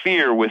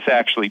interfere with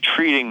actually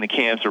treating the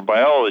cancer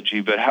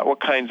biology, but what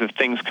kinds of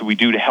things could we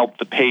do to help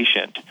the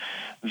patient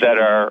that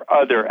are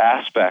other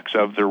aspects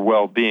of their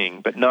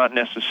well-being, but not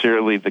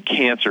necessarily the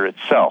cancer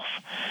itself.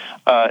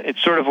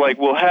 It's sort of like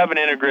we'll have an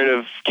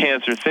integrative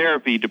cancer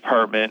therapy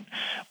department,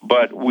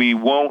 but we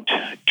won't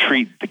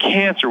treat the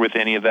cancer with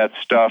any of that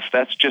stuff.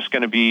 That's just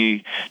going to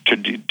be to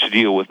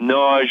deal with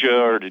nausea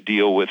or to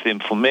deal with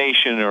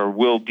inflammation, or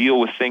we'll deal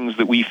with things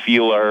that we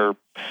feel are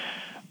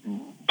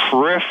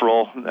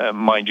peripheral.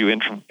 Mind you,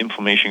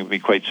 inflammation can be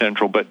quite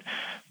central, but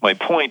my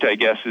point, I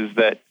guess, is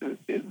that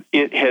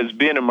it has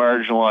been a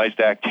marginalized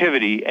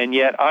activity, and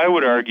yet I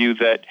would argue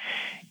that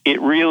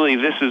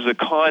this is a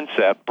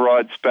concept,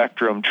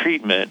 broad-spectrum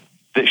treatment,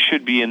 that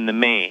should be in the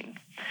main.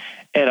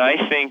 And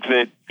I think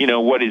that,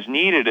 what is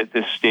needed at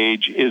this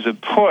stage is a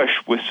push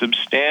with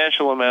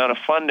substantial amount of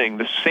funding,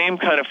 the same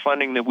kind of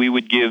funding that we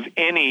would give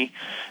any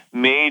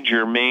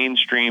major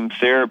mainstream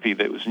therapy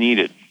that was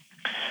needed.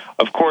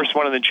 Of course,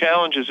 one of the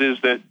challenges is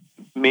that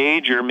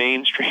major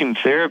mainstream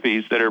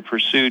therapies that are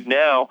pursued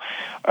now,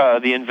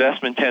 the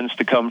investment tends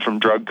to come from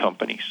drug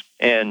companies.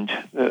 And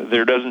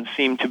there doesn't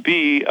seem to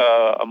be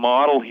a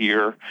model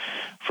here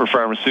for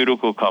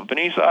pharmaceutical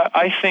companies.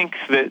 I think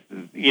that,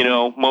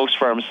 most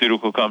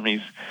pharmaceutical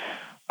companies,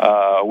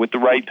 with the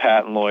right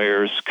patent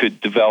lawyers, could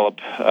develop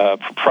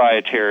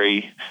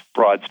proprietary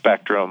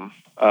broad-spectrum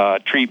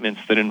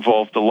treatments that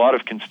involved a lot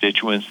of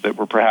constituents that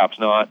were perhaps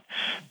not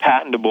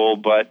patentable,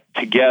 but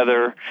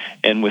together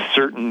and with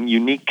certain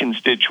unique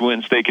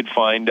constituents, they could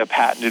find a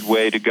patented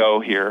way to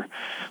go here.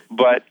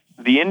 But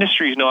the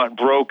industry's not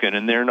broken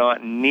and they're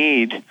not in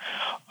need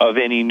of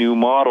any new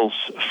models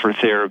for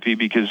therapy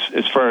because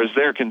as far as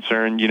they're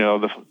concerned,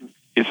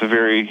 it's a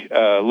very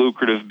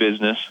lucrative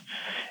business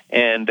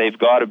and they've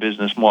got a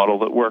business model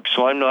that works.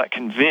 So I'm not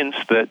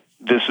convinced that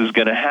this is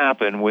going to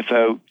happen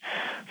without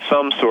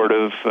some sort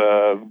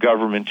of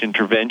government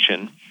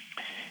intervention.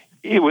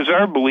 It was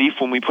our belief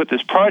when we put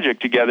this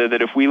project together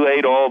that if we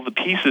laid all the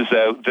pieces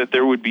out, that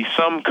there would be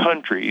some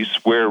countries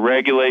where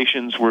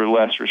regulations were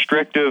less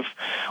restrictive,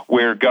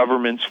 where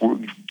governments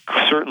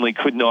certainly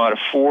could not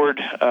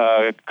afford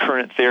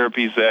current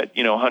therapies at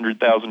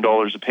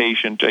 $100,000 a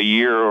patient a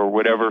year or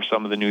whatever.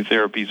 Some of the new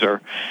therapies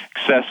are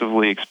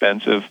excessively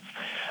expensive.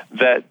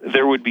 That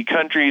there would be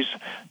countries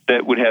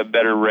that would have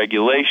better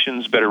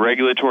regulations, better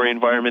regulatory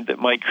environment that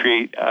might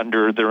create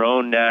under their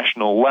own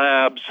national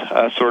labs,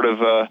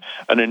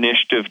 an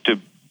initiative to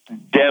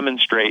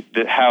demonstrate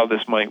how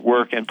this might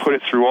work and put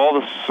it through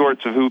all the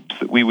sorts of hoops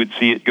that we would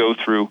see it go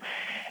through.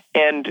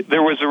 And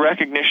there was a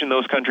recognition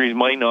those countries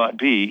might not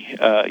be,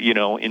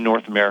 in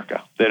North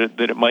America, that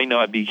it might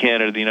not be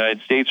Canada, the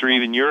United States, or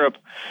even Europe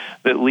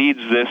that leads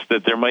this,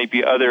 that there might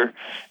be other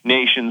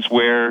nations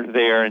where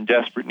they are in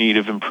desperate need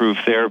of improved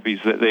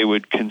therapies that they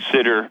would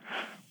consider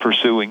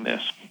pursuing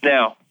this.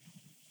 Now,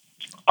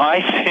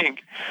 I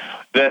think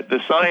that the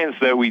science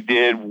that we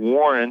did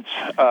warrants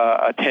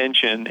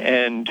attention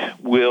and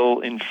will,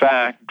 in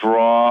fact,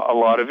 draw a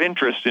lot of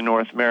interest in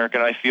North America.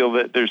 And I feel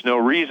that there's no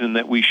reason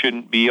that we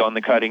shouldn't be on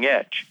the cutting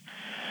edge.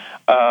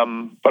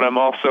 But I'm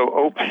also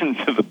open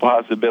to the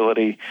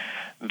possibility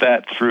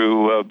that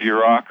through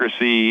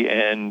bureaucracy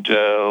and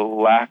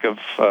lack of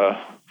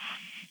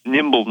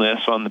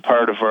nimbleness on the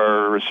part of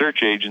our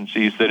research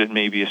agencies, that it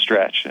may be a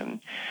stretch. And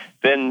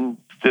then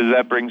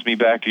that brings me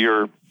back to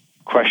your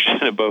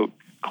question about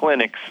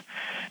clinics.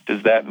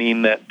 Does that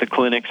mean that the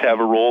clinics have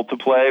a role to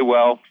play?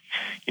 Well,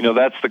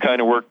 that's the kind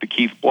of work that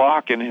Keith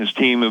Block and his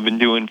team have been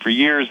doing for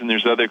years, and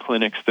there's other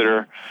clinics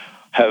that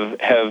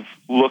have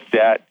looked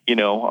at,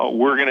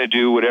 we're going to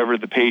do whatever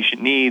the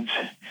patient needs,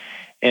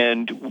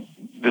 and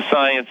the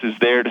science is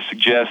there to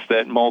suggest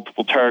that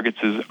multiple targets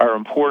are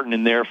important,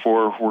 and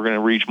therefore we're going to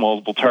reach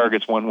multiple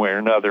targets one way or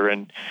another,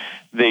 and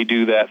they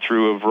do that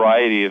through a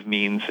variety of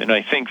means, and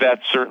I think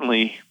that's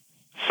certainly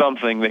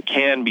something that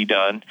can be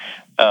done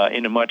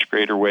in a much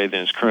greater way than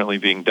is currently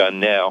being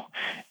done now.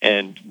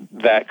 And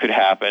that could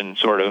happen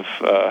sort of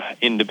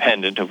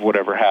independent of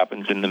whatever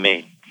happens in the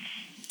main.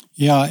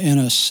 Yeah, in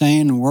a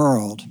sane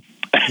world,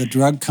 the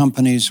drug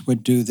companies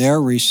would do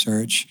their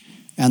research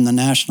and the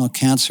National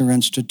Cancer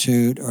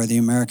Institute or the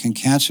American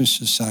Cancer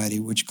Society,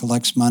 which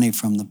collects money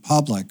from the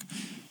public,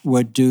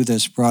 would do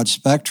this broad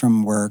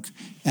spectrum work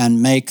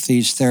and make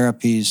these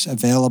therapies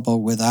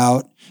available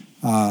without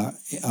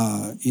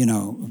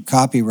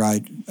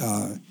copyright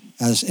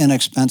as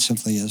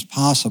inexpensively as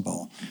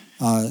possible,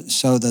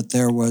 so that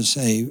there was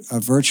a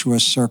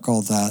virtuous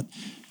circle that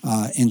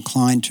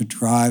inclined to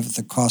drive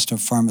the cost of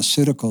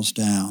pharmaceuticals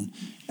down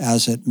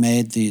as it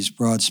made these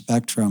broad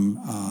spectrum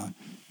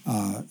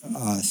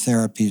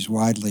therapies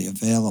widely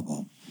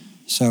available.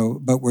 So,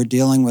 but we're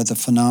dealing with a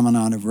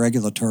phenomenon of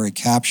regulatory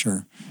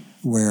capture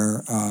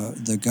where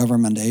the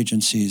government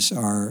agencies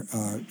are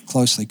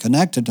closely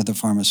connected to the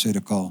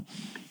pharmaceutical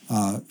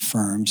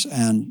firms,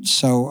 and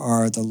so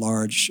are the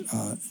large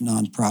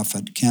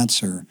nonprofit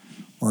cancer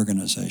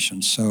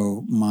organizations.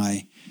 So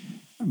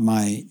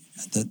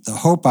the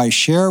hope I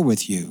share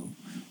with you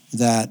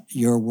that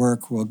your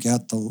work will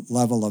get the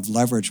level of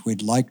leverage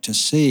we'd like to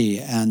see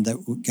and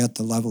that will get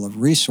the level of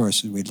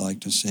resources we'd like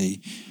to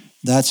see,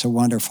 that's a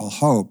wonderful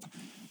hope.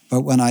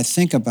 But when I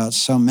think about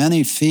so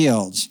many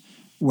fields,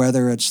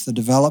 whether it's the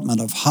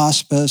development of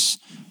hospice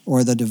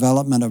or the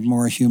development of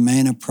more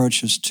humane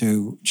approaches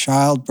to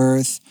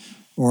childbirth,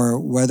 or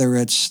whether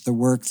it's the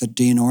work that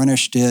Dean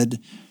Ornish did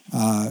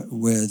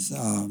with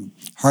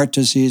heart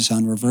disease,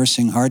 on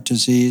reversing heart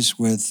disease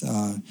with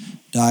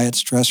diet,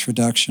 stress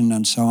reduction,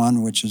 and so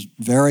on, which is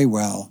very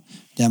well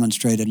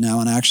demonstrated now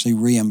and actually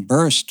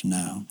reimbursed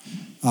now.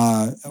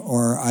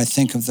 Or I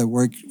think of the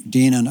work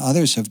Dean and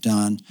others have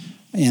done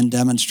in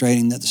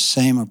demonstrating that the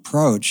same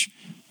approach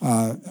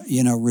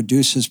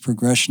reduces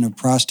progression of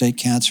prostate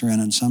cancer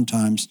and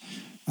sometimes,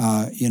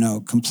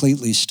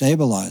 completely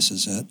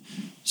stabilizes it.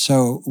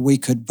 So we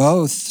could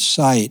both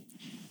cite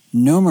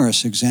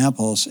numerous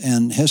examples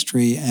in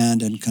history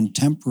and in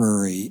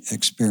contemporary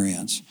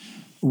experience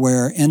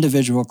where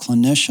individual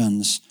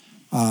clinicians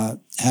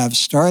have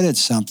started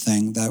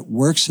something that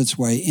works its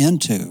way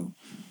into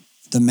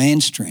the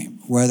mainstream,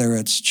 whether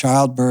it's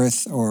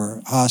childbirth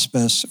or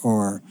hospice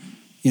or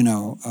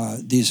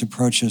these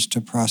approaches to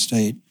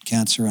prostate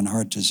cancer and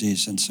heart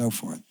disease and so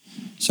forth.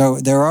 So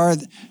there are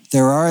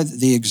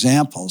the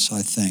examples,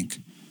 I think,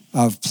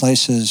 of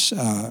places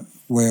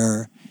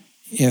where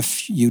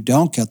if you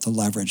don't get the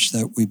leverage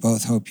that we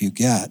both hope you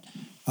get,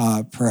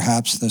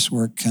 perhaps this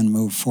work can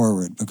move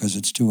forward because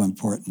it's too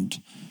important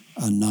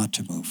not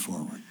to move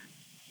forward.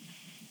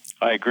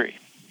 I agree.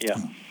 Yeah.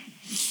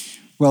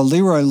 Well,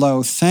 Leroy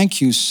Lowe, thank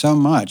you so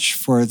much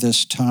for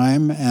this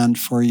time and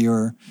for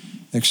your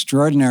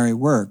extraordinary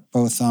work,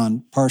 both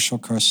on partial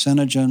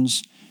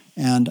carcinogens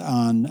and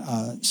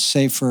on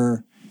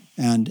safer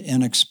and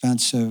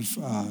inexpensive,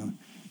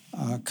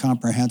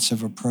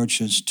 comprehensive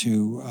approaches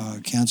to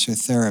cancer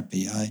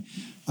therapy.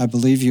 I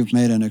believe you've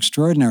made an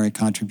extraordinary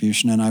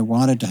contribution, and I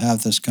wanted to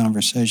have this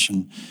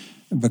conversation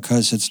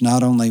because it's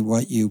not only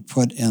what you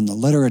put in the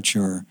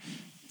literature,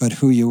 but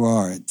who you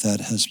are that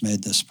has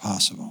made this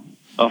possible.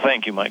 Oh,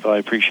 thank you, Michael. I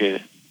appreciate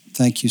it.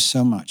 Thank you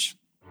so much.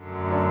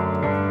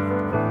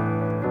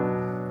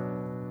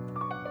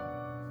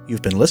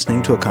 You've been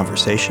listening to a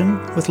conversation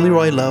with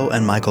Leroy Lowe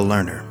and Michael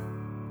Lerner.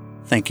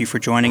 Thank you for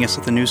joining us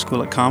at the New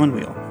School at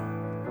Commonweal.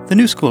 The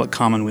New School at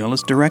Commonweal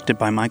is directed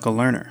by Michael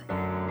Lerner.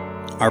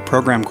 Our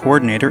program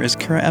coordinator is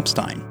Kara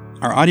Epstein.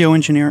 Our audio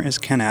engineer is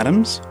Ken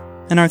Adams.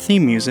 And our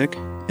theme music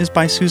is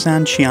by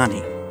Suzanne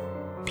Ciani.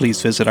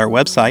 Please visit our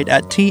website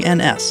at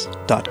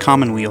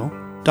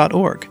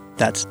tns.commonweal.org.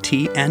 That's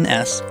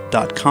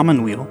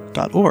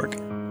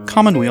tns.commonweal.org.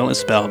 Commonweal is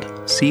spelled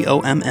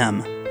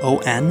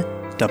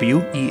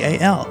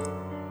COMMONWEAL.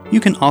 You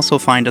can also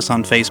find us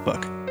on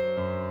Facebook.